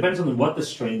on what the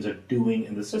strains are doing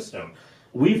in the system.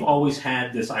 We've always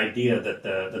had this idea that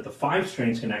the 5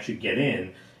 strains can actually get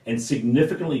in and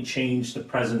significantly change the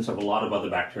presence of a lot of other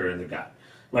bacteria in the gut.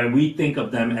 Right? We think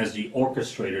of them as the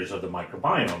orchestrators of the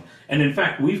microbiome. And in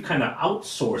fact, we've kind of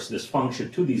outsourced this function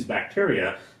to these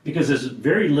bacteria because there's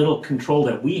very little control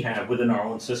that we have within our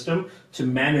own system to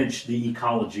manage the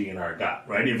ecology in our gut,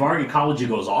 right? If our ecology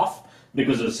goes off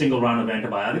because of a single round of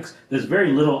antibiotics, there's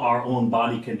very little our own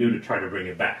body can do to try to bring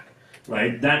it back,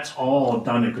 right? That's all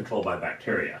done and controlled by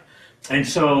bacteria. And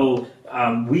so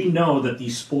we know that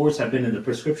these spores have been in the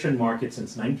prescription market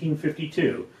since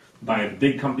 1952 by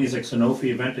big companies like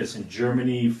Sanofi Aventis in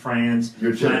Germany, France,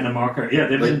 Latin America. Yeah,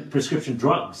 they've been prescription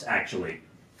drugs, actually.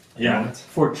 Yeah,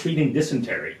 for treating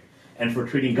dysentery and for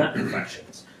treating gut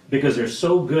infections. Because they're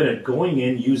so good at going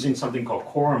in using something called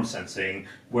quorum sensing,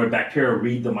 where bacteria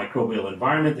read the microbial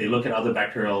environment, they look at other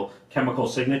bacterial chemical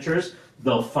signatures,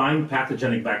 they'll find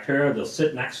pathogenic bacteria, they'll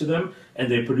sit next to them,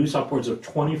 and they produce upwards of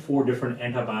 24 different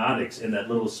antibiotics in that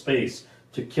little space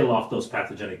to kill off those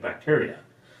pathogenic bacteria.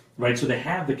 Right, so they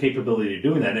have the capability of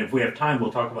doing that. And if we have time,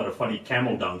 we'll talk about a funny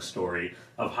camel dung story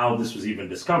of how this was even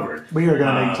discovered. We are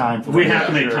going to make time for that. We have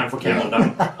to make time for camel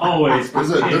dung. Always.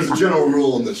 There's a general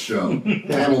rule in this show.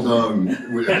 Camel dung.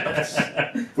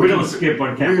 We don't skip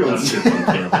on camel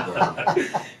dung.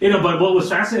 But what was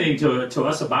fascinating to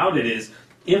us about it is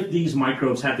if these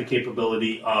microbes have the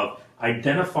capability of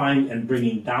identifying and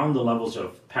bringing down the levels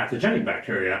of pathogenic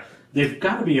bacteria, they've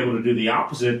got to be able to do the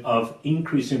opposite of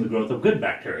increasing the growth of good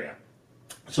bacteria.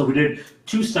 So we did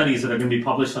 2 studies that are going to be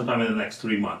published sometime in the next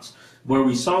 3 months, where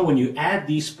we saw when you add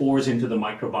these spores into the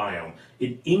microbiome,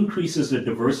 it increases the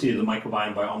diversity of the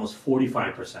microbiome by almost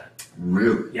 45%.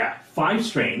 Really? Yeah. 5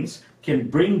 strains can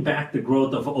bring back the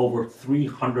growth of over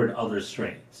 300 other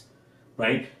strains,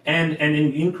 right? And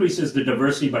it increases the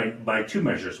diversity by 2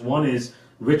 measures. One is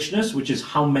richness, which is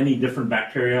how many different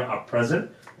bacteria are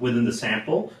present within the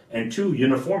sample, and 2,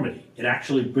 uniformity. It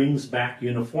actually brings back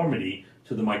uniformity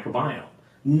to the microbiome.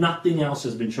 Nothing else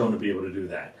has been shown to be able to do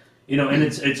that. And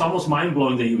it's almost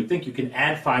mind-blowing that you would think you can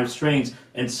add 5 strains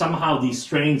and somehow these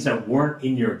strains that weren't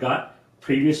in your gut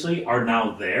previously are now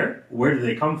there. Where do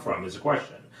they come from is a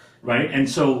question, right? And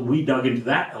so we dug into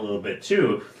that a little bit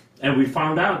too, and we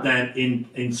found out that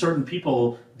in certain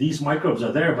people, these microbes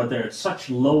are there, but they're at such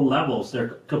low levels,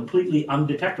 they're completely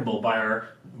undetectable by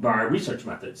our research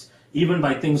methods. Even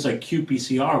by things like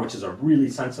qPCR, which is a really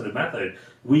sensitive method,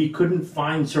 we couldn't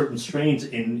find certain strains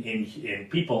in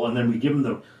people, and then we give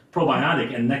them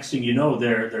probiotic, and next thing you know,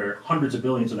 there are hundreds of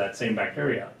billions of that same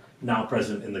bacteria now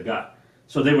present in the gut.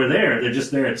 So they were there, they're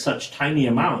just there at such tiny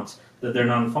amounts that they're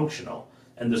non-functional.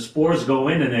 And the spores go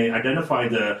in and they identify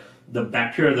the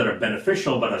bacteria that are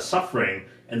beneficial but are suffering,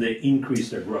 and they increase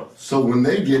their growth. So when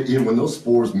they get in, when those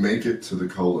spores make it to the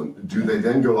colon, do they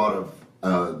then go out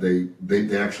of,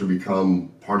 they actually become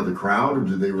part of the crowd, or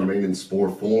do they remain in spore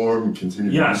form and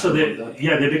continue? Yeah, so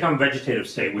they become vegetative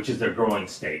state, which is their growing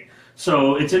state.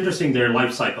 So it's interesting, their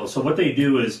life cycle. So what they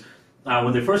do is,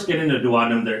 when they first get into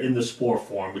duodenum, they're in the spore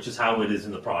form, which is how it is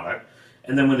in the product.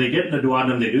 And then when they get into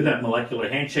duodenum, they do that molecular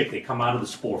handshake, they come out of the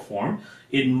spore form.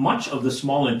 In much of the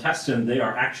small intestine, they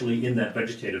are actually in that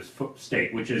vegetative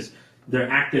state, which is their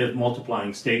active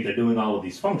multiplying state. They're doing all of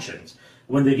these functions.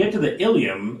 When they get to the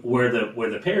ileum, where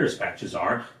the Peyer's patches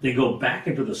are, they go back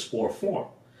into the spore form.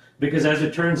 Because as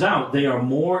it turns out, they are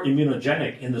more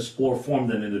immunogenic in the spore form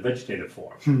than in the vegetative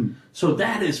form. So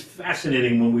that is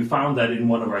fascinating when we found that in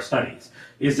one of our studies,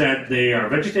 is that they are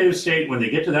vegetative state. When they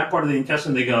get to that part of the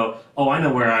intestine, they go, oh, I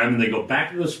know where I am. And they go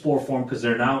back to the spore form because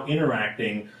they're now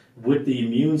interacting with the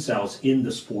immune cells in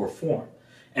the spore form.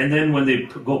 And then when they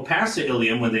go past the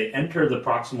ileum, when they enter the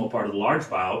proximal part of the large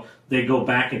bowel, they go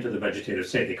back into the vegetative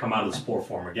state. They come out of the spore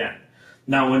form again.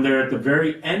 Now, when they're at the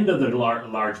very end of the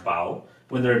large bowel,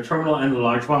 when they're at the terminal end of the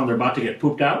large bowel and they're about to get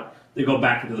pooped out, they go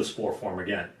back into the spore form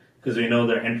again because they know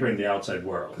they're entering the outside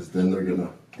world. Because then they're going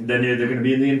to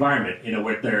be in the environment,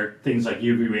 where there are things like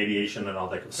UV radiation and all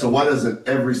that kind of stuff. So why doesn't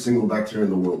every single bacteria in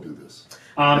the world do this?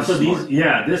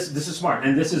 This is smart,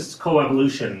 and this is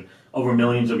coevolution over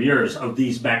millions of years of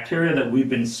these bacteria that we've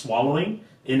been swallowing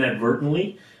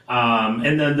inadvertently.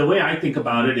 And then the way I think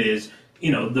about it is,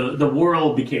 the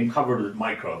world became covered with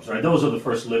microbes, right? Those are the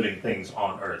first living things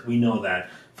on Earth. We know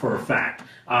that for a fact.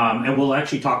 And we'll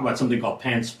actually talk about something called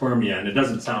panspermia, and it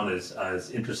doesn't sound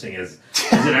as interesting as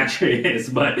it actually is.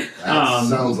 But that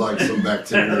sounds like some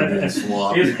bacteria being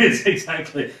swapped. It's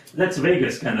exactly. That's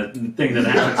Vegas kind of thing that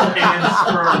happens.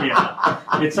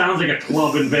 Panspermia. It sounds like a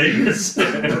club in Vegas,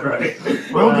 right?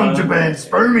 Welcome to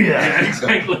panspermia. Yeah,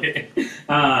 exactly.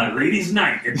 Ladies'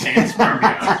 night at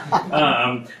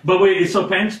panspermia. So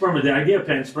panspermia, the idea of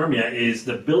panspermia is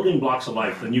the building blocks of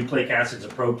life, the nucleic acids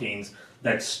and proteins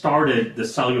that started the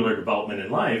cellular development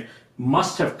in life,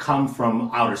 must have come from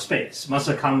outer space, must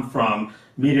have come from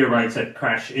meteorites that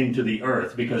crash into the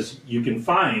Earth, because you can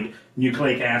find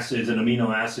nucleic acids and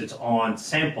amino acids on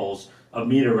samples of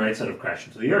meteorites that have crashed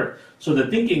into the Earth. So the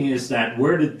thinking is that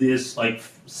where did this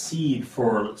seed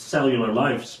for cellular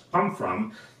life come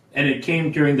from? And it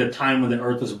came during the time when the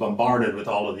Earth was bombarded with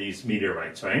all of these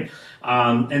meteorites, right?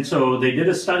 And so they did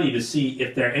a study to see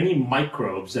if there are any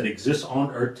microbes that exist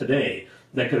on Earth today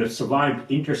that could have survived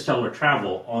interstellar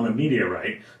travel on a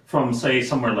meteorite from, say,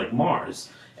 somewhere like Mars.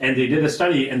 And they did a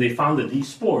study, and they found that these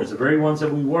spores, the very ones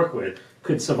that we work with,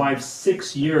 could survive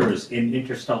 6 years in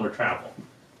interstellar travel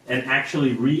and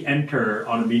actually re-enter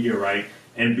on a meteorite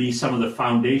and be some of the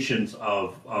foundations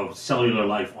of cellular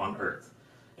life on Earth.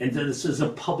 And this is a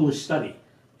published study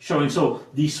showing, so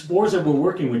these spores that we're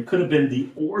working with could have been the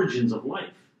origins of life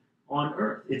on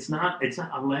Earth. It's not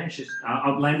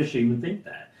outlandish to even think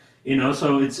that.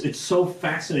 So it's so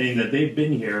fascinating that they've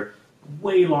been here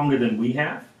way longer than we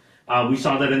have. We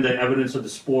saw that in the evidence of the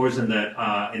spores in that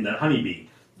honeybee,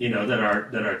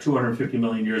 that are 250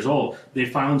 million years old. They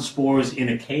found spores in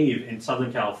a cave in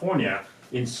Southern California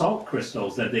in salt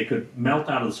crystals that they could melt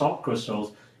out of the salt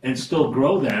crystals and still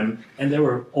grow them, and they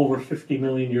were over 50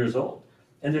 million years old.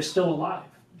 And they're still alive.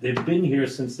 They've been here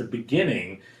since the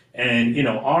beginning. And,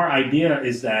 our idea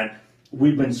is that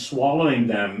we've been swallowing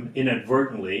them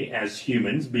inadvertently as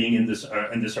humans, being in this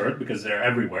Earth, because they're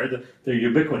everywhere. They're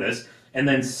ubiquitous. And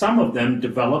then some of them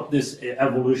develop this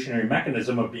evolutionary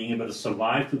mechanism of being able to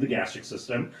survive through the gastric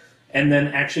system, and then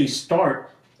actually start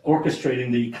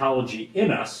orchestrating the ecology in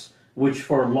us, which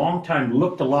for a long time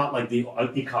looked a lot like the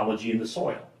ecology in the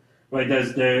soil. Right,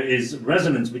 there is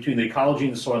resonance between the ecology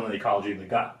in the soil and the ecology in the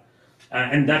gut.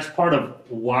 And that's part of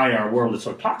why our world is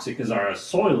so toxic, because our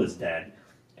soil is dead,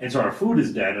 and so our food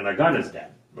is dead, and our gut is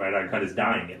dead, right? Our gut is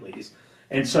dying, at least.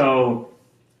 And so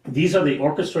these are the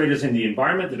orchestrators in the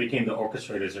environment that became the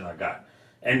orchestrators in our gut.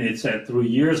 And it's through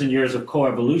years and years of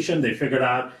coevolution, they figured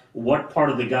out what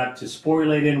part of the gut to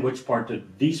sporulate in, which part to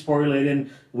desporulate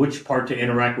in, which part to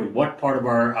interact with what part of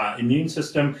our immune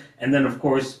system. And then, of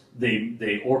course,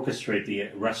 they orchestrate the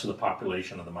rest of the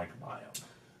population of the microbiome.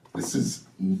 This is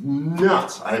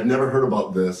nuts. I have never heard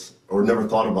about this or never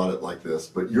thought about it like this,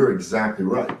 but you're exactly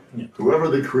right. Yeah. Whoever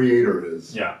the creator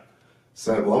is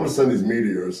said, well, I'm going to send these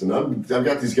meteors, and I've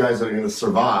got these guys that are going to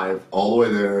survive all the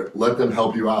way there, let them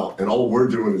help you out. And all we're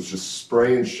doing is just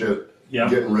spraying shit,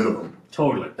 getting rid of them.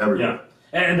 Totally. Everywhere.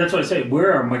 Yeah. And that's why I say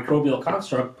we're a microbial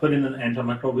construct put in an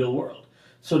antimicrobial world.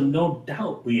 So no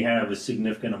doubt we have a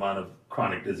significant amount of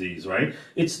chronic disease, right?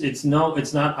 It's not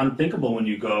unthinkable when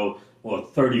you go, well,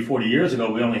 30, 40 years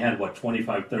ago, we only had,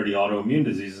 25, 30 autoimmune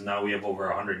diseases. Now we have over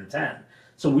 110.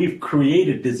 So we've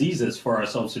created diseases for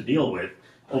ourselves to deal with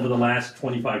over the last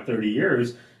 25, 30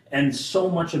 years. And so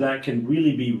much of that can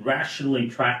really be rationally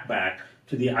tracked back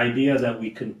to the idea that we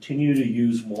continue to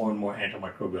use more and more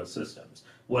antimicrobial systems,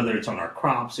 whether it's on our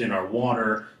crops, in our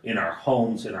water, in our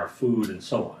homes, in our food, and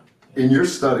so on. In your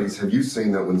studies, have you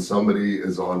seen that when somebody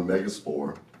is on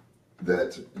Megaspore,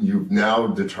 that you've now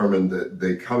determined that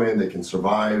they come in, they can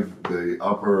survive the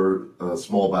upper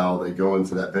small bowel, they go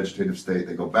into that vegetative state,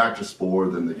 they go back to spore,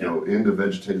 then they go into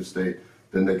vegetative state,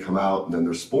 then they come out, and then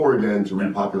they're spore again to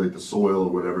repopulate the soil or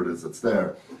whatever it is that's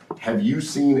there. Have you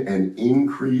seen an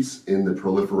increase in the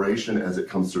proliferation as it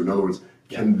comes through? In other words,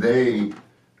 can they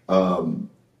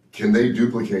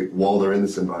duplicate while they're in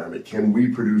this environment? Can we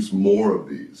produce more of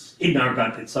these? In our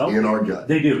gut itself? In our gut.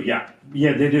 They do, yeah.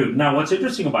 Yeah, they do. Now, what's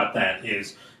interesting about that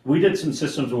is we did some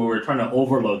systems where we were trying to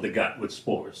overload the gut with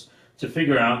spores to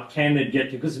figure out, can it get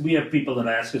to, because we have people that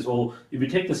ask us, well, if you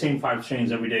take the same 5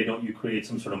 strains every day, don't you create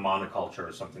some sort of monoculture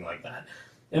or something like that?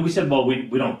 And we said, well, we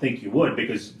don't think you would,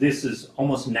 because this is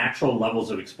almost natural levels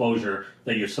of exposure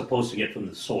that you're supposed to get from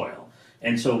the soil.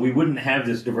 And so we wouldn't have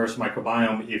this diverse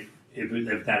microbiome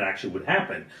if that actually would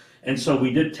happen. And so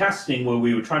we did testing where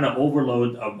we were trying to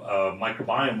overload a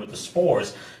microbiome with the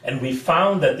spores, and we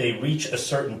found that they reach a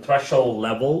certain threshold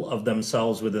level of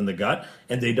themselves within the gut,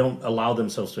 and they don't allow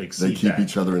themselves to exceed that. They keep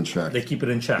each other in check. They keep it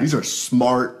in check. These are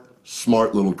smart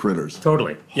little critters.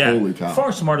 Totally. Yeah. Holy cow.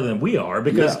 Far smarter than we are,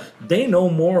 because they know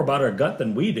more about our gut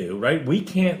than we do, right? We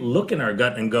can't look in our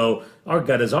gut and go, our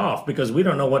gut is off, because we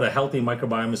don't know what a healthy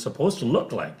microbiome is supposed to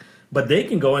look like. But they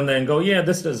can go in there and go, yeah,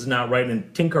 this is not right,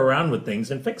 and tinker around with things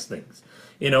and fix things.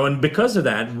 And because of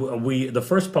that, the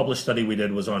first published study we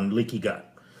did was on leaky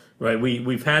gut. Right,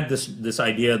 we've had this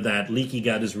idea that leaky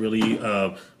gut is really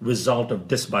a result of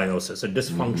dysbiosis, a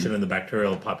dysfunction in the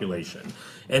bacterial population.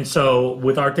 And so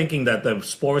with our thinking that the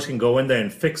spores can go in there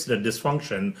and fix the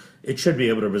dysfunction, it should be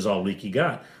able to resolve leaky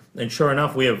gut. And sure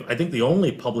enough, we have, I think, the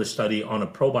only published study on a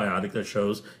probiotic that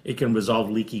shows it can resolve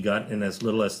leaky gut in as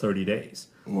little as 30 days.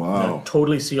 Wow.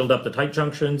 Totally sealed up the tight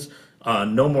junctions.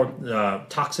 No more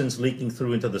toxins leaking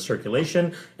through into the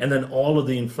circulation, and then all of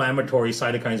the inflammatory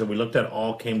cytokines that we looked at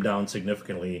all came down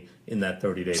significantly in that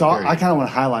 30-day So period. I kind of want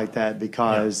to highlight that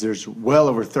because there's well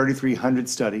over 3,300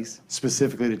 studies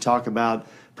specifically to talk about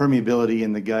permeability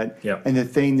in the gut. And the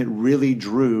thing that really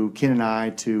drew Ken and I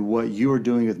to what you are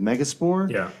doing with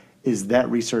Megaspore is that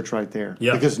research right there.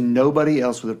 Because nobody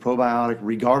else with a probiotic,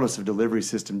 regardless of delivery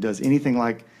system, does anything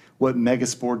like what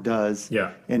Megaspore does,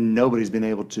 and nobody's been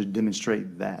able to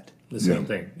demonstrate that. The same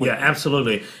thing. Yeah,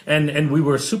 absolutely. And we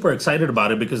were super excited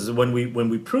about it because when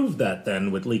we proved that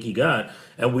then with leaky gut,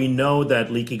 and we know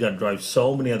that leaky gut drives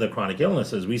so many other chronic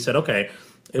illnesses, we said, okay,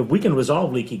 if we can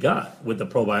resolve leaky gut with the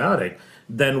probiotic,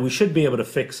 then we should be able to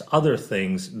fix other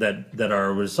things that are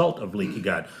a result of leaky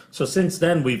gut. So since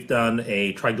then, we've done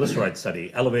a triglyceride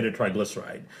study, elevated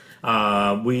triglyceride.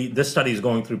 This study is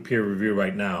going through peer review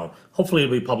right now. Hopefully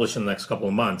it'll be published in the next couple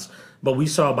of months. But we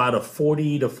saw about a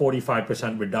 40 to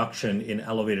 45% reduction in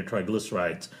elevated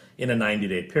triglycerides in a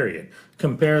 90-day period.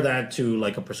 Compare that to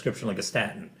like a prescription like a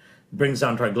statin. Brings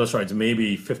down triglycerides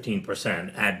maybe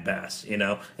 15% at best,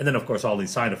 and then of course all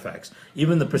these side effects.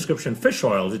 Even the prescription fish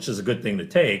oil, which is a good thing to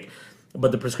take,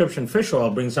 but the prescription fish oil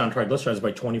brings down triglycerides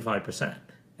by 25%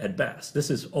 at best. This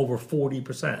is over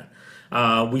 40%.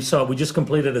 We just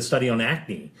completed a study on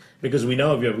acne because we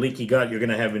know if you have leaky gut, you're going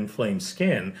to have inflamed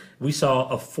skin. We saw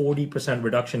a 40%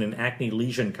 reduction in acne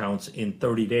lesion counts in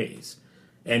 30 days.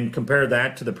 And compare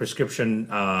that to the prescription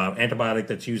antibiotic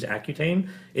that's used, Accutane,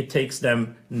 it takes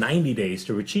them 90 days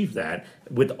to achieve that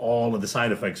with all of the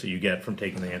side effects that you get from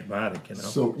taking the antibiotic.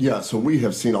 So we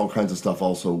have seen all kinds of stuff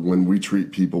also when we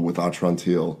treat people with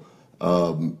Atrantil.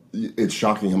 It's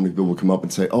shocking how many people come up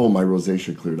and say, oh, my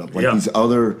rosacea cleared up. Like these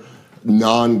other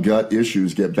non-gut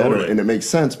issues get better. Totally. And it makes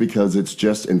sense because it's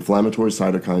just inflammatory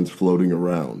cytokines floating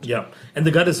around. Yeah. And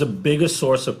the gut is the biggest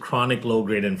source of chronic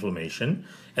low-grade inflammation.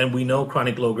 And we know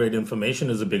chronic low-grade inflammation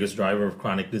is the biggest driver of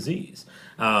chronic disease.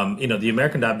 The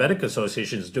American Diabetic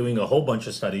Association is doing a whole bunch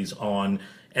of studies on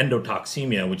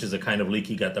endotoxemia, which is a kind of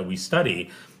leaky gut that we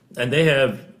study. And they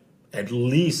have at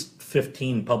least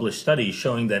 15 published studies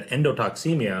showing that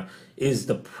endotoxemia is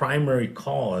the primary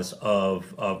cause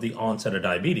of the onset of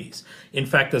diabetes. In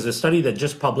fact, there's a study that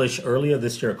just published earlier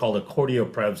this year called a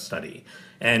CardioPrev study.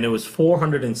 And it was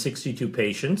 462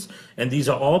 patients. And these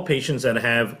are all patients that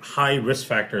have high risk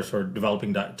factors for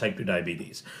developing type 2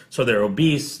 diabetes. So they're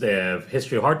obese, they have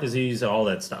history of heart disease, all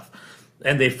that stuff.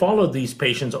 And they followed these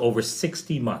patients over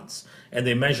 60 months. And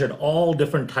they measured all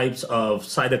different types of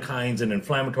cytokines and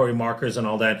inflammatory markers and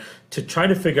all that to try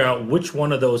to figure out which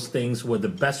one of those things were the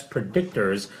best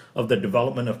predictors of the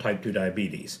development of type 2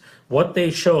 diabetes. What they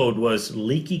showed was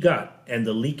leaky gut and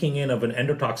the leaking in of an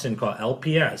endotoxin called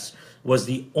LPS was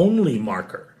the only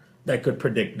marker that could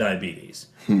predict diabetes.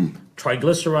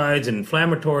 Triglycerides,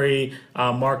 inflammatory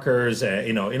markers,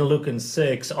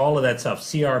 interleukin-6, all of that stuff,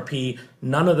 CRP,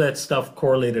 none of that stuff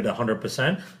correlated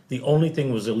 100%. The only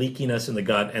thing was the leakiness in the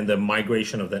gut and the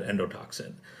migration of that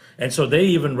endotoxin. And so they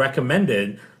even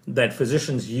recommended that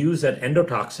physicians use that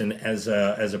endotoxin as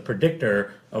a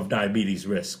predictor of diabetes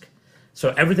risk.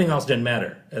 So everything else didn't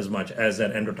matter as much as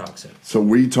that endotoxin. So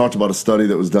we talked about a study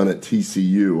that was done at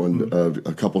TCU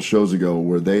a couple shows ago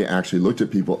where they actually looked at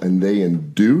people and they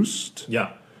induced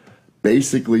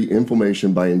basically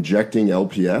inflammation by injecting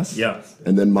LPS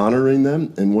and then monitoring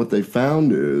them. And what they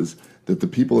found is that the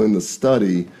people in the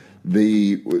study,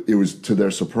 it was to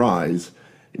their surprise,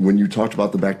 when you talked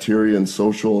about the bacteria and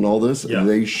social and all this,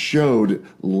 they showed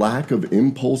lack of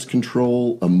impulse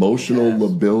control, emotional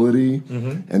lability,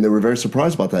 and they were very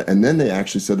surprised about that. And then they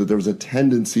actually said that there was a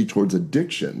tendency towards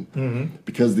addiction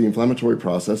because the inflammatory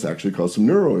process actually caused some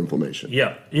neuroinflammation.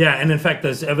 And in fact,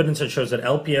 there's evidence that shows that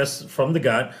LPS from the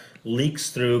gut leaks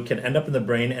through, can end up in the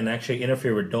brain and actually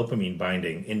interfere with dopamine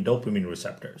binding in dopamine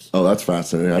receptors. Oh, that's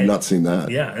fascinating. I've not seen that.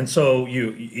 Yeah, and so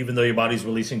even though your body's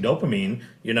releasing dopamine,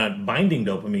 you're not binding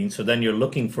dopamine, so then you're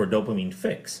looking for a dopamine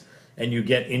fix. And you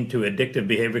get into addictive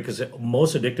behavior because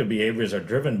most addictive behaviors are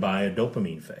driven by a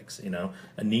dopamine fix,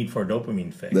 a need for a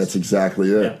dopamine fix. That's exactly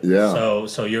it. Yeah.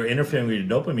 So you're interfering with your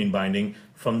dopamine binding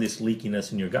from this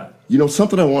leakiness in your gut.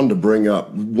 Something I wanted to bring up,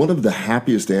 one of the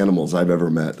happiest animals I've ever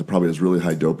met that probably has really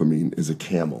high dopamine is a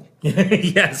camel.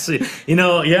 Yes.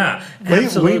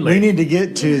 Absolutely. We need to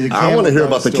get to the camel I want to hear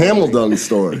about story. the camel dung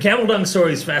story. The camel dung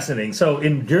story is fascinating. So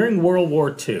during World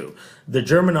War II, the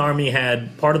German army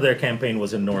had, part of their campaign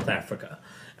was in North Africa.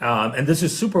 And this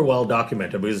is super well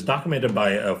documented. It was documented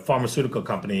by a pharmaceutical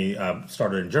company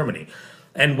started in Germany.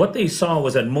 And what they saw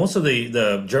was that most of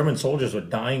the German soldiers were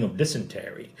dying of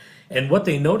dysentery. And what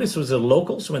they noticed was the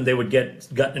locals, when they would get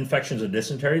gut infections or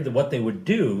dysentery, what they would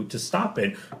do to stop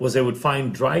it was they would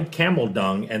find dried camel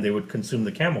dung and they would consume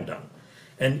the camel dung.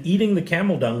 And eating the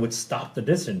camel dung would stop the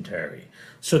dysentery.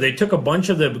 So they took a bunch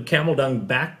of the camel dung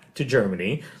back to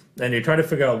Germany and they tried to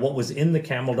figure out what was in the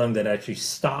camel dung that actually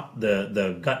stopped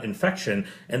the gut infection.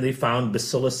 And they found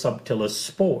Bacillus subtilis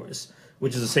spores,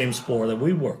 which is the same spore that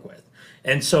we work with.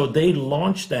 And so they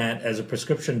launched that as a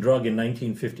prescription drug in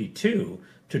 1952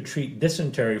 to treat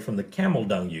dysentery from the camel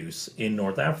dung use in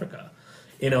North Africa.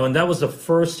 And that was the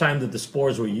first time that the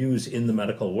spores were used in the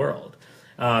medical world.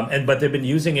 But they've been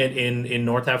using it in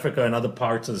North Africa and other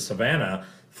parts of the savannah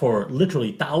for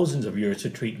literally thousands of years to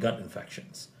treat gut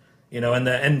infections. And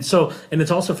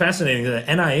it's also fascinating that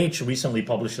NIH recently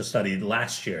published a study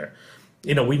last year.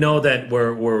 We know that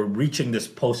we're reaching this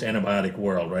post-antibiotic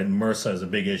world, right? And MRSA is a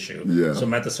big issue. Yeah. So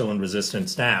methicillin-resistant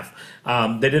staph.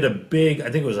 They did a big, I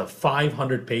think it was a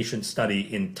 500-patient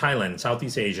study in Thailand,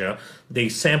 Southeast Asia. They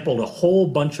sampled a whole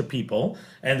bunch of people,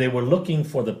 and they were looking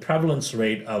for the prevalence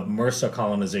rate of MRSA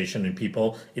colonization in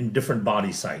people in different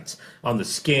body sites, on the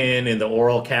skin, in the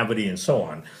oral cavity, and so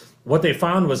on. What they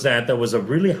found was that there was a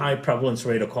really high prevalence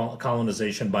rate of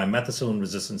colonization by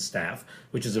methicillin-resistant staph,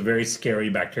 which is a very scary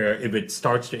bacteria. If it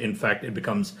starts to infect, it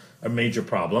becomes a major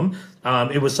problem.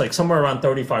 It was like somewhere around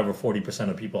 35 or 40%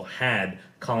 of people had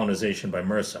colonization by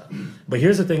MRSA. But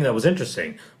here's the thing that was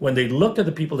interesting. When they looked at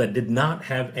the people that did not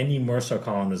have any MRSA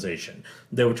colonization,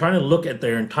 they were trying to look at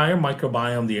their entire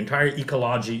microbiome, the entire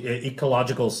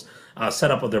ecological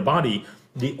setup of their body.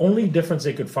 The only difference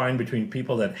they could find between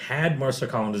people that had MRSA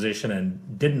colonization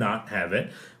and did not have it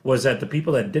was that the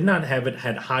people that did not have it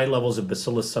had high levels of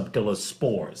Bacillus subtilis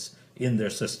spores in their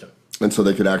system. And so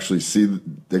they could actually see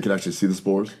the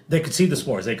spores? They could see the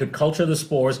spores. They could culture the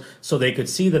spores, so they could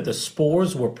see that the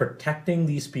spores were protecting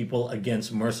these people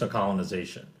against MRSA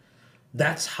colonization.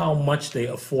 That's how much they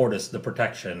afford us the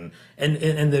protection. And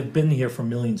they've been here for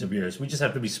millions of years. We just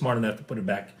have to be smart enough to put it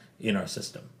back in our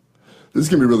system. This is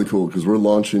going to be really cool because we're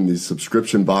launching the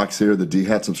subscription box here, the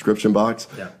DHAT subscription box,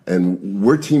 and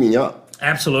we're teaming up.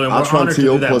 Absolutely. Altron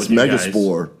Teal plus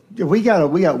Megaspore We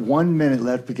got 1 minute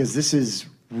left because this is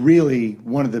really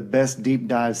one of the best deep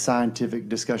dive scientific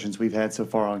discussions we've had so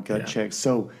far on gut checks.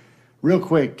 So real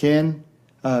quick, Ken,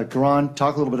 Kiran,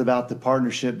 talk a little bit about the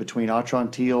partnership between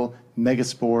Atrantil,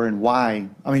 Megaspore, and why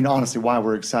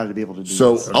we're excited to be able to do this.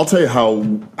 So I'll tell you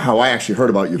how I actually heard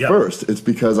about you first. It's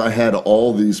because I had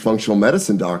all these functional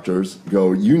medicine doctors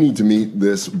go, you need to meet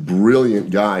this brilliant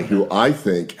guy who I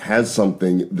think has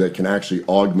something that can actually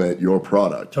augment your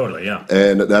product. Totally, yeah.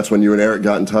 And that's when you and Eric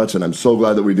got in touch, and I'm so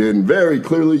glad that we did. And very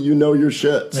clearly, you know your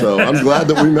shit. So I'm glad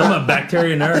that we met. I'm a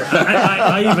bacteria nerd.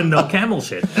 I even know camel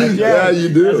shit. Yeah, you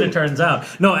do. As it turns out.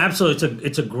 No, absolutely.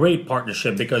 It's a great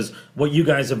partnership because what you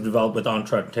guys have developed with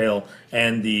Atrantil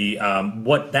and the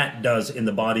what that does in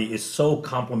the body is so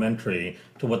complementary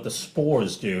to what the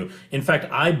spores do. In fact,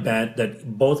 I bet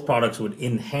that both products would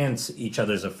enhance each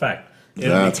other's effect. It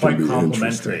would be quite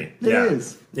complementary. It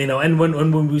is. You know, and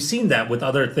when we've seen that with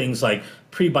other things like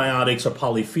prebiotics or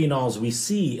polyphenols, we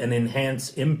see an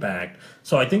enhanced impact.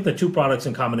 So I think the two products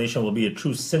in combination will be a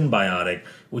true symbiotic,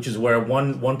 which is where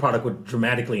one product would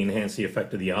dramatically enhance the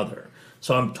effect of the other.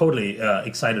 So I'm totally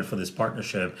excited for this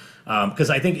partnership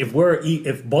because I think if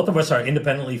both of us are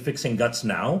independently fixing guts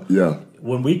now,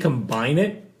 when we combine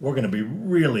it, we're going to be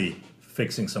really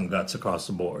fixing some guts across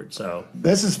the board. So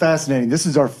this is fascinating. This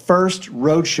is our first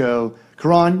roadshow.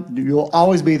 Karan, you'll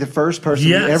always be the first person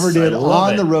we ever did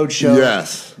on the roadshow.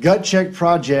 Yes. Gut Check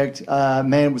Project,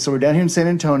 man. So we're down here in San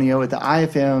Antonio at the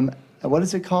IFM. What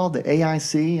is it called? The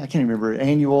AIC? I can't remember.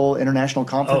 Annual International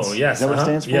Conference. Oh, yes. Is that what it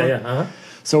stands for? Yeah.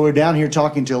 So we're down here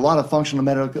talking to a lot of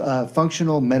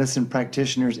functional medicine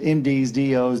practitioners, MDs,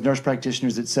 DOs, nurse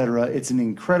practitioners, et cetera. It's an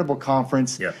incredible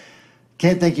conference. Yeah.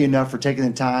 Can't thank you enough for taking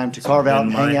the time to carve out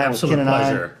and hang out with Ken and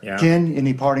I. Yeah. Ken,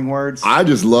 any parting words? I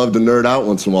just love to nerd out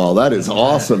once in a while. That is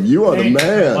awesome. You are the man. Thank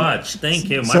you so much. Thank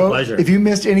you. My pleasure. If you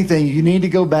missed anything, you need to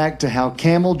go back to how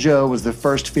Camel Joe was the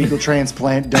first fecal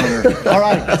transplant donor. All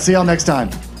right. See y'all next time.